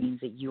bit, which means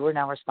that you are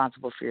now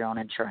responsible for your own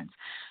insurance.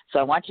 So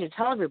I want you to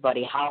tell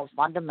everybody how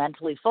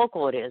fundamentally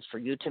focal it is for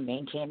you to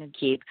maintain and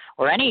keep,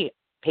 or any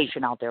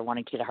patient out there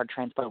wanting to get a heart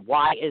transplant,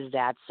 why is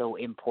that so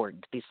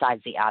important?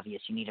 Besides the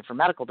obvious, you need it for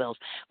medical bills,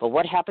 but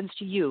what happens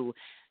to you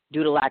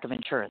due to lack of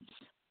insurance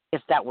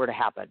if that were to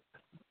happen?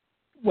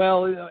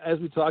 Well, as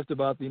we talked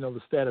about,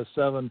 the status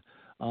 7,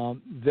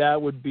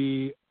 that would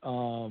be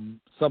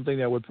something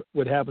that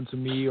would happen to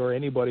me or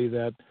anybody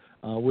that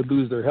would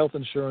lose their health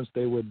insurance.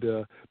 They would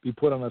be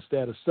put on a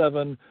status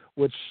 7,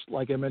 which,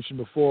 like I mentioned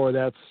before,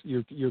 that's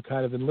you're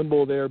kind of in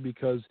limbo there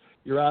because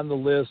you're on the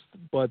list,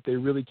 but they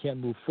really can't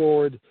move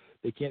forward.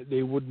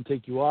 They wouldn't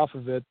take you off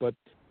of it, but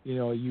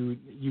you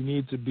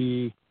need to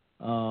be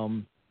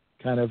kind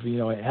of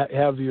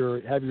have your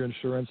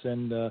insurance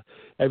and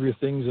have your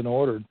things in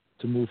order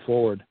to move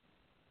forward.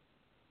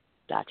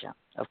 Gotcha.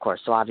 Of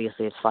course. So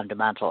obviously it's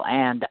fundamental.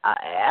 And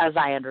as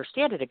I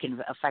understand it, it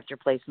can affect your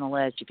place in the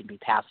list. You can be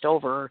passed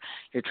over.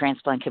 Your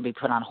transplant can be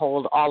put on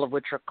hold, all of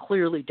which are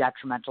clearly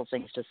detrimental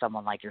things to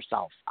someone like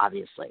yourself,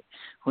 obviously,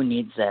 who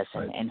needs this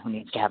and who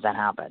needs to have that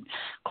happen.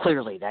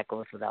 Clearly, that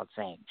goes without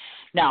saying.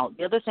 Now,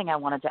 the other thing I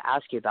wanted to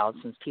ask you about,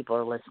 since people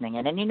are listening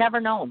in, and you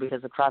never know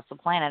because across the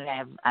planet,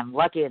 I'm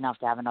lucky enough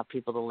to have enough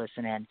people to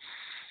listen in.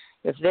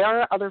 If there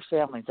are other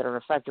families that are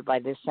affected by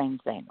this same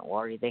thing,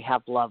 or they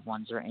have loved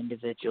ones or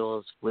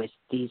individuals with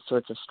these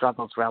sorts of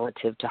struggles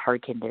relative to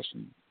heart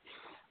conditions,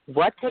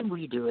 what can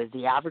we do as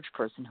the average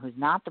person who's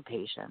not the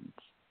patient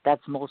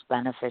that's most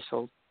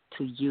beneficial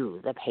to you,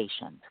 the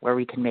patient, where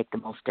we can make the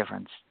most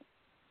difference?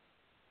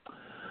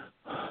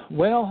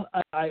 Well,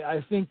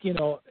 I think,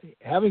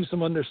 having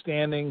some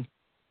understanding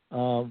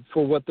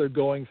for what they're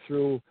going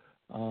through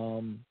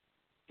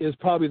is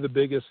probably the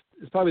biggest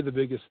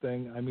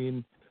thing. I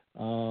mean,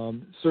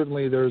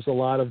 certainly there's a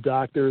lot of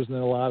doctors and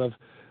a lot of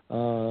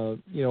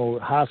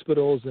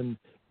hospitals and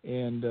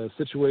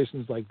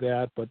situations like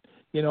that, but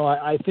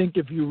I think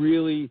if you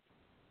really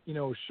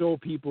show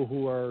people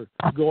who are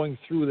going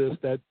through this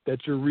that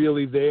you're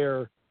really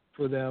there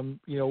for them,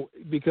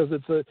 because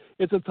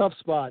it's a tough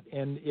spot,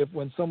 and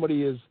when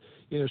somebody is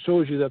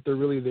shows you that they're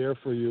really there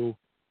for you,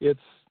 it's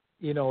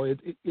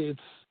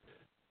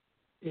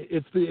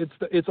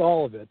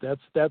all of it.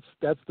 That's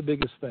the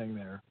biggest thing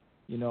there.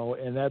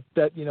 And that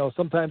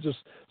sometimes there's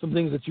some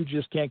things that you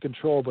just can't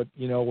control, but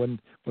when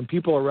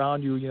people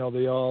around you,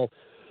 they all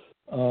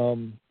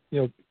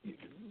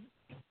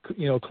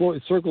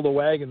circle the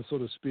wagon, so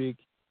to speak,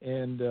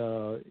 and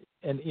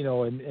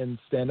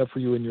stand up for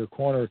you in your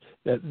corner.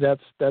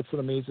 That's an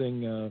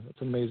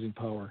amazing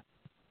power.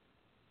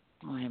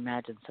 I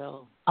imagine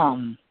so.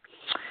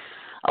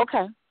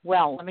 Okay.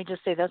 Well, let me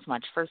just say this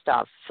much. First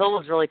off, Phil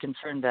was really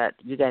concerned that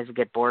you guys would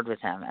get bored with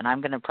him, and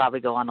I'm going to probably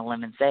go on a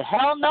limb and say,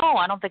 hell no,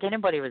 I don't think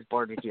anybody was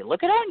bored with you.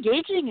 Look at how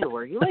engaging you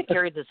were. You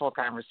carried this whole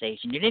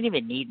conversation. You didn't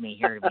even need me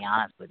here, to be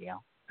honest with you.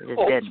 You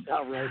just didn't.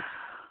 Not right.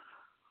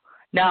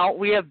 Now,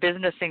 we have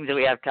business things that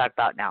we have to talk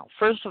about now.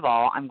 First of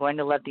all, I'm going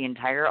to let the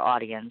entire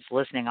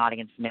listening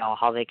audience, know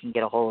how they can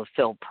get a hold of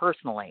Phil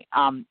personally.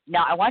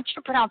 Now, I want you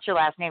to pronounce your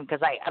last name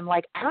because I'm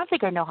like, I don't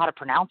think I know how to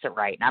pronounce it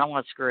right, and I don't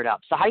want to screw it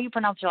up. So how do you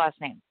pronounce your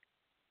last name?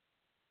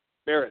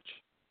 Marich.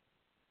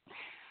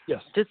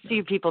 Yes. Just so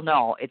you people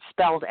know, it's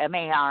spelled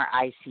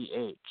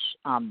Marich.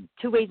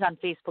 2 ways on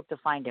Facebook to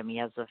find him. He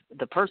has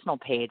the personal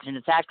page, and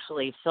it's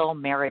actually Phil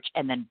Marich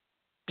and then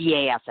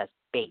BASS,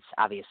 base,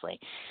 obviously.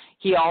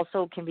 He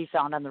also can be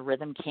found on the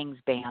Rhythm Kings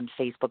Band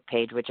Facebook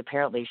page, which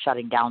apparently is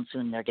shutting down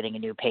soon. They're getting a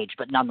new page.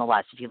 But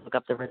nonetheless, if you look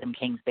up the Rhythm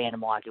Kings Band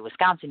in Milwaukee,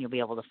 Wisconsin, you'll be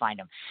able to find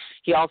him.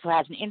 He also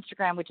has an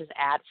Instagram, which is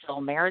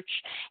 @PhilMarich.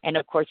 And,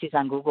 of course, he's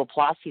on Google+.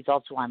 He's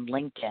also on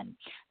LinkedIn.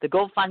 The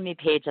GoFundMe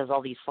page has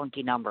all these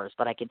funky numbers.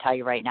 But I can tell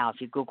you right now, if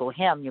you Google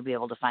him, you'll be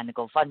able to find the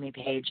GoFundMe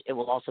page. It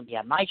will also be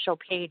on my show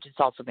page. It's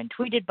also been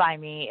tweeted by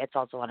me. It's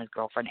also on his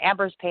girlfriend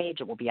Amber's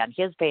page. It will be on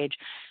his page.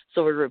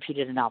 So we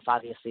repeated enough.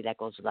 Obviously, that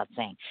goes without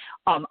saying.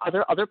 Are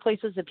there other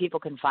places that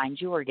people can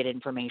find you or get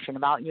information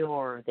about you,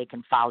 or they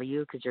can follow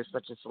you because you're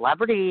such a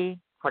celebrity,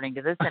 according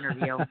to this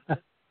interview?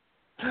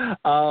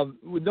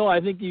 No,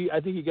 I think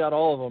you got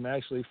all of them,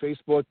 actually.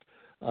 Facebook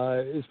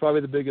is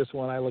probably the biggest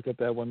one. I look at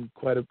that one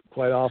quite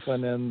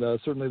often, and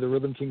certainly the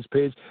Rhythm Kings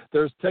page.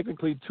 There's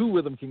technically 2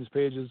 Rhythm Kings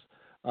pages,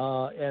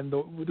 and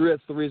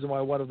that's the reason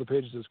why one of the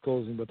pages is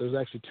closing, but there's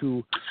actually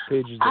 2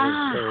 pages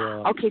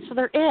there. Okay, so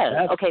there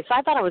is. Okay, so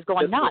I thought I was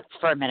going nuts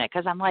for a minute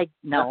because I'm like,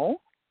 no.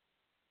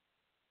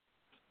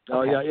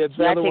 Oh, okay. yeah.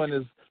 The other one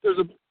is there's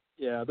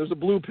a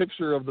blue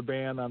picture of the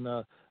band on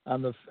the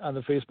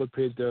Facebook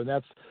page there, and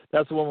that's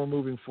the one we're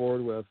moving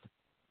forward with.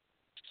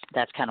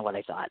 That's kind of what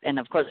I thought. And,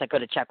 of course, I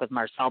could have checked with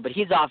Marcel, but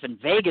he's off in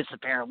Vegas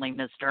apparently,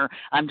 mister.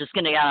 I'm just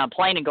going to get on a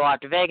plane and go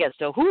out to Vegas.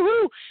 So,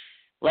 whoo-hoo!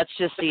 Let's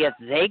just see if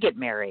they get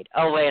married.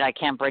 Oh, wait, I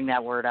can't bring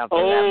that word up.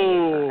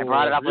 I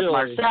brought it up really? with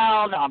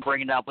Marcel. Now I'm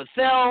bringing it up with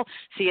Phil.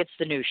 See, it's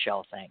the new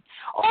show thing.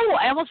 Oh,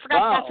 I almost forgot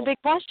to ask a big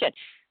question.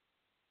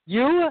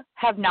 You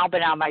have now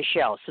been on my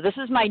show, so this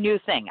is my new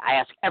thing. I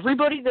ask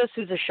everybody this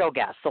who's a show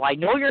guest, so I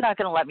know you're not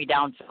going to let me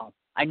down, Phil.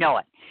 I know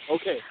it.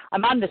 Okay.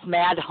 I'm on this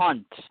mad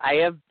hunt.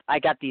 I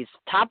got these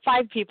top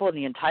 5 people in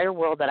the entire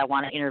world that I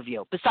want to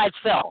interview, besides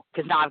Phil,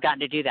 because now I've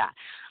gotten to do that.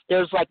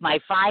 There's like my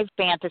 5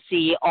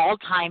 fantasy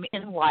all-time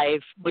in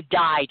life would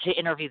die to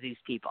interview these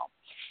people.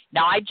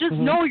 Now, I just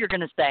know you're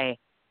going to say,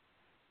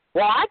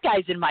 well, that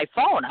guy's in my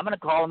phone. I'm going to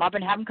call him up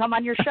and have him come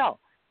on your show.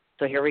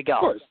 So here we go. Of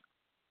course.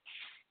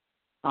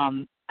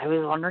 I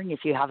was wondering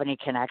if you have any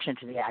connection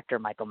to the actor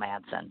Michael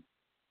Madsen.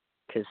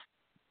 Because,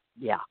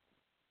 yeah.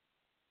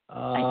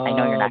 I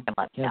know you're not going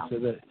to let me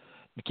down.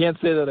 I can't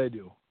say that I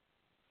do.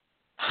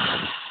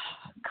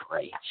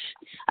 Great.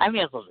 I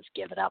may as well just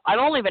give it up. I've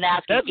only been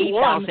asking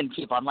 8,000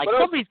 people. I'm like,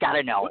 somebody's got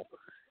to know.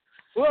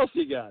 Who else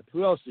you got?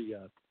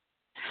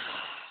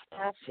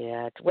 That's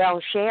it.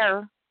 Well,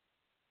 Cher.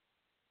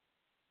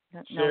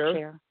 No,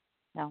 Cher.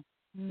 No.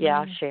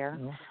 Yeah, Cher.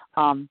 No.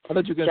 I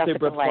thought you were going to say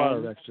Brett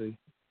Favre, actually.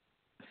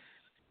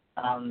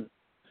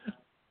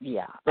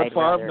 Yeah. Brett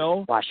Favre,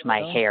 no? Wash my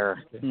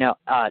hair. Okay. No.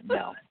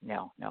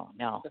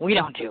 We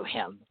don't do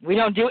him. We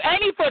don't do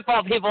any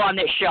football people on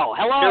this show.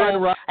 Hello.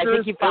 Aaron Rodgers, I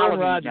think you followed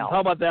me. No. How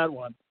about that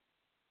one?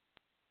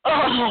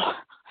 Oh,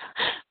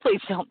 please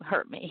don't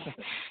hurt me.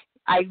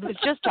 I was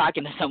just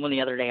talking to someone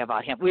the other day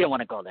about him. We don't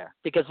want to go there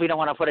because we don't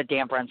want to put a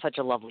damper on such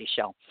a lovely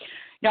show.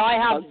 Now, I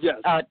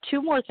have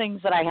 2 more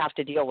things that I have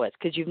to deal with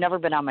because you've never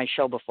been on my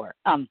show before.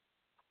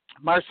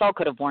 Marcel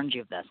could have warned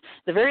you of this.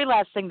 The very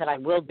last thing that I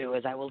will do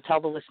is I will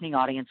tell the listening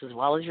audience as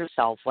well as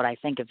yourself what I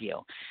think of you.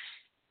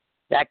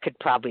 That could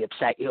probably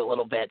upset you a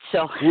little bit,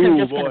 so I'm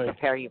just going to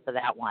prepare you for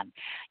that one.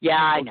 Yeah,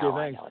 I know.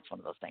 It's one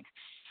of those things.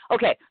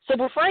 Okay, so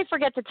before I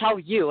forget to tell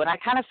you, and I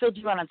kind of filled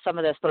you in on some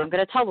of this, but I'm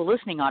going to tell the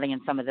listening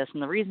audience some of this,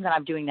 and the reason that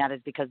I'm doing that is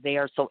because they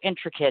are so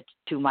intricate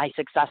to my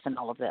success in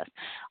all of this.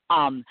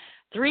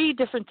 3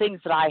 different things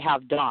that I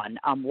have done,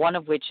 one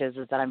of which is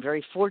that I'm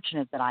very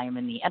fortunate that I am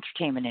in the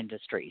entertainment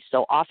industry.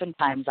 So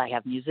oftentimes I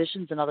have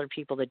musicians and other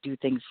people that do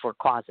things for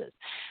causes.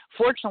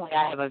 Fortunately,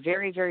 I have a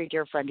very, very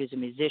dear friend who's a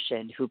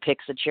musician who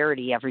picks a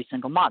charity every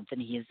single month,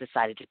 and he has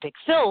decided to pick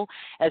Phil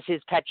as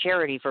his pet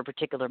charity for a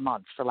particular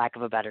month, for lack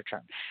of a better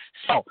term.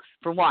 So,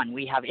 for one,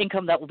 we have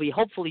income that will be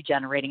hopefully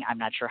generating, I'm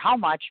not sure how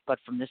much, but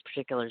from this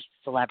particular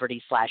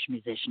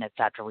celebrity/musician, et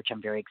cetera, which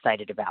I'm very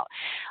excited about.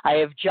 I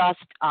have just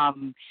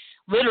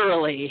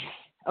literally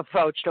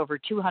approached over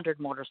 200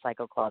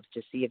 motorcycle clubs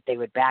to see if they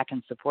would back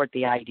and support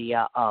the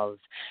idea of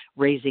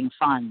raising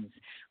funds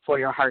for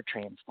your heart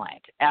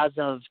transplant. As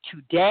of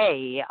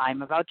today,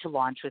 I'm about to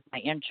launch with my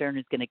intern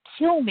who's going to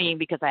kill me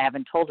because I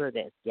haven't told her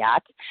this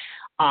yet.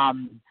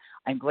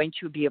 I'm going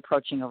to be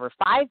approaching over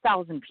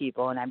 5,000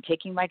 people, and I'm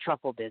taking my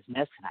truffle business,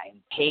 and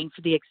I'm paying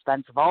for the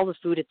expense of all the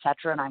food, et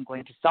cetera, and I'm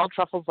going to sell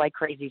truffles like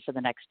crazy for the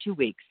next 2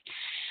 weeks.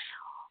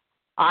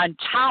 On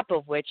top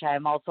of which, I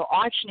am also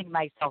auctioning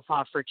myself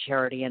off for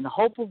charity, and the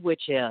hope of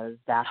which is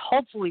that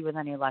hopefully with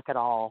any luck at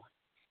all,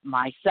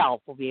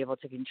 myself will be able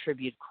to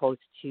contribute close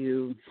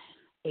to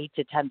 $8,000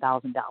 to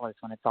 $10,000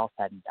 when it's all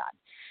said and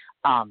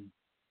done.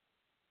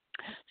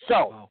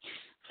 Wow.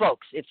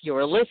 Folks, if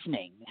you're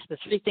listening, the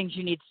 3 things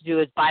you need to do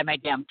is buy my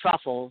damn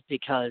truffles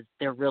because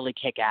they're really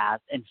kick-ass.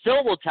 And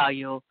Phil will tell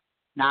you,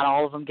 not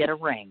all of them get a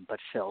ring, but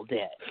Phil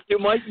did. You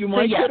might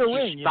get a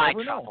ring. You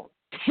never know.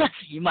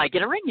 You might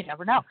get a ring. You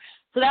never know.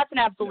 So that's an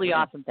absolutely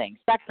awesome thing.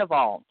 Second of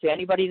all, to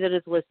anybody that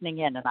is listening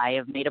in, and I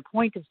have made a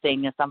point of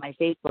saying this on my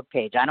Facebook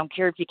page, I don't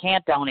care if you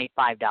can't donate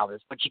 $5.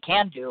 What you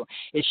can do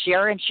is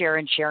share and share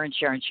and share and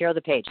share and share the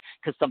page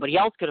because somebody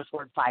else could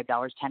afford $5,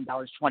 $10,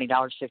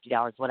 $20,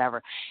 $50,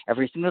 whatever.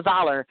 Every single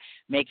dollar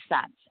makes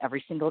sense.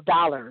 Every single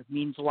dollar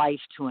means life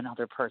to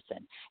another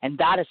person. And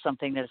that is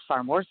something that is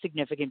far more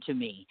significant to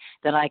me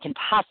than I can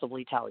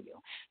possibly tell you.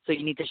 So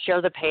you need to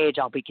share the page.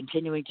 I'll be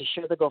continuing to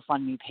share the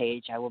GoFundMe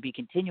page. I will be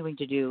continuing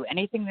to do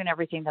anything and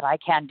everything that I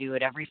can do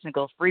at every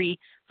single free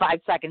 5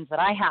 seconds that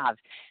I have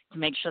to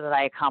make sure that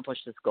I accomplish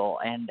this goal.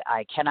 And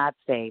I cannot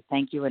say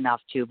thank you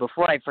enough to,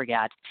 before I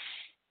forget,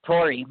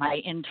 Tori,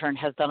 my intern,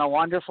 has done a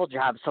wonderful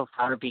job so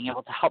far of being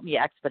able to help me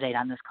expedite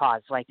on this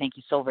cause. So I thank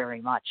you so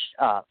very much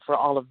for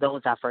all of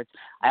those efforts.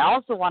 I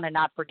also want to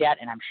not forget,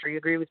 and I'm sure you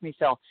agree with me,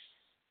 Phil,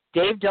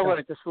 Dave Diller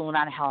at the Saloon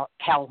on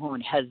Calhoun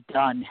has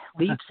done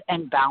leaps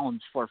and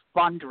bounds for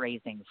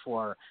fundraising,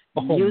 for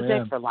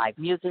music, for live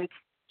music.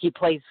 He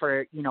plays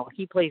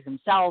he plays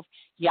himself.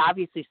 He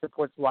obviously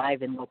supports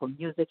live and local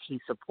music. He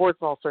supports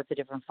all sorts of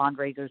different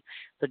fundraisers.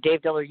 So,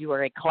 Dave Diller, you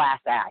are a class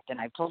act.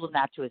 And I've told him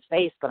that to his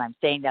face, but I'm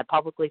saying that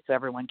publicly so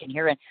everyone can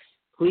hear it.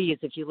 Please,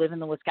 if you live in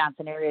the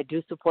Wisconsin area,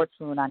 do support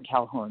Saloon on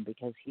Calhoun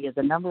because he is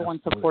the number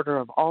one supporter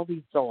of all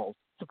these souls.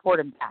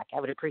 Support him back. I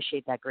would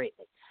appreciate that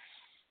greatly.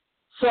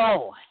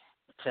 So,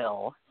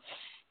 Phil,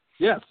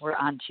 yes, we're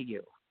on to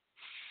you.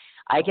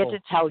 I get to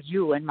tell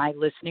you and my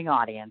listening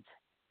audience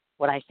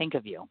what I think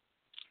of you.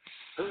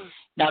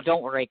 Now,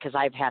 don't worry, because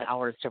I've had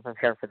hours to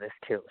prepare for this,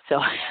 too.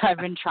 So I've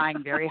been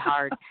trying very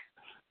hard,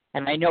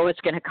 and I know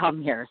it's going to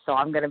come here. So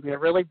I'm going to be a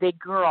really big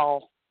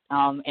girl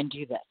and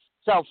do this.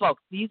 So,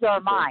 folks, these are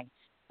my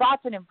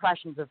thoughts and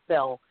impressions of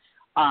Phil.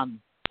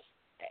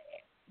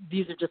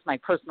 These are just my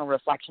personal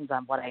reflections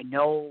on what I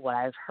know, what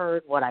I've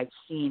heard, what I've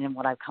seen, and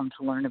what I've come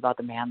to learn about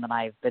the man that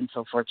I've been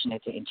so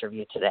fortunate to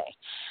interview today.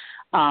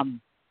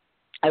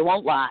 I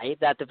won't lie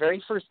that the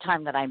very first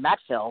time that I met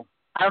Phil,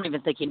 I don't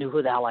even think he knew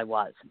who the hell I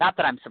was. Not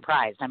that I'm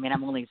surprised. I mean,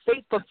 I'm only his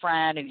Facebook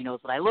friend, and he knows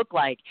what I look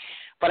like.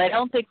 But I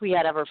don't think we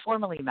had ever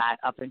formally met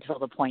up until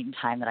the point in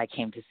time that I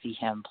came to see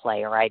him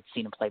play, or I'd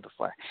seen him play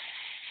before.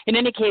 In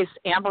any case,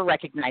 Amber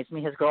recognized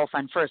me, his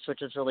girlfriend, first,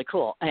 which was really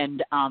cool.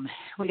 And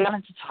we got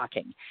into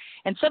talking.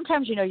 And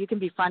sometimes, you can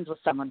be friends with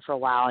someone for a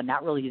while and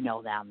not really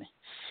know them.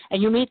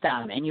 And you meet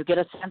them, and you get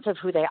a sense of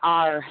who they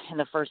are in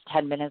the first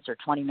 10 minutes or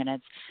 20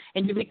 minutes,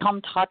 and you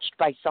become touched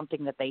by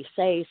something that they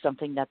say,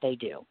 something that they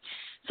do.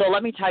 So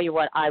let me tell you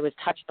what I was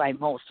touched by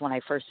most when I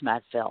first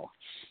met Phil.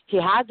 He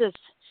had this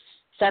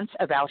sense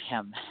about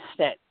him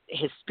that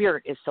his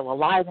spirit is so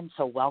alive and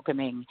so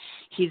welcoming.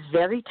 He's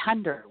very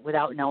tender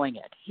without knowing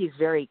it. He's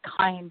very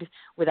kind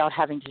without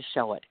having to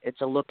show it.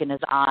 It's a look in his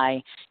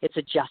eye. It's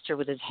a gesture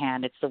with his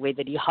hand. It's the way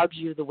that he hugs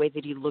you, the way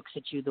that he looks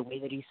at you, the way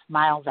that he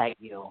smiles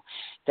at you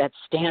that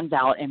stands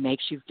out and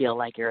makes you feel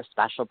like you're a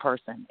special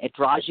person. It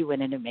draws you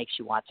in and it makes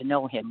you want to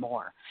know him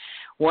more.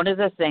 One of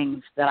the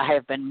things that I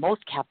have been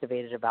most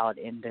captivated about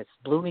in this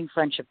blooming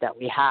friendship that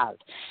we have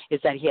is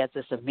that he has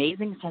this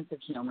amazing sense of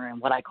humor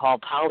and what I call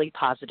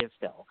poly-positive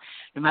Phil.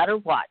 No matter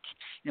what,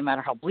 no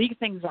matter how bleak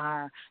things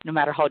are, no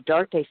matter how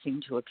dark they seem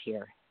to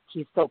appear,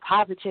 he's so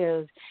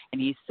positive and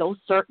he's so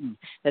certain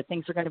that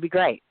things are going to be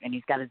great. And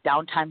he's got his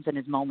down times and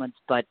his moments,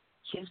 but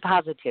his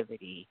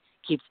positivity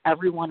keeps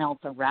everyone else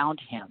around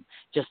him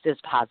just as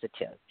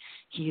positive.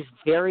 He's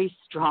very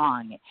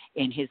strong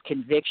in his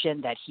conviction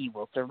that he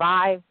will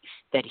survive,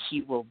 that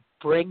he will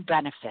bring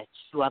benefit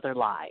to other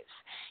lives.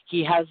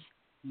 He has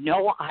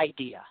no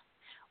idea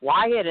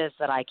why it is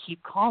that I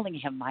keep calling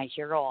him my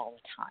hero all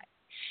the time.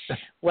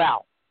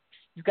 Well,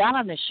 you got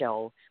on this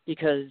show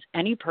because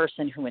any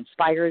person who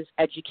inspires,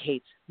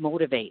 educates,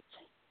 motivates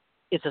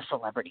is a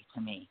celebrity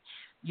to me.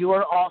 You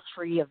are all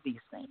three of these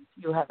things.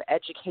 You have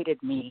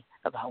educated me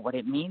about what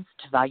it means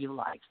to value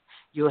life.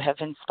 You have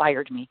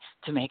inspired me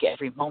to make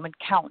every moment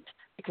count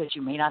because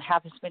you may not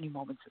have as many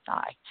moments as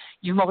I.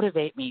 You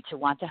motivate me to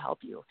want to help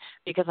you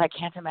because I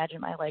can't imagine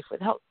my life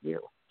without you.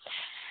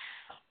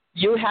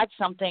 You had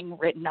something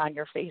written on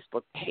your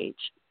Facebook page,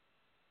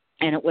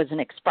 and it was an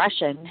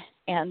expression,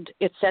 and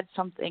it said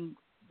something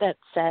that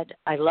said,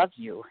 I love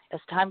you. As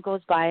time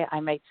goes by, I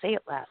might say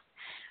it less,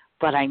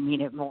 but I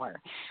mean it more.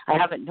 I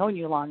haven't known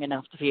you long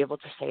enough to be able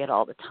to say it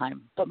all the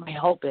time, but my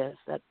hope is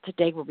that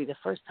today will be the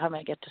first time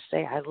I get to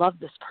say I love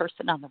this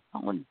person on the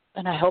phone,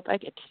 and I hope I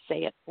get to say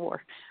it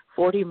for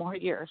 40 more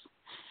years.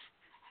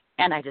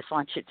 And I just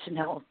want you to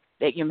know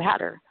that you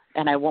matter,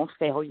 and I won't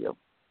fail you.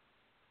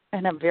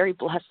 And I'm very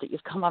blessed that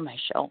you've come on my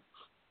show.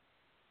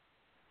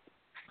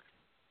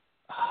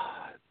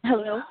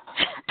 Hello?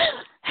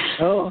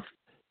 Oh.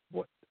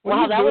 What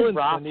wow, that was doing,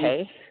 rough,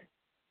 hey?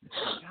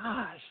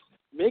 Gosh,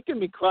 making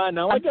me cry.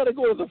 Now I got to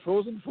go to the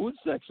frozen food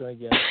section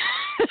again.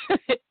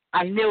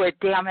 I knew it,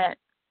 damn it.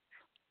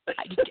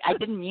 I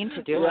didn't mean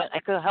to do it. I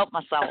couldn't help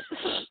myself.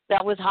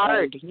 That was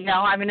hard.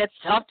 I mean, it's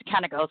tough to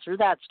kind of go through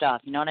that stuff.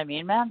 You know what I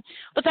mean, man?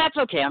 But that's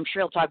okay. I'm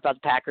sure he'll talk about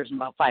the Packers in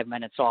about 5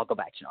 minutes, so I'll go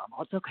back to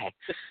normal. It's okay.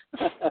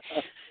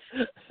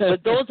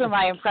 But those are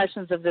my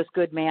impressions of this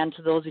good man.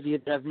 To those of you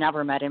that have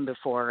never met him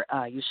before,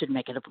 you should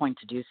make it a point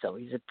to do so.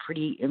 He's a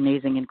pretty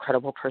amazing,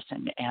 incredible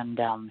person, and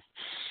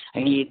I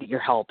need your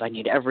help. I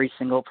need every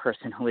single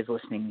person who is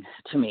listening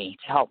to me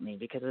to help me,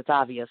 because it's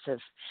obvious if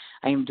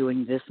I am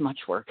doing this much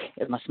work,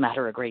 it must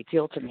matter a great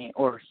deal to me,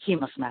 or he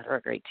must matter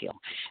a great deal.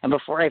 And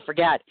before I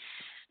forget,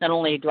 not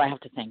only do I have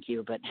to thank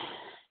you, but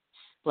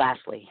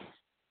lastly,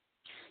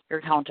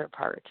 your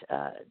counterpart,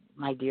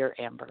 my dear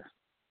Amber.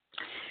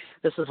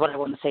 This is what I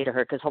want to say to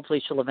her, because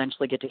hopefully she'll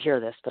eventually get to hear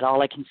this, but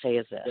all I can say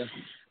is this. Yeah.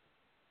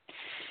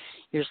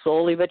 You're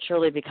slowly but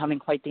surely becoming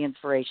quite the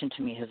inspiration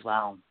to me as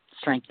well.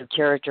 Strength of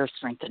character,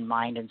 strength in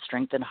mind, and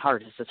strength in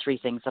heart is the three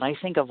things that I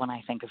think of when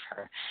I think of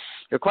her.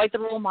 You're quite the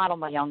role model,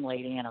 my young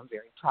lady, and I'm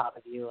very proud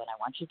of you, and I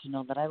want you to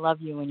know that I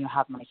love you and you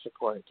have my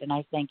support. And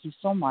I thank you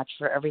so much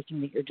for everything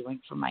that you're doing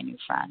for my new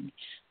friend.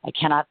 I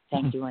cannot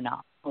thank you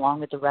enough.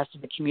 Along with the rest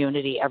of the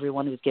community,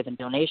 everyone who's given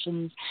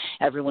donations,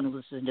 everyone who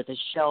listens to this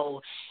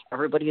show,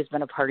 everybody who's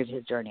been a part of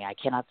his journey. I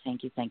cannot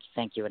thank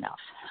you enough.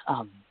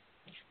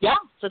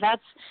 So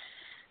that's,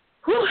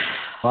 whew.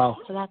 Wow.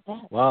 So that's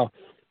that. Wow.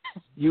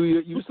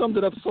 You summed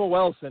it up so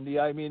well, Cindy.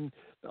 I mean,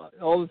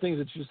 all the things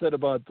that you said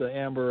about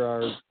Amber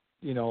are,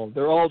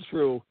 they're all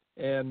true,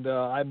 and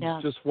I'm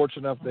just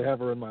fortunate enough to have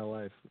her in my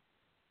life.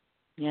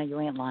 Yeah,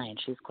 you ain't lying.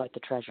 She's quite the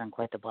treasure and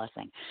quite the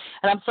blessing.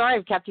 And I'm sorry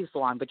I've kept you so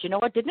long, but you know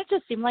what? Didn't it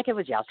just seem like it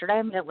was yesterday?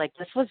 I mean,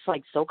 this was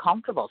so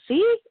comfortable.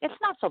 See, it's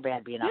not so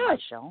bad being on my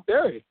show.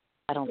 Very.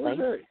 I don't think.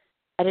 Very.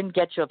 I didn't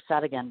get you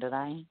upset again, did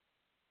I?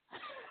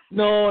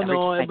 No,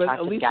 time I but talk at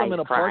to the least guy, I'm in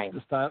he's a park crying.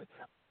 this time.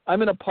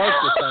 I'm in a park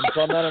this time,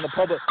 so I'm not in a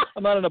public.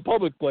 I'm not in a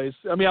public place.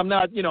 I mean, I'm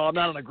not in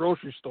a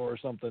grocery store or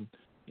something.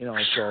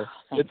 So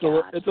it's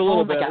a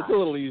little bit. It's a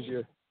little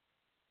easier.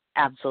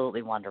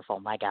 Absolutely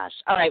wonderful. My gosh.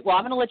 All right. Well,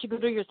 I'm going to let you go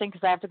do your thing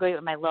because I have to go eat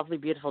with my lovely,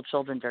 beautiful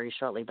children very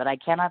shortly. But I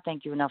cannot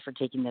thank you enough for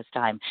taking this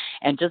time.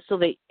 And just so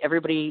that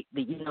everybody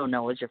that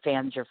knows, your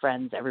fans, your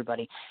friends,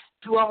 everybody,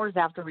 2 hours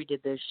after we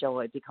did this show,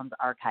 it becomes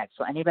archived.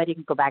 So anybody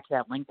can go back to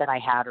that link that I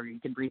had, or you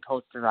can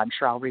repost it, or I'm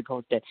sure I'll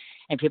repost it.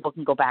 And people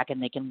can go back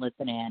and they can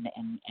listen in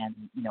and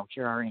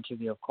hear our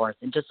interview, of course.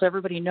 And just so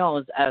everybody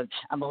knows,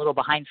 I'm a little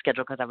behind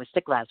schedule because I was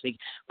sick last week.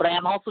 But I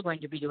am also going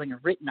to be doing a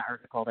written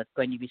article that's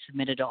going to be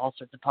submitted to all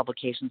sorts of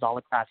publications all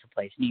across the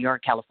place, New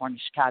York, California,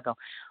 Chicago.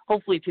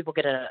 Hopefully people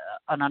get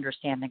an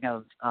understanding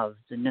of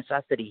the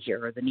necessity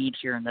here or the need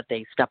here, and that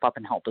they step up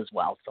and help as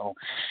well. So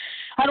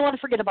I don't want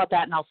to forget about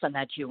that, and I'll send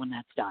that to you when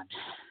that's done.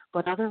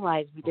 But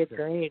otherwise, we did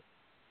great.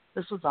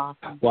 This was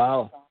awesome.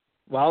 Wow,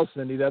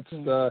 Cindy, that's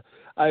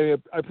I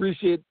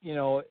appreciate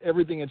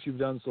everything that you've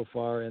done so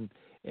far, and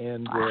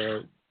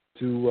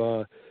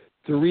to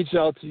reach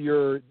out to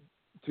your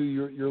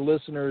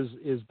listeners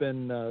has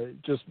been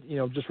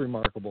just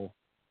remarkable.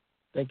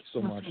 Thank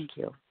you so much. Thank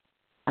you.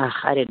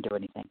 I didn't do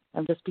anything.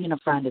 I'm just being a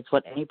friend. It's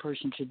what any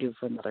person should do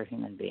for another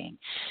human being.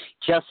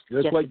 Just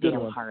get the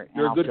damn heart,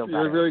 and I'll feel better.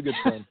 You're a very good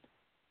friend.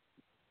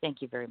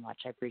 Thank you very much.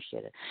 I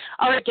appreciate it.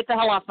 All right, get the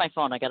hell off my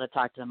phone. I got to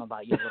talk to them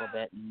about you a little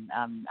bit,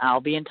 and I'll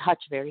be in touch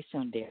very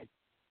soon, dear.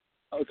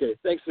 Okay.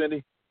 Thanks,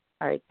 Cindy.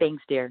 All right.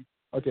 Thanks, dear.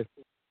 Okay.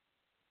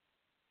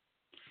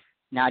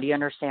 Now, do you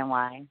understand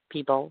why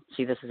people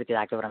see? This is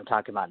exactly what I'm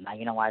talking about. Now,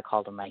 you know why I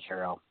called him my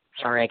hero.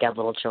 Sorry, I got a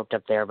little choked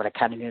up there, but I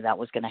kind of knew that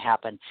was going to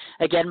happen.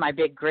 Again, my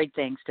big, great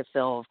thanks to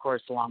Phil, of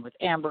course, along with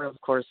Amber, of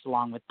course,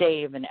 along with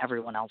Dave, and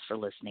everyone else for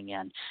listening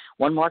in.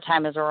 One more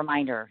time as a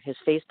reminder, his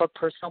Facebook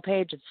personal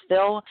page, it's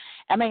Phil,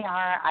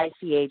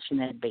 Marich, and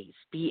then Bass,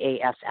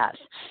 Bass.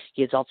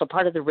 He is also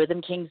part of the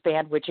Rhythm Kings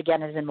band, which,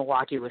 again, is in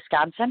Milwaukee,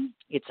 Wisconsin.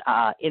 It's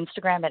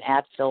Instagram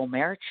at Phil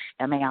Marich,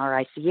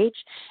 Marich,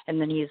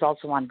 and then he is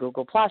also on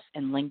Google Plus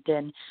and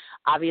LinkedIn.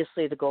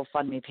 Obviously, the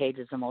GoFundMe page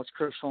is the most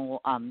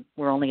crucial.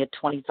 We're only at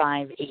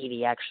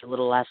 $2,580, actually, a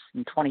little less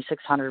than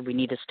 $2,600. We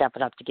need to step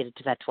it up to get it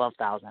to that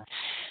 $12,000.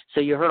 So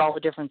you heard all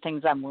the different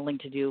things I'm willing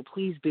to do.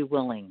 Please be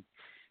willing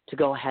to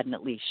go ahead and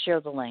at least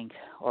share the link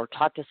or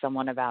talk to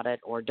someone about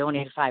it or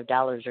donate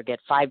 $5 or get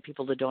 5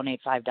 people to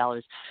donate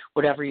 $5.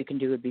 Whatever you can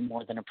do would be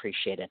more than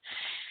appreciated.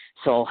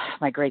 So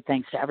my great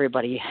thanks to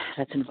everybody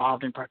that's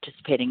involved in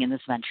participating in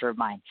this venture of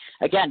mine.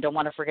 Again, don't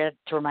want to forget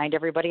to remind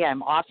everybody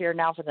I'm off here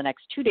now for the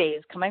next 2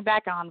 days. Coming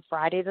back on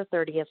Friday the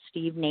 30th,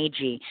 Steve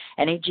Nagy,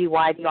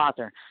 N-A-G-Y, the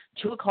author,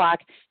 2 o'clock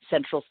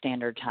Central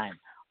Standard Time.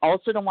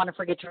 Also, don't want to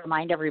forget to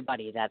remind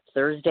everybody that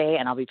Thursday,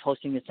 and I'll be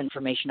posting this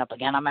information up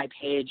again on my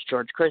page,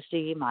 George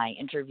Christie, my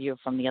interview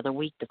from the other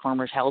week, the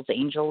former Hell's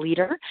Angel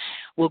leader.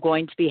 We're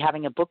going to be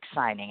having a book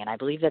signing, and I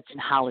believe that's in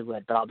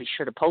Hollywood, but I'll be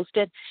sure to post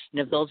it. And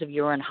if those of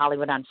you are in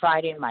Hollywood on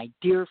Friday, my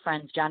dear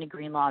friends Johnny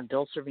Greenlaw and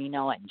Bill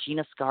Servino and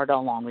Gina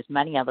Scardo, along with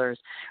many others,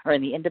 are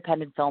in the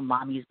independent film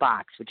Mommy's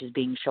Box, which is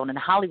being shown in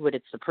Hollywood.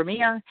 It's the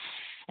premiere.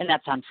 And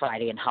that's on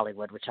Friday in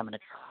Hollywood, which I'm going to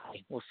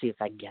try. We'll see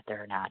if I can get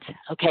there or not.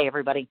 Okay,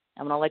 everybody,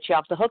 I'm going to let you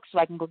off the hook so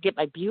I can go get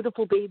my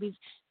beautiful babies.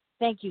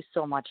 Thank you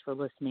so much for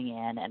listening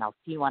in, and I'll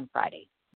see you on Friday.